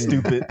 Definitely, you're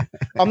stupid.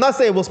 I'm not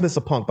saying Will Smith's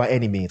a punk by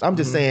any means. I'm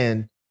just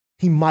saying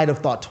he might have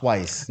thought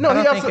twice. No, I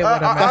don't he think it absolutely.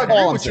 would've I mattered. agree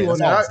That's all with I'm you on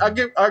saying.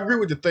 that. I agree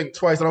with you. Think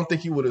twice. I don't think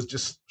he would have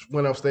just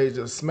went up stage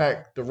and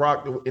smacked The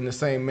Rock in the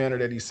same manner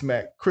that he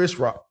smacked Chris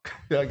Rock.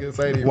 I guess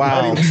I didn't.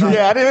 Wow.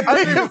 I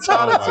didn't even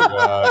tie the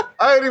two.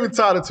 I didn't even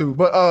tie the two.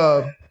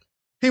 But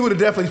he would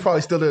have definitely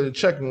probably still did a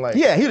checking. Like,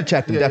 Yeah, he'd have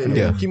checked him definitely.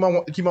 Yeah.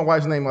 Keep my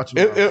wife's name out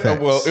your mouth.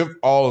 Well, if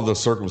all of the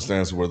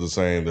circumstances were the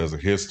same, there's a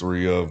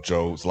history of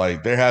jokes.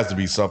 Like there has to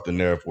be something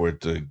there for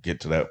it to get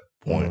to that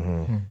point.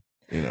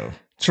 You know.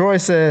 Troy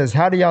says,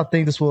 how do y'all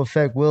think this will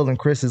affect Will and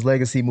Chris's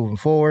legacy moving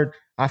forward?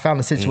 I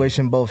found the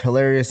situation both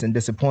hilarious and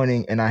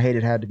disappointing, and I hate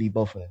it had to be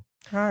both of them.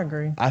 I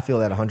agree. I feel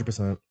that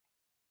 100%.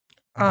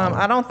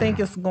 I don't think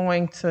it's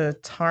going to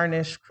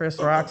tarnish Chris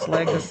Rock's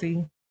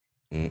legacy.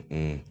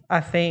 I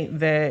think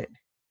that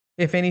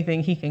if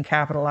anything, he can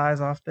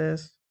capitalize off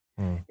this.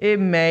 It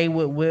may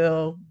with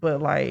Will,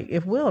 but like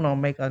if Will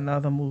don't make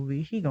another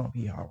movie, he gonna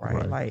be all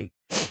right. Like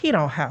he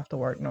don't have to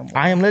work no more.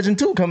 I Am Legend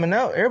 2 coming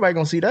out. Everybody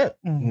gonna see that.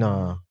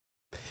 Nah.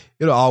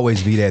 It'll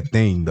always be that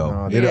thing, though.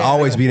 No, It'll yeah,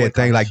 always be that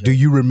thing. Like, do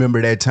you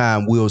remember that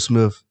time Will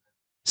Smith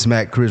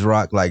smacked Chris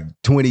Rock like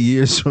 20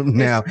 years from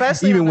now?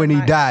 Especially Even on when the he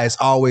night. dies,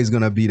 it's always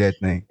going to be that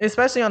thing.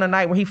 Especially on a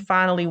night when he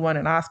finally won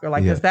an Oscar,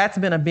 like because that's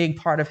been a big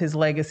part of his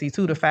legacy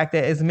too. The fact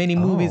that as many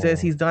movies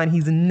as he's done,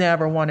 he's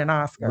never won an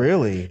Oscar.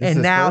 Really? This is And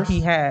his now first? he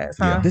has.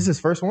 Huh? This is his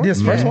first one?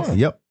 This first one.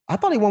 Yep. I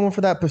thought he won one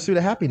for that Pursuit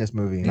of Happiness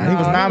movie. Nah, he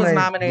was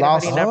nominated,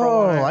 but he never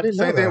won. I didn't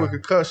know Same thing that. with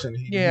Concussion.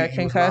 Yeah, he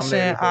was Concussion,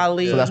 nominated for-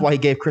 Ali. So that's why he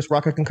gave Chris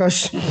Rock a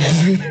concussion.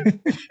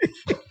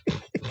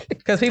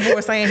 Because people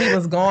were saying he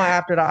was going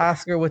after the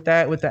Oscar with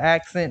the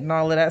accent and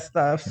all of that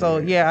stuff. So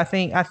yeah, I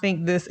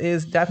think this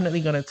is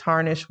definitely going to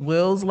tarnish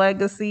Will's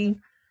legacy.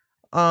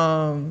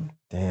 Damn.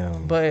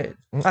 But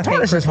I think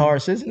Tarnish is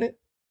harsh, isn't it?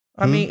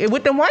 I mean,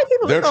 with them white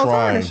people, They're it's gonna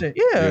trying. tarnish it.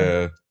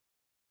 Yeah.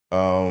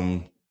 Yeah.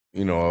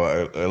 You know,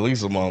 at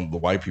least among the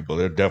white people,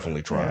 they're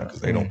definitely trying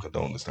because they don't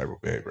condone this type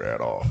of behavior at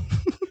all.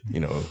 You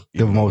know,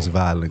 The most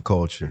violent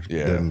culture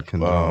doesn't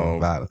condone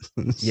violence.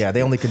 Yeah,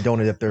 they only condone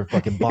it if they're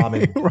fucking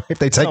bombing. Right. If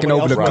they taking somebody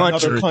over else the from another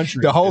country, country.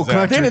 the whole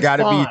Exactly. country Then got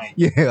it's to fine.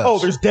 be. Yeah. Oh,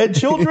 there's dead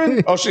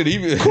children? Oh shit!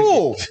 Even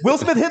Cool. Will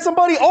Smith hit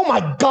somebody? Oh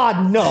my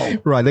God, no.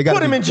 Right. They got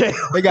Put him in jail.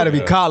 They got to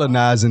be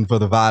colonizing for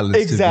the violence.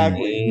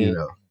 Exactly. To be, you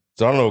know.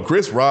 So I don't know,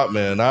 Chris Rock,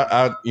 man.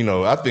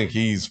 I think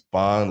he's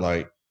fine.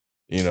 Like,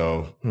 you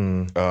know,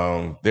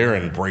 they're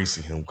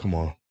embracing him. Come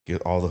on,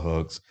 get all the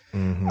hugs.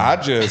 I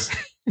just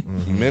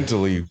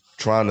mentally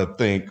trying to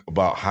think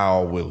about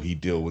how will he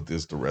deal with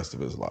this the rest of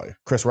his life.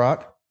 Chris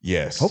Rock?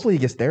 Yes, Hopefully he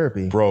gets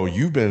therapy. bro.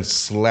 You've been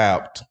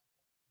slapped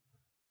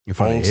In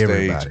front on of stage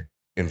everybody.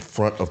 in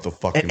front of the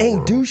fucking And ain't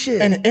world. do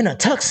shit. And in a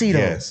tuxedo.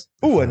 Yes.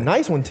 Ooh, a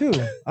nice one too.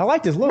 I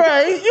like this look.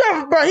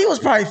 Bro, he was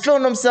probably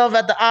feeling himself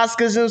at the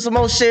Oscars and some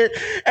more shit.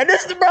 And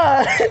this,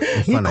 bro,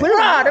 He Funny. clearly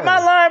Rod, am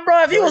I lying,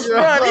 bro? If he was,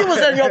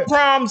 in your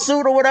prom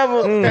suit or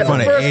whatever, In and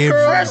front the of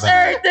first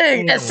everybody.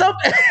 everything,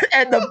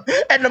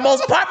 and the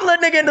most popular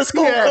nigga in the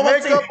school, Yeah, come up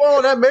to makeup you.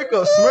 on, that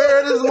makeup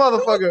smeared this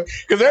motherfucker.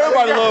 Because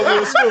everybody loves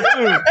Will Smith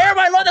too.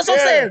 Everybody love that's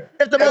what I'm saying.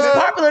 If the most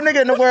popular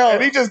nigga in the world,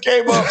 And he just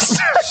came up.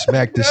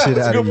 Smack the shit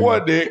That's a out good of you.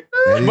 point, Dick.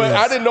 That But is.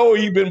 I didn't know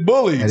he'd been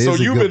bullied. That So is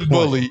a you've good been point.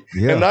 bullied.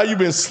 Yeah. And now you've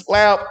been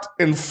slapped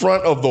in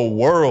front of the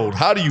world.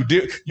 How do you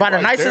do by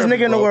the nicest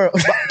nigga in the world.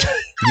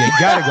 You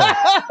gotta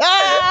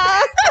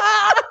go.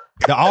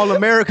 The All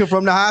American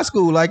from the high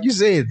school, like you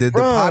said, the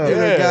popular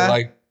Yeah, guy.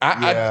 like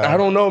I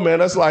don't know, man.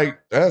 That's like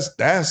that's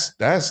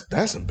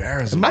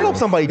embarrassing. I hope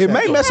somebody it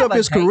may mess up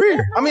his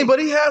career. I mean, but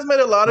he has made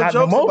a lot of Not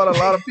jokes no more. about a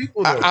lot of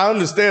people. Though. I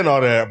understand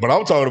all that, but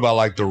I'm talking about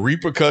like the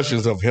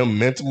repercussions of him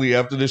mentally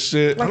after this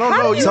shit. I don't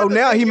know. So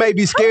now he may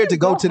be scared to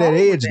go to that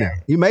edge now.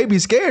 He may be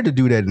scared to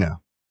do that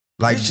now.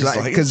 Like, It's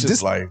just because it's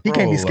just like He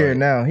can't be bro, scared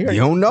now. He you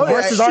don't know The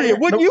worst that. is already- Shit,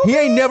 wouldn't the- you? He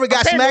ain't never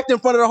got saying smacked in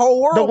front of the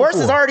whole world. The worst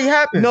has before. already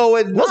happened. No,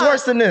 it's What's not.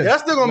 worse than this?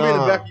 That's still gonna be in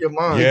the Nah. back of your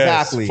mind. Yes,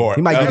 Exactly. for-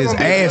 He might get his That's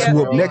gonna be ass bad,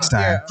 whooped bro. next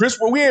time. Chris,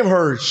 we ain't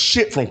heard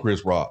shit from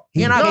Chris Rock.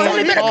 He not It's gonna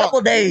only been a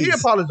couple days. He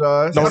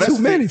apologized. No, that's too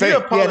many. fake.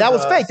 Yeah, that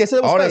was fake. They said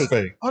it was All fake. that's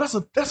fake. Oh, that's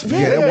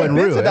Yeah, that wasn't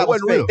They real. said That that was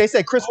wasn't fake. real. They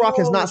said Chris Rock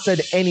has not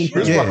said anything.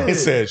 Chris Yeah. Rock ain't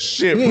said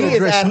shit. He bro. is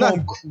addressed at home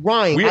nothing.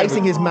 crying, We icing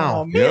haven't- his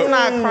mouth. He's Yep.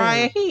 not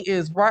crying. He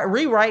is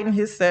rewriting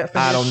his set for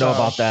I this don't know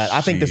show. about that. I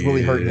think this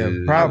really hurt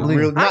him. Probably.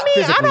 Not I mean,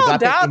 physically, I but don't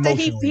doubt think that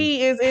emotionally.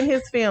 he is in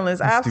his feelings,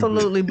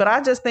 absolutely. But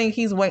I just think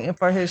he's waiting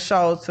for his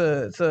show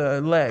to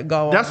let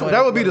go. That's on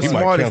that would be the He might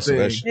smartest cancel thing.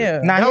 that shit. Yeah.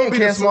 Nah, That he would be ain't the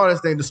canceled.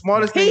 smartest thing. The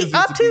smartest thing He is just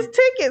upped to his be-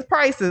 ticket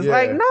prices. Yeah.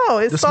 Like, no,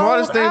 it's The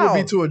smartest sold thing would be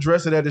out. to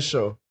address it at his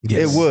show.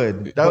 Yes. It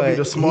would. That would be but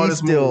the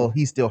smartest move.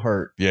 He's still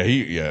hurt. Yeah,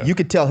 You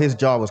could tell his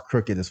jaw was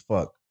crooked as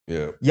fuck.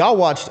 yeah. Y'all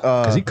watched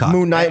he cocked.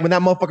 Moon Knight when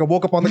that motherfucker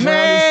woke up on the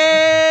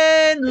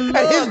Man, ground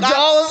and his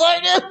jaw was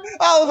like this.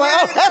 I was like,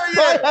 oh,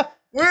 that's like,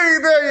 We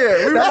ain't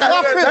there yet.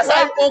 That's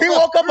how he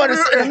woke up in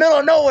the middle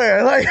of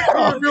nowhere. Like,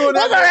 reviewing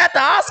was that at the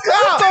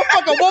Oscars? this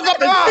motherfucker woke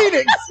up in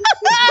Phoenix.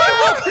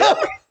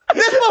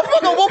 This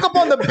motherfucker woke up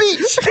on the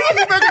beach. You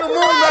making a Moon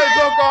Knight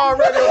joke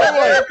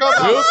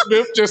already? Will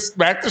Smith just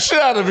smacked the shit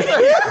out of me.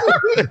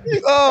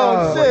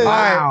 Oh, shit. All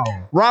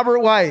right. Robert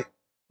White.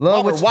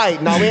 Love Robert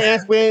White. No, we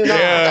ain't.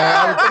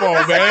 Yeah, come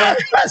on, man.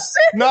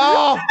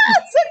 No.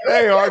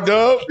 Hey,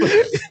 R-Dub.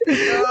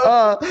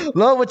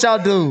 Love what y'all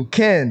do.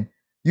 Ken,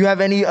 you have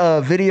any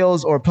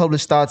videos or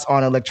published thoughts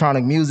on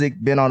electronic music?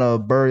 Been on a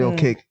burial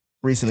kick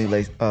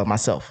recently,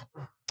 myself.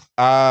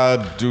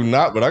 I do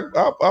not, but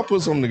I'll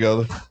put something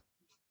together.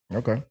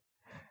 Okay.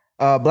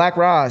 Black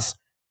Ross,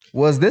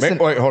 was this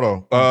Wait, hold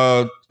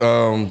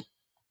on.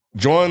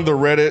 Join the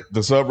Reddit,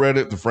 the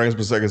subreddit, the frames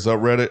per second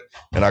subreddit,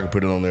 and I can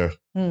put it on there.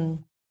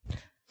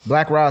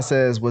 Black Ross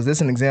says, was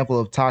this an example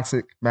of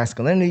toxic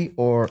masculinity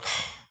or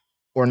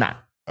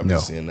not? I've been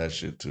seeing that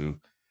shit too.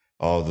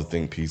 All the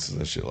think pieces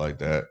and shit like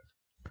that.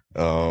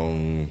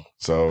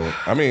 So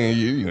I mean,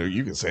 you know,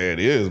 you can say it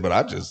is, but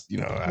I just,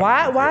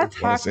 why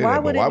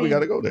would it we be- got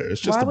to go there?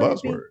 It's just why a would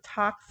it be buzzword.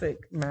 toxic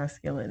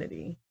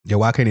masculinity? Yeah,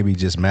 why can't it be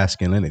just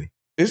masculinity?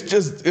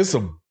 it's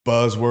a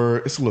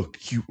buzzword. It's a little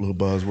cute little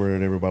buzzword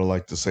that everybody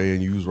like to say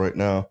and use right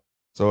now.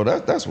 So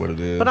that's what it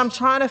is. But I'm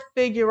trying to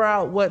figure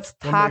out what's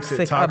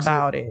toxic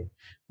about it,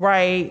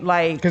 right?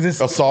 Like, because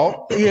it's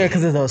assault. Yeah,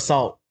 because it's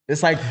assault.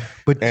 It's like,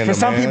 but for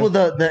some people,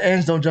 the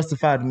ends don't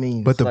justify the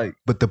means. But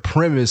the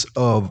premise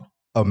of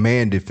a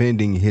man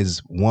defending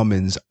his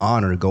woman's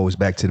honor goes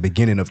back to the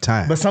beginning of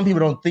time. But some people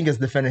don't think it's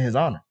defending his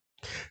honor.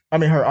 I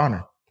mean, her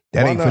honor.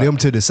 That ain't for them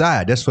to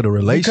decide. That's for the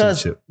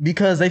relationship.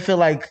 Because they feel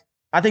like,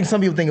 I think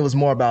some people think it was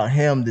more about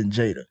him than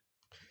Jada.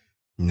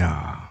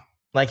 Nah.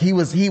 Like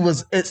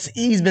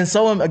he's been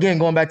so, again,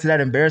 going back to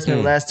that embarrassment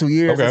the last 2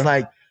 years. Okay. It's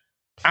like,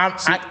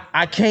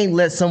 I can't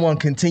let someone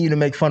continue to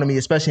make fun of me,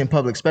 especially in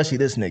public, especially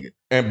this nigga.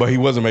 But he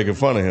wasn't making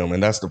fun of him,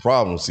 and that's the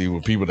problem. See,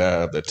 with people that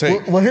have that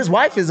take. Well, his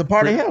wife is a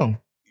part of him.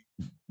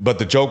 But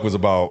the joke was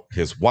about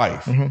his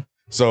wife. Mm-hmm.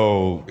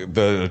 So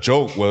the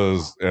joke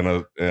was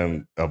a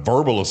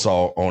verbal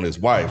assault on his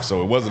wife.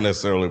 So it wasn't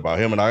necessarily about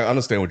him. And I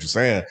understand what you're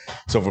saying.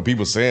 So for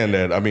people saying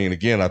that, I mean,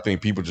 again, I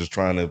think people just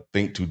trying to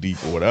think too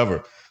deep or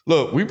whatever.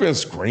 Look, we've been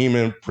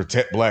screaming,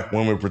 protect black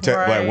women,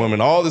 black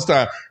women all this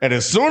time. And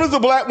as soon as the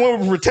black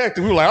women were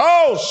protected, we were like,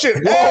 oh,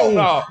 shit, hell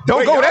no.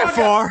 Don't go that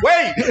far.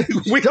 Wait,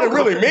 we didn't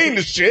really mean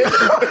this shit.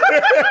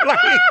 Like,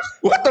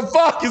 what the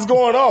fuck is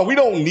going on? We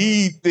don't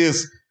need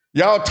this.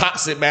 Y'all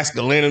toxic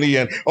masculinity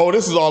and, oh,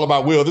 this is all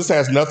about will. This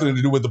has nothing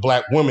to do with the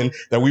black woman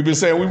that we've been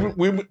saying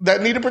we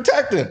that needed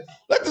protecting.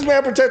 Let this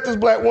man protect this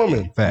black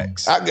woman.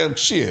 Facts. I got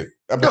shit.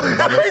 I bet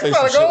anybody else say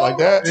some shit like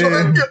that. So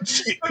let's get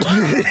shit.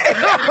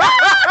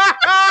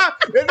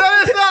 And then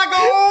it's like,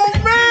 oh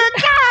man,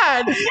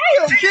 God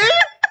damn, kid.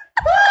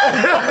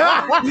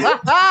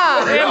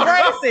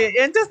 embrace it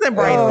and just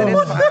embrace it.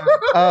 It's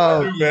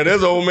fine. Man,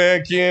 there's old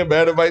man Ken,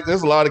 bad advice.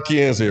 There's a lot of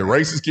Kens here.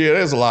 Racist kid,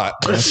 there's a lot.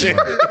 Shit.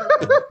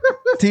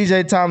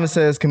 TJ Thomas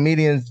says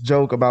comedians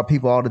joke about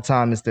people all the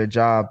time. It's their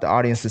job. The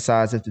audience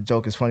decides if the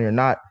joke is funny or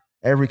not.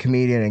 Every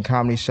comedian and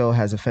comedy show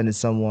has offended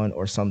someone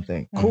or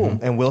something. Cool.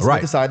 And Will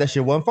Smith decided that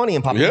shit wasn't funny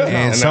and popped it.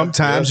 And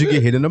sometimes you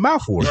get hit in the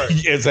mouth for it.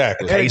 Right.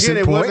 Exactly. And again,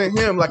 it wasn't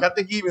him. Like, I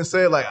think he even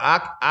said, like,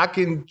 I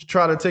can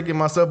try to take it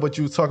myself, but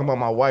you was talking about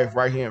my wife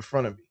right here in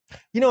front of me.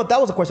 You know, that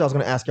was a question I was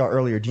going to ask y'all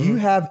earlier. Do you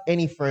have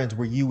any friends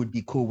where you would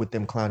be cool with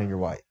them clowning your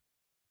wife?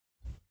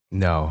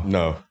 No.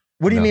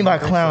 What do you mean by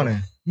clowning?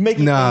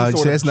 Making any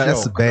sort of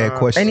that's a joke. bad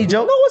question. Any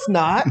joke? No, it's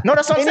not. No,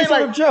 that's what I'm Any saying.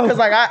 sort Like, of joke. because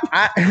like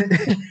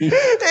You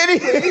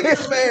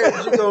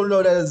don't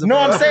know that as a no,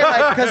 I'm man. saying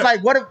like, because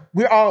like, what if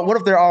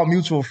they're all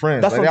mutual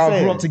friends? That's like, what they all I'm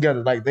saying. grew up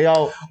together. Like they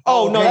all.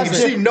 Oh no, that's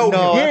she know him.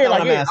 no, Yeah, that's like,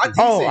 not yeah, what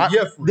I'm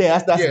asking.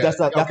 that's That's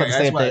not the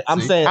same thing.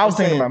 I'm saying. I was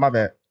thinking about my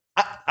bad.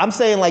 I'm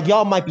saying like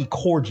y'all might be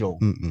cordial,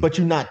 Mm-mm. but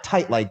you're not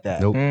tight like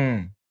that. Nope.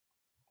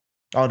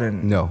 Oh,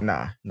 then No.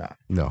 nah.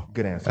 No.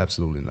 Good answer.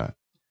 Absolutely not.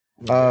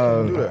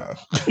 Right,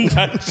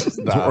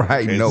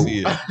 No.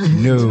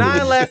 No.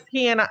 Not unless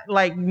he and I,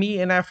 like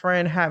me and that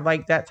friend have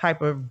like that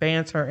type of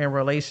banter and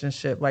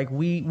relationship. Like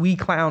we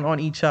clown on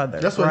each other.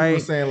 That's what right? he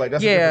was saying. Like,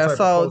 that's a yeah, different type of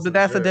so closeness,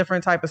 that's yeah. a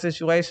different type of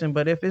situation.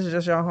 But if it's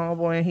just your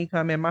homeboy and he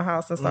come in my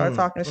house and start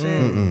talking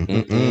shit, Not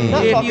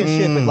If talking you-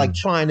 shit, but like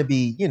trying to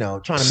be, trying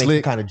to make some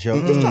Slick. kind of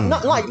joke. Just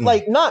not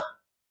like not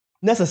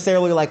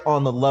necessarily like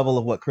on the level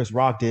of what Chris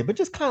Rock did, but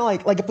just kind of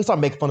like if we start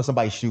making fun of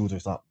somebody's shoes or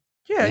something.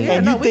 yeah,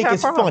 And no, you we think have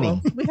it's funny.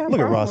 problems. We have Look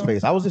at Ross'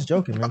 problems. face. I was just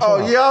joking, man. Oh,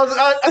 Chill out.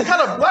 yeah, I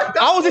kind of blacked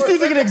out. I was just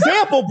using an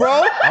example,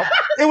 bro.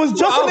 It was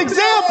just an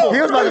example.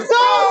 He was about to-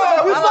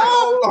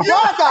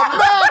 Y'all got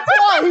mad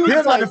quiet. He was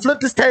about to flip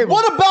this table.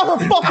 What about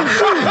her fucking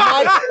shoes,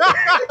 Mike?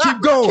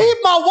 Keep going. Keep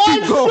my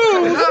wife's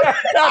shoes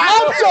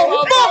out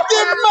your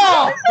fucking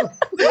mouth.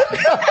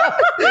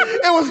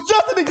 It was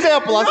just an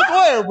example, I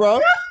swear, bro.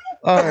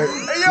 All right.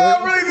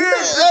 Y'all really did.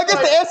 I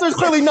guess the answer is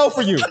clearly no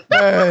for you. Hey,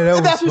 that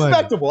was That's funny.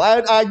 respectable.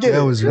 I get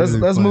That it. was really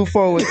Let's funny. move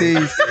forward with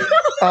these.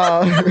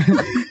 I didn't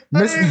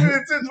even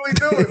intentionally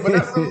do it, but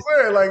that's what I'm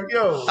saying. Like,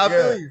 yo, I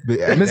feel you. But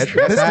that's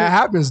how it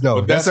happens,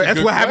 though. But that's a That's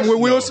good what happened with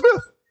question, Will though.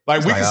 Smith.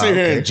 Like, we It's can like, sit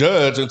here okay. and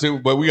judge,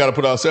 but we got to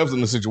put ourselves in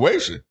the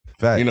situation,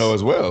 Facts.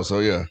 as well. So,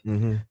 yeah.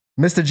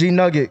 Mr. G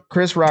Nugget,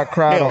 Chris Rock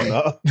cried on.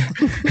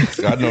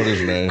 I know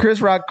this, man.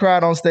 Chris Rock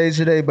cried on stage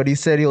today, but he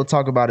said he'll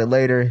talk about it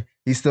later.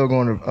 He's still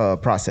going to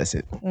process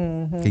it.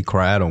 He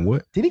cried on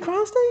what? Did he cry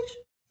on stage?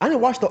 I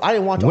didn't watch. When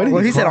did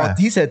Well, he cry?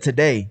 said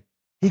today.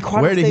 He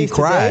cried. Where on did he stage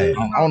cry? today?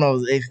 I don't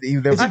know if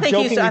there was. I think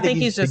joking? I think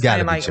he's just He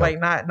gotta saying be like joking.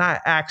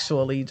 not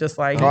actually, just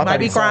like Oh, I he might thought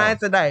be he crying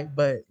saw. today,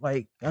 but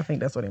like I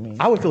think that's what it means.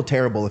 I would feel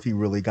terrible if he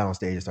really got on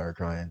stage and started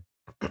crying.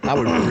 I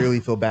would really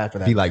feel bad for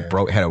that. He like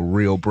man. had a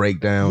real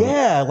breakdown.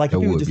 Yeah, like That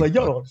if he was would just be like,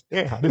 yo, fun. don't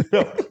understand how this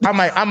felt. I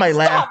might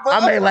laugh. bro.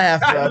 I may laugh,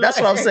 bro. That's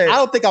what I'm saying. I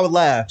don't think I would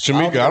laugh.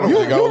 Shamika, I don't You-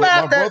 think I you would let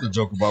my laughed at- brother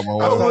joke about my I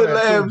wife. would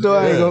laugh, though.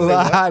 I ain't gonna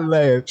lie. I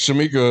laughed.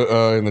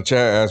 Shamika in the chat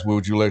asked,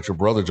 "Would you let your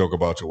brother joke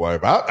about your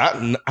wife?"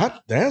 The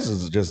answer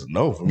is just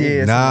no for me.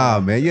 Yeah,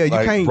 Nah, man. Yeah, you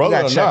Like, can't. brother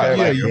gotta or check not,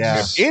 everybody. like, Yeah.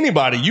 if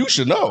anybody, you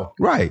should know.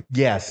 Right.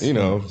 Yes. So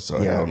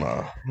Yeah. hell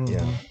no.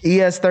 Yeah.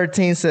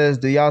 ES13 says,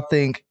 "Do y'all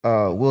think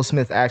Will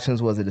Smith's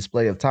actions was a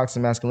display of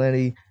toxic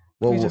masculinity?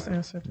 We just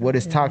answered. What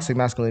is Yeah. toxic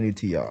masculinity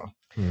to y'all?"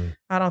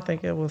 I don't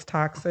think it was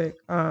toxic.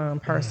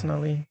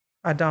 Personally,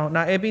 I don't.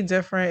 Now it'd be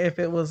different if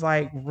it was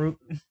like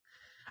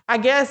I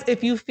guess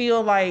if you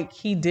feel like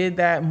he did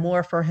that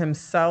more for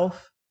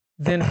himself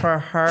than for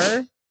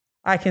her,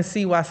 I can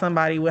see why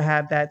somebody would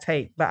have that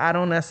take. But I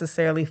don't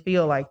necessarily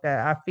feel like that.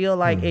 I feel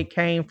like it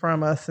came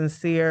from a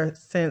sincere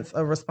sense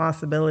of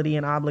responsibility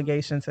and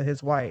obligation to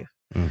his wife.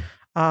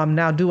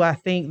 Now, do I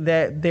think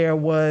that there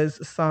was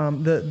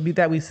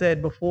that we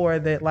said before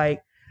that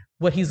like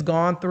what he's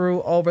gone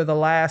through over the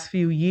last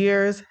few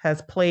years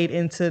has played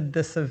into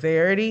the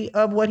severity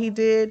of what he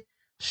did?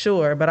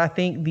 Sure, but I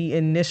think the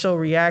initial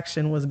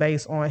reaction was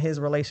based on his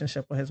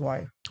relationship with his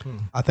wife.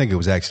 I think it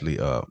was actually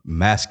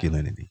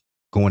masculinity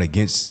going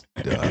against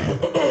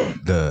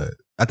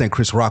I think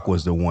Chris Rock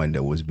was the one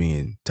that was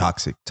being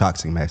toxic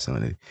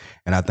masculinity.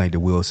 And I think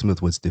that Will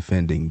Smith was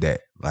defending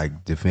that,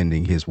 like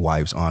defending his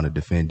wife's honor,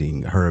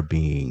 defending her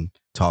being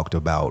talked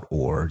about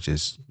or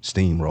just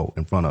steamrolled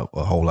in front of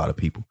a whole lot of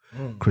people.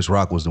 Chris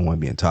Rock was the one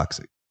being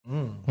toxic.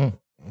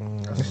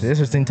 That's an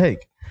interesting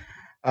take.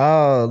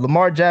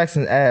 Lamar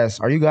Jackson asks,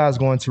 are you guys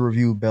going to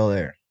review Bel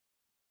Air?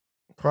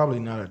 Probably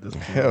not at this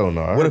point. Hell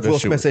no. What if Will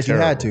Smith said you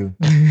had to?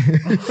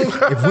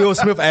 If Will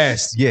Smith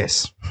asked,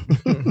 yes.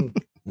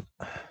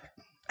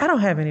 I don't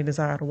have any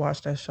desire to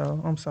watch that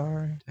show. I'm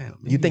sorry.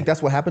 You think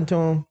that's what happened to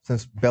him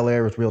since Bel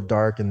Air was real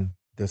dark and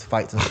there's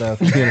fights and stuff?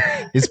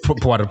 It's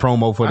part of the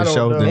promo for the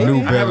show, know. the Maybe. new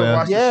I haven't Bel Air.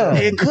 watched the Yeah,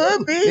 show. It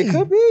could be. it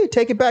could be.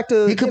 Take it back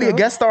to He could be a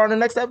guest star in the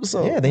next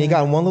episode. Yeah, then he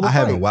got in one little I fight.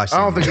 haven't watched it. I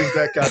don't think it's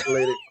that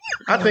calculated.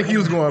 I think he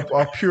was going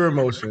off pure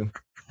emotion.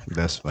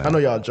 That's fine. I know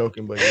y'all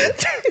joking, but yeah.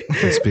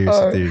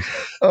 Conspiracy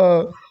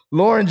theories.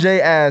 Lauren J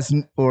asks,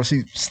 or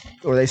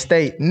they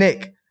state,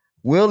 Nick,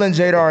 Will and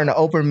Jada are in an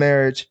open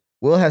marriage.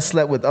 Will has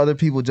slept with other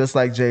people just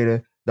like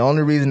Jada. The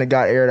only reason it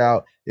got aired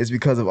out is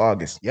because of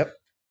August. Yep.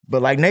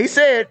 But like Nate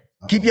said,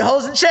 keep your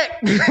hoes in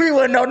check. We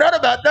wouldn't know none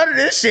of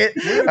this shit.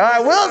 Will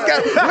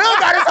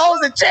got his hoes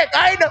in check.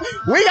 I ain't know.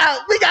 We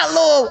got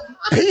little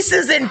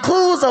pieces and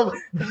clues of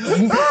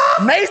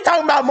Nate's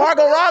talking about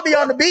Margot Robbie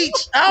on the beach.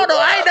 I don't know.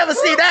 I ain't never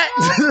seen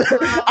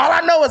that. All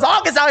I know is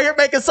August out here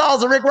making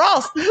songs with Rick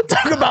Ross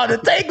talking about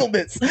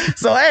entanglements.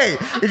 So hey,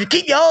 if you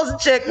keep your hoes in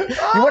check, you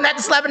wouldn't have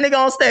to slap a nigga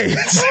on stage.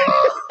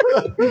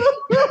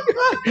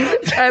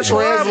 As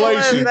horrible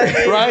as that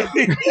is, right?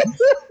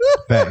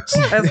 Facts.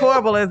 as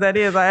horrible as that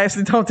is, I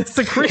actually don't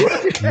disagree.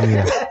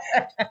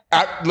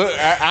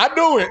 I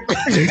knew it.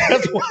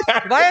 That's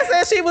why. Laya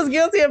said she was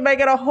guilty of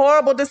making a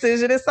horrible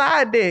decision in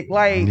Side Dick.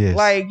 Like, Yes.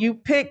 like you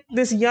pick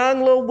this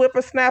young little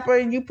whippersnapper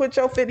and you put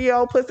your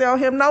 50-year-old pussy on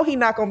him. No, he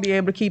not gonna be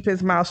able to keep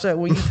his mouth shut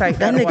when you take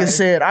That that nigga away.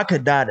 said I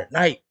could die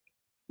tonight.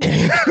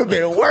 It could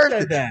be worth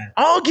it.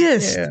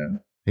 August. Yeah.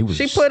 He was,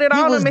 She put it He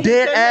on was him and he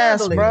dead couldn't ass,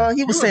 handle it. bro.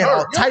 He was saying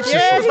all types of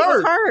Yeah, shit. he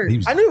was hurt. he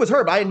was- I knew it was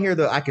her, but I didn't hear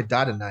the "I could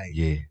die tonight."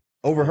 yeah.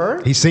 Over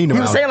her? He seen the He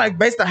was mountain. saying like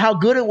based on how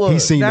good it was. He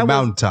seen That the was-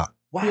 mountaintop.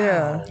 Wow.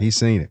 Yeah. He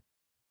seen it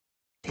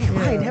Damn,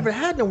 I ain't never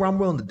had nowhere I'm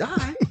willing to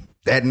die.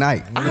 that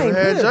night. I ain't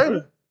Had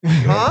lived.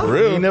 Jada. Huh?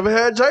 You never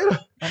had Jada.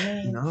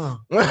 No.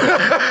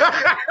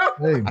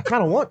 Hey, I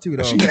kind of want to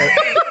though.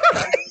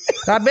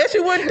 I bet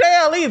you wouldn't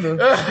tell either.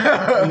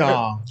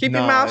 no. Keep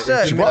your mouth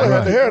shut. She probably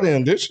had the hair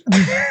then, did she?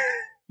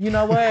 You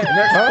know what?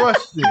 Next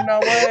question. You know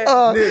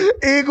what?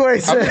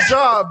 Igwe How said, good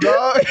job,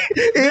 dog?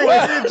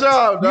 Good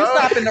job, You dog.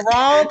 stopping the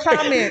wrong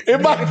comment.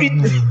 It might be.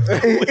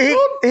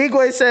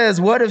 Igwe says,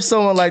 what if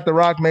someone like The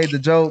Rock made the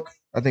joke?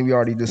 I think we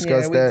already Yeah,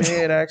 discussed we that.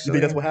 did You actually.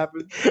 think that's what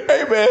happened?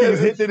 Hey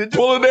man,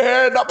 pulling the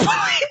hair and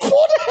he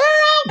pulled the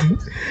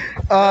hair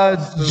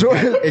out.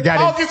 Jordan, It got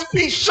August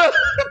feet shut.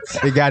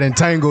 it got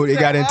entangled. It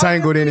got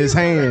entangled in his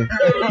hand.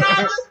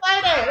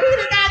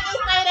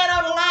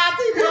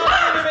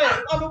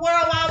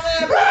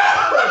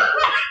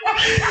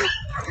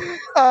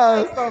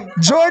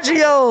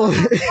 Giorgio.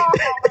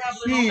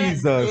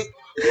 Jesus.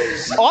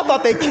 Oh, I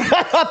thought they It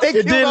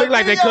killed did look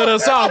like they cut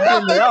us off,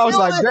 didn't it? I was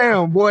like,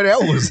 damn, boy, that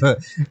was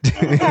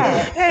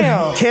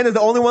Damn. Ken is the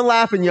only one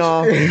laughing,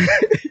 y'all.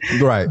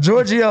 right.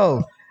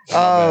 Giorgio.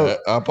 I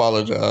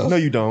apologize. No,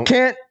 you don't.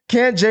 Can't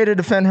Jada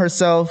defend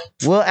herself?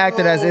 Will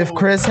acted as if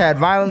Chris had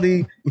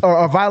violently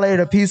or violated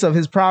a piece of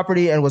his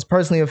property and was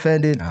personally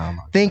offended.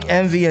 Think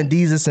Envy and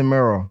Deezus and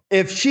Mero.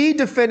 If she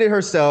defended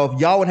herself,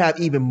 y'all would have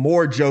even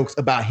more jokes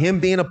about him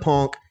being a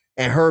punk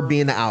and her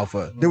being the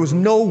alpha. There was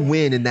no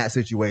win in that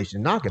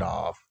situation. Knock it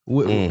off.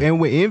 And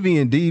with Envy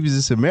and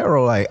Deezus and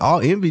Samaro, like all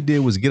Envy did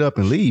was get up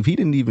and leave. He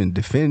didn't even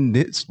defend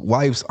his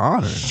wife's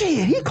honor.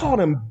 Shit, he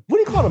called him, what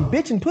did he call him,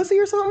 bitch and pussy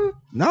or something?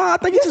 No, I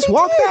think he just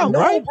walked did. out, No,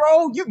 right?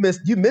 bro, you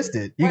missed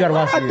it. You gotta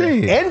watch I it.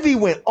 did. Envy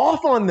went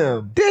off on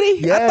them.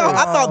 Did he? Yeah.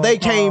 I thought they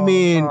came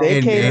in They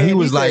and, came and he in,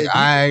 was he like, said-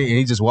 and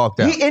he just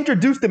walked out. He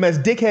introduced them as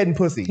dickhead and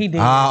pussy. He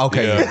did.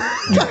 Okay.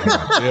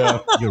 Yeah.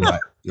 You're right.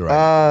 You're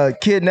right.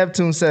 Kid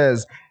Neptune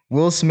says,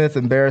 Will Smith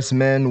embarrassed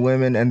men,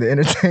 women, and the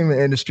entertainment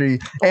industry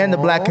and the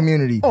black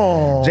community.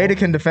 Jada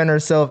can defend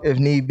herself if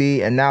need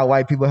be, and now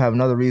white people have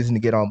another reason to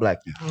get on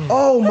black people.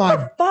 Oh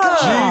my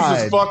God.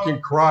 Jesus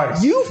fucking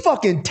Christ. You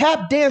fucking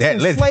tap dancing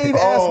slave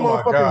ass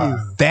motherfucker.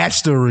 You.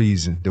 That's the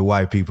reason the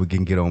white people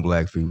can get on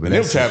black people. And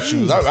them tap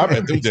shoes, I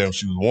bet them damn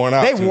shoes worn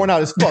out. They worn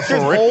out as fuck.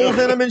 There's holes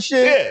in them and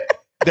shit.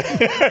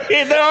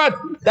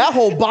 That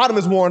whole bottom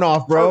is worn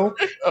off, bro.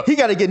 He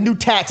got to get new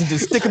tacks and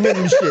just stick them in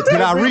them shit. Did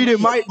I read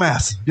it, Mike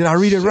Master? Did I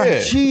read it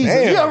right? Jesus.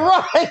 Damn. Yeah,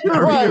 right.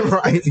 You're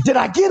right. Did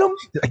I get him?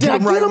 Did I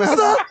get him,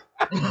 son?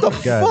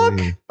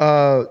 The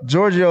fuck?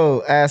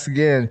 Giorgio asks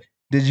again,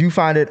 did you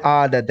find it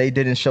odd that they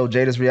didn't show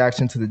Jada's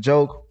reaction to the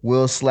joke,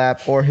 Will's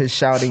slap, or his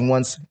shouting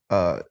once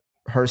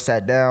her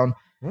sat down?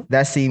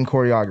 That seemed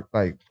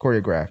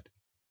choreographed.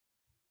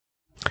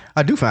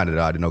 I do find it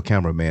odd that no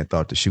cameraman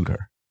thought to shoot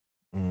her.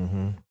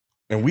 Mm-hmm.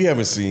 And we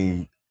haven't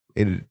seen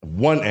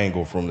one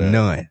angle from that.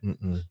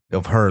 None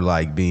of her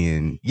like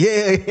being,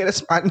 yeah,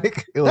 that's my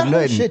nigga. It was That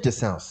whole nothing. shit just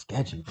sounds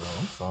sketchy, bro.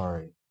 I'm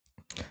sorry.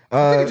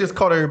 I think it just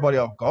caught everybody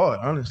off guard,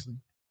 honestly.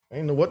 I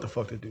didn't know what the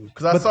fuck to do.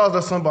 Because I saw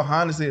that some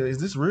behind the scenes. Is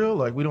this real?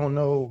 Like, we don't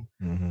know.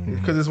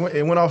 Because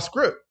it went off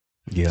script.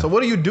 Yeah. So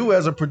what do you do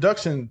as a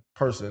production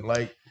person?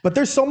 Like, But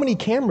there's so many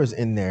cameras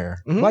in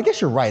there. Well, I guess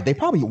you're right. They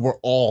probably were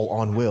all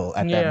on Will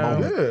at that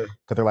moment. yeah.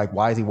 Because they're like,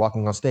 why is he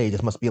walking on stage?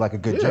 This must be like a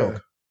good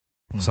joke.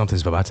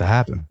 Something's about to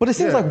happen. But it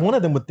seems like one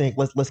of them would think,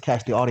 let's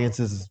catch the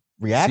audience's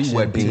reaction. See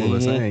what people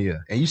are saying, yeah.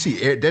 And you see,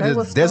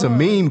 was there's a fun.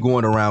 meme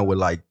going around with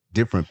like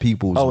different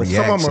people's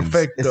reactions. Some of them are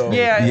fake,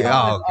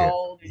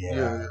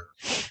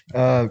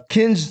 though.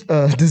 Kin's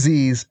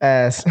disease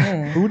asks,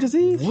 Who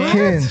disease?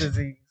 Kin's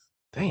disease.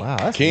 Wow,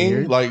 that's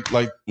King, weird.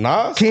 like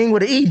Nas? King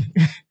with an E.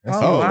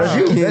 That's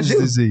you. Kin's That's you.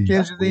 disease.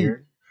 Kin's disease.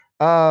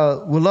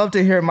 Would love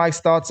to hear Mike's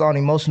thoughts on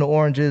Emotional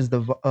Oranges,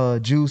 the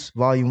Juice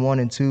Volume 1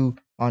 and 2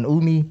 on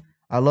Umi.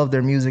 I love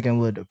their music and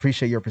would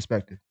appreciate your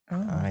perspective.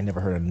 I ain't never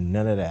heard of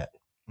none of that.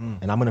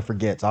 And I'm gonna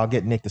forget. So I'll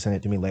get Nick to send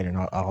it to me later, and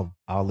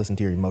I'll listen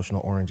to your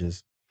Emotional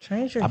Oranges.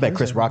 Change your I bet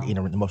Chris Rock eating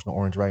an Emotional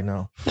Orange right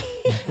now.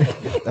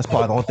 That's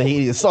probably the only thing he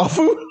eats is soft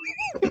food.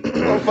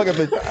 Motherfucker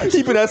been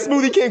keeping that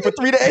Smoothie King for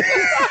 3 days.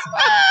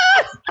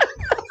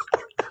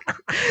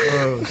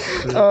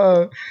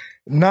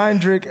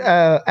 Nindrick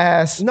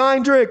asks,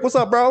 Nindrick, what's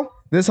up, bro?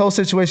 this whole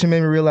situation made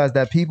me realize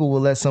that people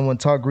will let someone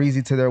talk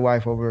greasy to their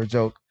wife over a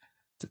joke.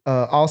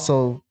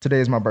 Also, today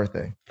is my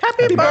birthday.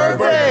 Happy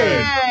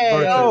birthday!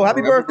 Oh,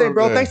 happy birthday,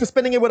 bro. Thanks for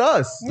spending it with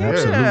us.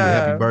 Absolutely.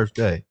 Happy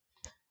birthday.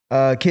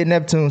 Kid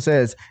Neptune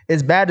says,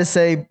 it's bad to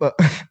say, but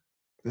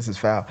this is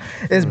foul.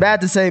 It's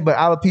bad to say, but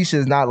alopecia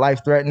is not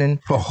life-threatening.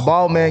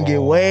 Bald men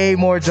get way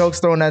more jokes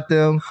thrown at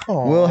them.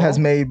 Will has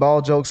made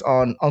bald jokes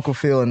on Uncle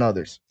Phil and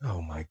others.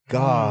 Oh my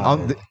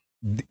God.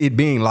 It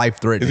being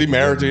life-threatening. Is he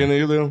married to any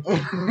of them?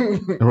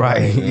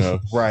 Right. Yeah.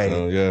 Right.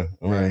 Yeah.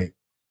 Right.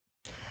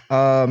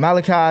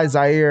 Malachi,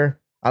 Zaire,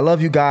 I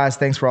love you guys.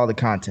 Thanks for all the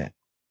content.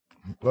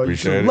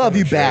 Appreciate it. Love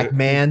you Appreciate back, it.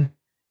 man.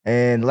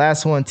 And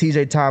last one,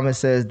 TJ Thomas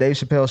says Dave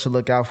Chappelle should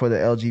look out for the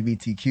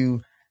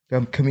LGBTQ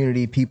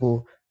community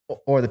people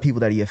or the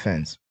people that he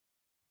offends.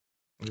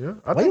 Yeah.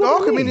 I think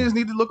all comedians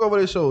need to look over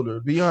their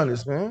shoulder. Be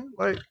honest, man.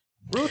 Like,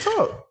 real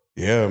talk.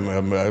 Yeah,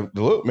 man.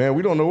 Look, man,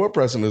 we don't know what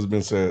precedent has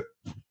been set.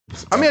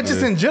 I mean,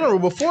 just in general,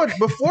 before this.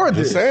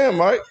 Just saying,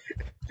 Mike.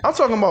 I'm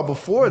talking about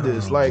before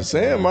this. Like, Just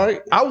saying,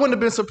 Mike. I wouldn't have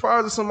been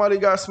surprised if somebody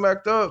got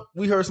smacked up.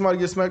 We heard somebody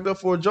get smacked up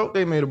for a joke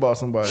they made about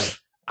somebody.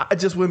 I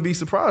just wouldn't be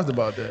surprised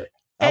about that.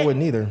 I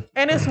wouldn't either.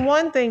 And it's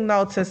one thing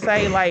though to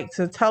say, like,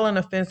 to tell an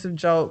offensive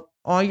joke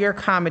on your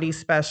comedy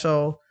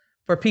special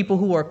for people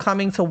who are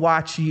coming to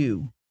watch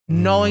you,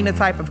 knowing the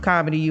type of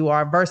comedy you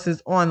are,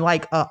 versus on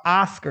like a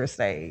Oscar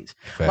stage.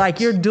 Facts. Like,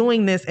 you're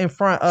doing this in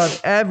front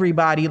of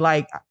everybody.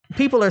 Like,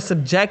 people are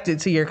subjected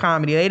to your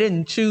comedy. They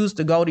didn't choose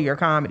to go to your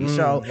comedy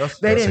show.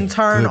 They didn't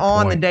turn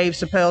on the Dave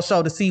Chappelle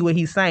show to see what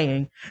he's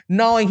saying,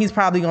 knowing he's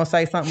probably going to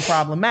say something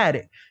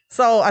problematic.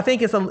 So I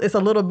think it's a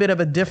little bit of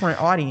a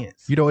different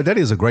audience. You know, that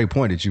is a great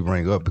point that you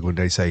bring up when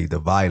they say the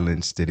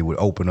violence that it would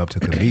open up to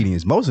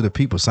comedians. Most of the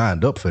people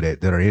signed up for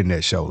that are in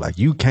that show. Like,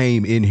 you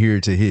came in here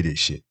to hear this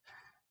shit.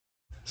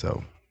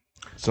 So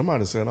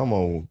Somebody said I'm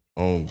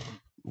on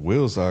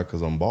Will's side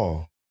because I'm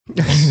bald.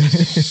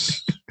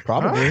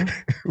 Probably.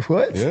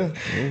 What? Yeah.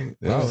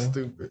 That's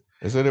stupid.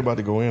 They said they're about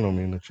to go in on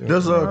me in the chat.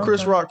 Does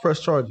Chris Rock press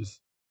charges?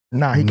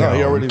 Nah, he No, can't.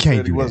 he already can't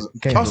said he do that.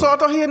 wasn't. Can't Oh, do so I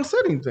thought he hadn't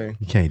said anything.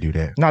 you can't do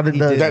that. it. No,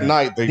 That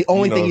night, The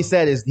only thing he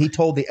said is he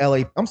told the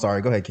LA. I'm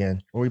sorry. Go ahead,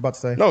 Ken. What were you about to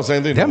say? No,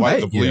 same thing. That The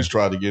might- police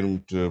tried to get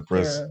him to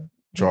press Yeah.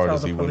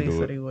 charges. He He told the wouldn't police do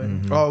that it. he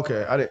wouldn't. Oh,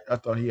 okay. I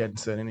thought he hadn't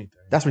said anything.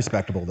 That's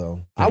respectable,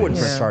 though. I wouldn't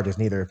press Yeah. charges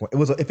neither.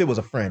 If it was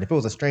a friend, if it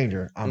was a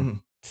stranger,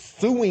 I'm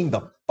suing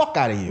the fuck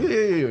out of you.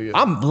 Yeah.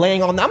 I'm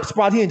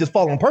surprised he didn't just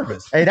fall on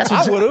purpose. Hey, that's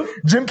what I would have.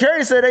 Jim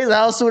Carrey said.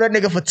 I'll sue that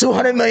nigga for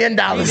 $200 million.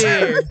 He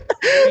did.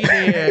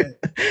 He did.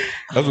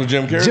 That's what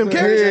Jim Carrey Jim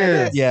said? Carrey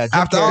said that. Yeah.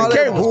 After Jim all Carrey-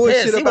 that Carrey was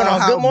bullshit pissed. He went about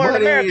on how Good Morning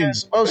money America.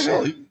 is- Oh,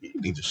 Hell, shit.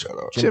 you need to shut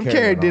up. Jim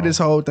Carrey did this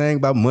whole thing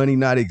about money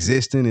not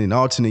existing and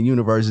alternate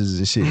universes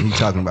and shit. He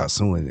talking about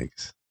suing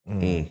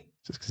niggas.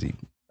 Just because he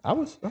I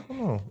don't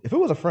know. If it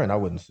was a friend, I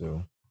wouldn't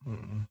sue.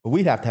 But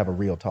we'd have to have a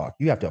real talk.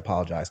 You have to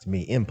apologize to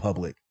me in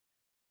public.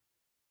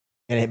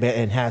 And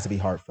it has to be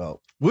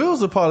heartfelt.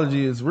 Will's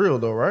apology is real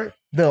though, right?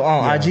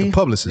 On IG? The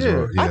publicist, Yeah.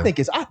 wrote, yeah. I think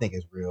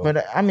it's real.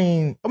 But I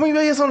mean,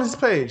 it's on his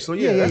page. So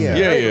Yeah,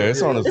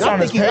 it's on his I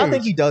page.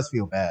 think he does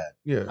feel bad.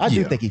 Yeah. I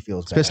do Yeah. think he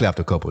feels bad. Especially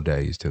after a couple of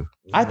days too.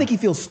 I think he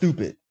feels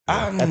stupid.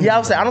 I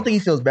would say I don't think he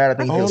feels bad. I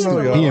think he feels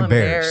stupid. He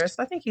embarrassed.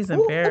 I think he's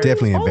embarrassed.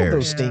 Definitely All of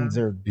embarrassed. those things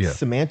are Yeah.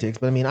 semantics,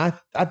 but I mean, I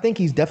think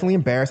he's definitely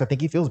embarrassed. I think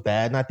he feels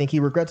bad, and I think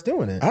he regrets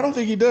doing it. I don't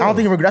think he does. I don't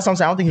think he regrets. That's what I'm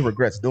saying. I don't think he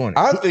regrets doing it.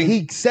 I think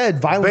He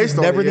said violence is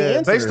never the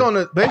answer.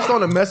 Based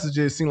on the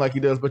messages, it seemed like he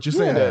does. But you're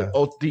saying that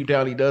deep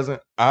down he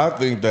doesn't. I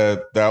think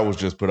that was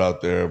just put out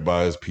there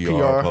by his PR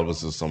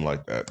publicist, something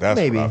like that. That's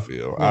Maybe. what I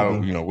feel. I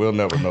don't, we'll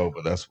never know,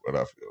 but that's what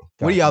I feel.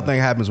 What do y'all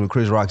think happens when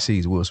Chris Rock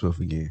sees Will Smith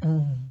again?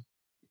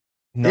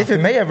 If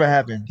it may ever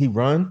happen, he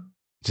run.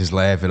 Just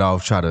laugh it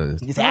off, try to.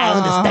 I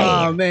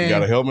understand. man. You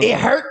got a helmet? It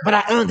hurt, but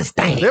I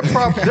understand. They're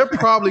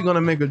probably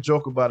gonna make a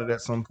joke about it at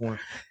some point.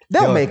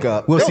 They'll make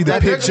up. We'll see the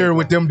picture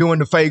with them doing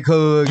the fake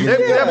hug.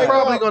 They're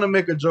probably gonna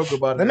make a joke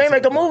about it. they may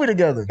make a movie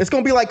together. It's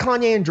gonna be like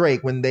Kanye and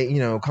Drake when they,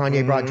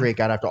 Kanye brought Drake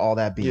out after all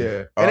that beef.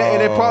 Yeah,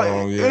 and it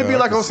probably yeah, it'd be I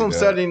like can on some see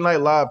that. Saturday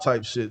Night Live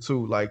type shit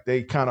too. Like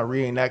they kind of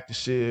reenact the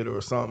shit or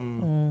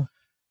something.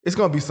 It's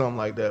gonna be something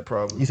like that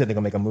probably. You said they're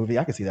gonna make a movie.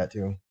 I can see that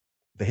too.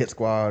 The Hit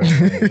Squad.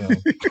 Or,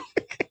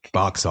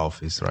 Box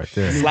office right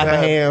there. Slap a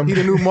ham. He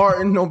the new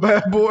Martin on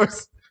Bad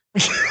Boys.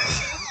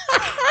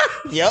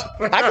 Yep,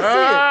 I can see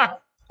it.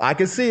 I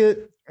can see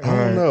it. I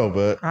don't know,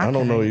 but I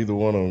don't know either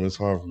one of them. It's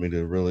hard for me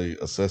to really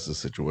assess the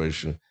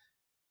situation.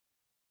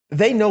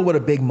 They know what a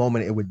big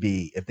moment it would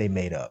be if they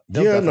made up.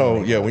 They'll Yeah, definitely no,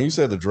 make yeah. up. When you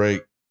said the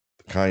Drake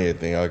Kanye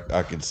thing,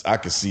 I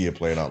could see it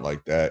playing out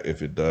like that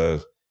if it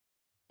does.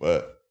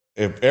 But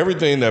if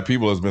everything that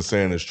people has been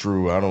saying is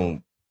true, I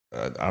don't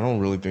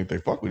really think they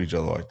fuck with each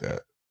other like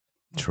that.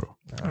 True.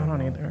 I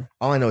don't either.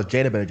 All I know is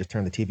Jada better just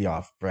turn the TV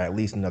off for at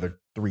least another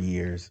 3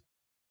 years.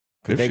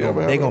 If They're she ever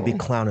going have to be one.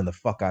 clouning the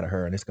fuck out of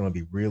her, and it's going to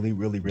be really,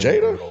 really, really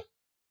Jada? brutal.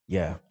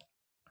 Yeah.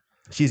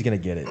 She's going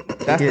to get it.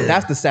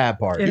 That's the sad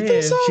part. It You think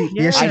is. so?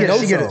 Yeah, I know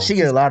so. she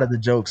get a lot of the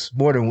jokes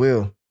more than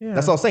Will. Yeah.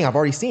 That's what I'm saying. I've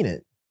already seen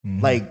it.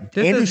 Like,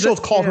 This Andrew is Schultz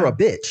just- called her yeah. a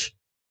bitch.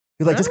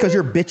 He's like, just because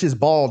your bitch is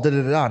bald,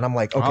 da-da-da-da. And I'm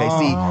like, okay,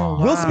 see, Oh,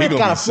 Will wow. Smith He gonna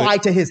got to be sick. fly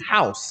to his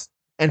house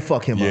and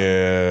fuck him up.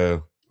 Yeah.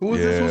 Who is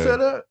this? Who Yeah. said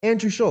that?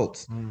 Andrew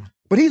Schultz.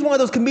 But he's one of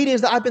those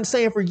comedians that I've been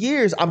saying for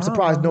years. I'm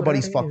surprised know who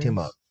nobody's that fucked him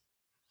is. up.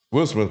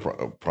 Will Smith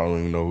probably don't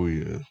even know who he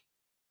is.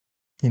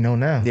 You know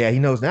now. Yeah, he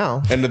knows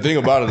now. And the thing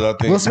about it, I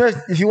think, Will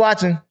Smith, if you're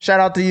watching, shout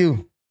out to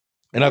you.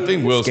 and I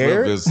think Will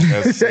Scared?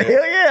 Smith Hell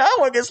yeah, I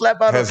want to get slapped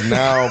by has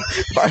now.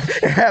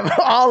 have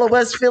all of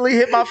West Philly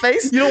hit my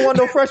face. You don't want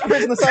no Fresh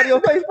Prince in the side of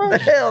your face, bro?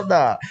 Hell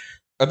nah.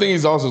 I think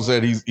he's also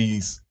said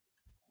he's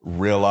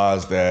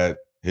realized that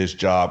his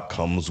job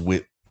comes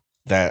with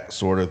that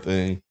sort of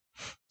thing.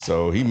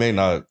 So he may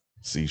not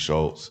see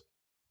Schultz,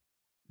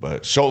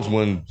 but Schultz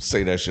wouldn't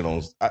say that shit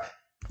on.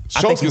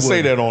 Schultz he can say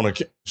would. that on a.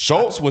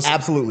 Schultz was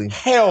Absolutely.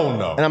 hell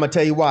no. And I'm gonna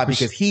tell you why,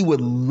 because he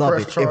would love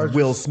Press it charges. if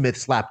Will Smith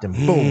slapped him.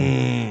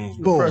 Boom.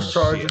 Boom. Press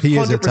charges. He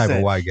is that type of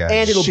 100%. white guy.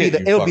 And it'll Shit, be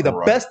you the fucking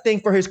right. best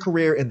thing for his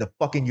career in the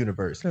fucking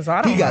universe. 'Cause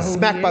I don't He got know who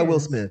smacked he by Will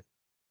is. Smith.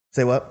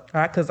 Say what?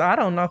 Because I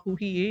don't know who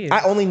he is.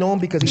 I only know him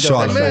because he does that show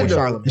with Charlemagne.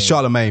 Charlemagne. The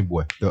Charlemagne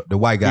boy. The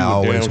white guy He was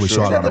always damn with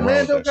sure Is that the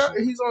Charlemagne. Charlemagne. Mando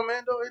guy? He's on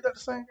Mando. Is that the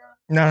same guy?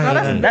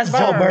 No, that's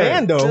Joe Bird. Bird.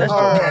 Mando. That's,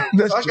 Oh,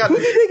 that's, I got who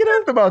you thinking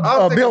of? About I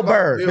was thinking Bill about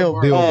Bird. Bill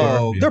Bird. Bill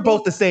Oh, Bird. they're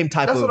both the same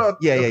type That's of. what I-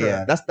 yeah.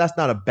 okay. That's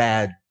not a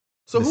bad.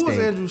 So who is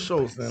mistake. Andrew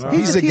Schultz then?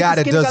 He's the He's guy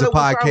the that skinny does guy the that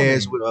was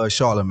podcast Charlemagne. with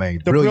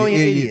Charlemagne. The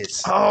Brilliant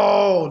Idiots.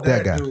 Oh,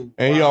 That guy. dude.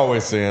 And he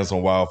always saying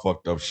some wild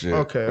fucked up shit.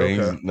 Okay, And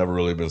okay. he's never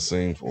really been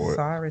seen for it.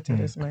 Sorry to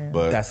this man.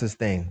 But That's his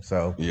thing.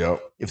 So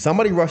yep. if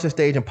somebody rushed the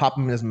stage and popped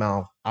him in his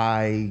mouth,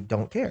 I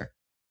don't care.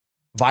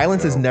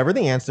 Violence is No. never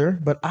the answer,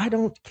 but I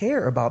don't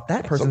care about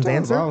that person's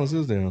Sometimes answer. violence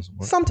is the answer.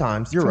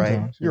 Sometimes you're right.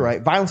 Sometimes, You're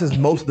right. Violence is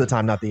most of the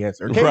time not the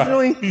answer.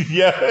 Occasionally,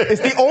 Yeah. it's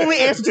the only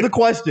answer to the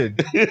question.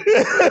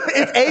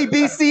 It's A,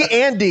 B, C,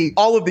 and D.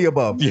 All of the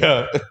above.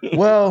 Yeah.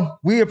 well,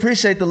 we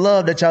appreciate the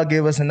love that y'all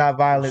give us and not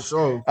violence.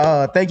 So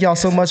Thank y'all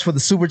so much for the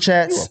super You a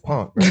chats.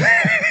 punk, bro.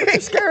 You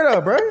scared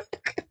of, bro?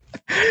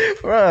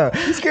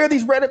 Bruh. You scared of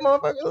these Reddit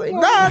motherfuckers? Like,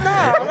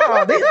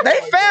 No.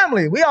 They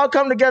family. We all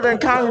come together and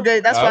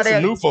congregate. That's why There's they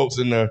some new folks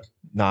in there.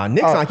 Nah,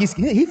 Nick's not. He's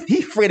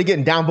afraid of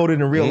getting downvoted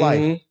in real life.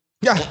 Mhm.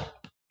 Yeah.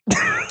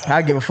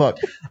 I give a fuck.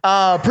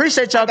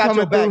 Appreciate y'all Got coming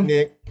your back, through.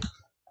 Nick.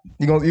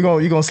 You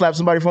gonna slap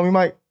somebody for me,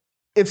 Mike?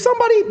 If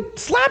somebody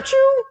slapped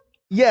you,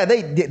 yeah,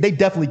 they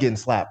definitely getting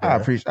slapped. I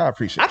bro.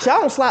 appreciate. Actually, I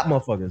don't slap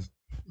motherfuckers.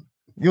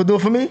 You'll do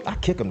it for me? I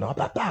kick them. No,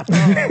 blah, blah,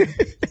 blah.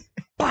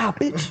 Blah,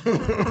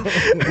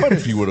 bitch. What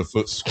if you would have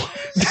foot swapped?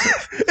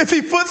 If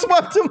he foot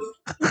swapped him,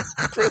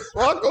 Chris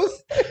Rock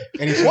goes.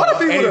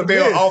 what if he would have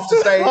missed? off the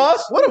stage? Huh?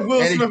 What if Will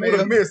And he Smith would have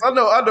failed. missed? I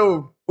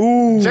know.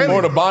 Ooh.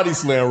 Or the body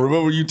slam.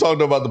 Remember you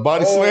talked about the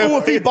body slam? Ooh,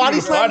 if he body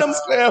slammed him,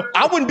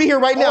 I wouldn't be here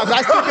right now because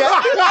I'd still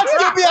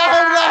be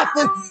out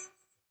here laughing.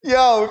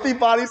 Yo, if he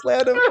body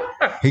slammed him.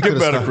 He Get could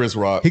better, have Chris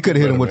Rock. He could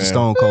have hit him with the Man.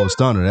 Stone Cold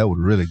Stunner. That would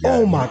really got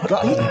Oh him. my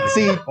God.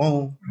 See,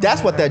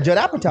 that's what that Judd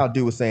Apatow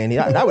dude was saying.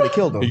 That would have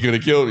killed him. He could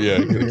have killed. Yeah,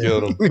 he could have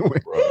killed him.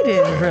 He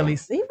didn't really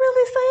say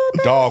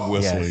that. Dog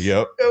whistling. Yes.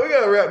 Yep. Yeah, we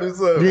gotta wrap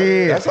this up.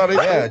 Yeah. That's how they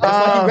just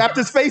like he wrapped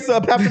his face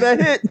up after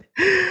that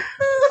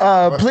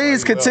hit.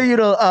 Please continue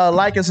to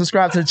like and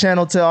subscribe to the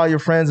channel. Tell all your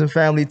friends and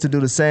family to do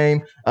the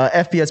same.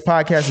 FPS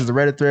Podcast is a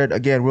Reddit thread.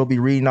 Again, we'll be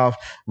reading off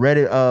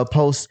Reddit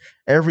posts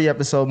every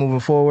episode moving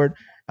forward.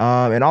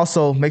 And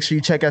also make sure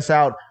you check us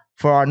out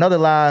for our another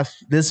live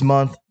this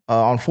month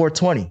on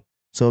 420.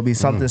 So it'll be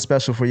something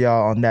special for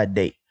y'all on that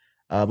date.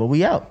 But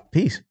we out.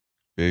 Peace.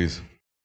 Peace.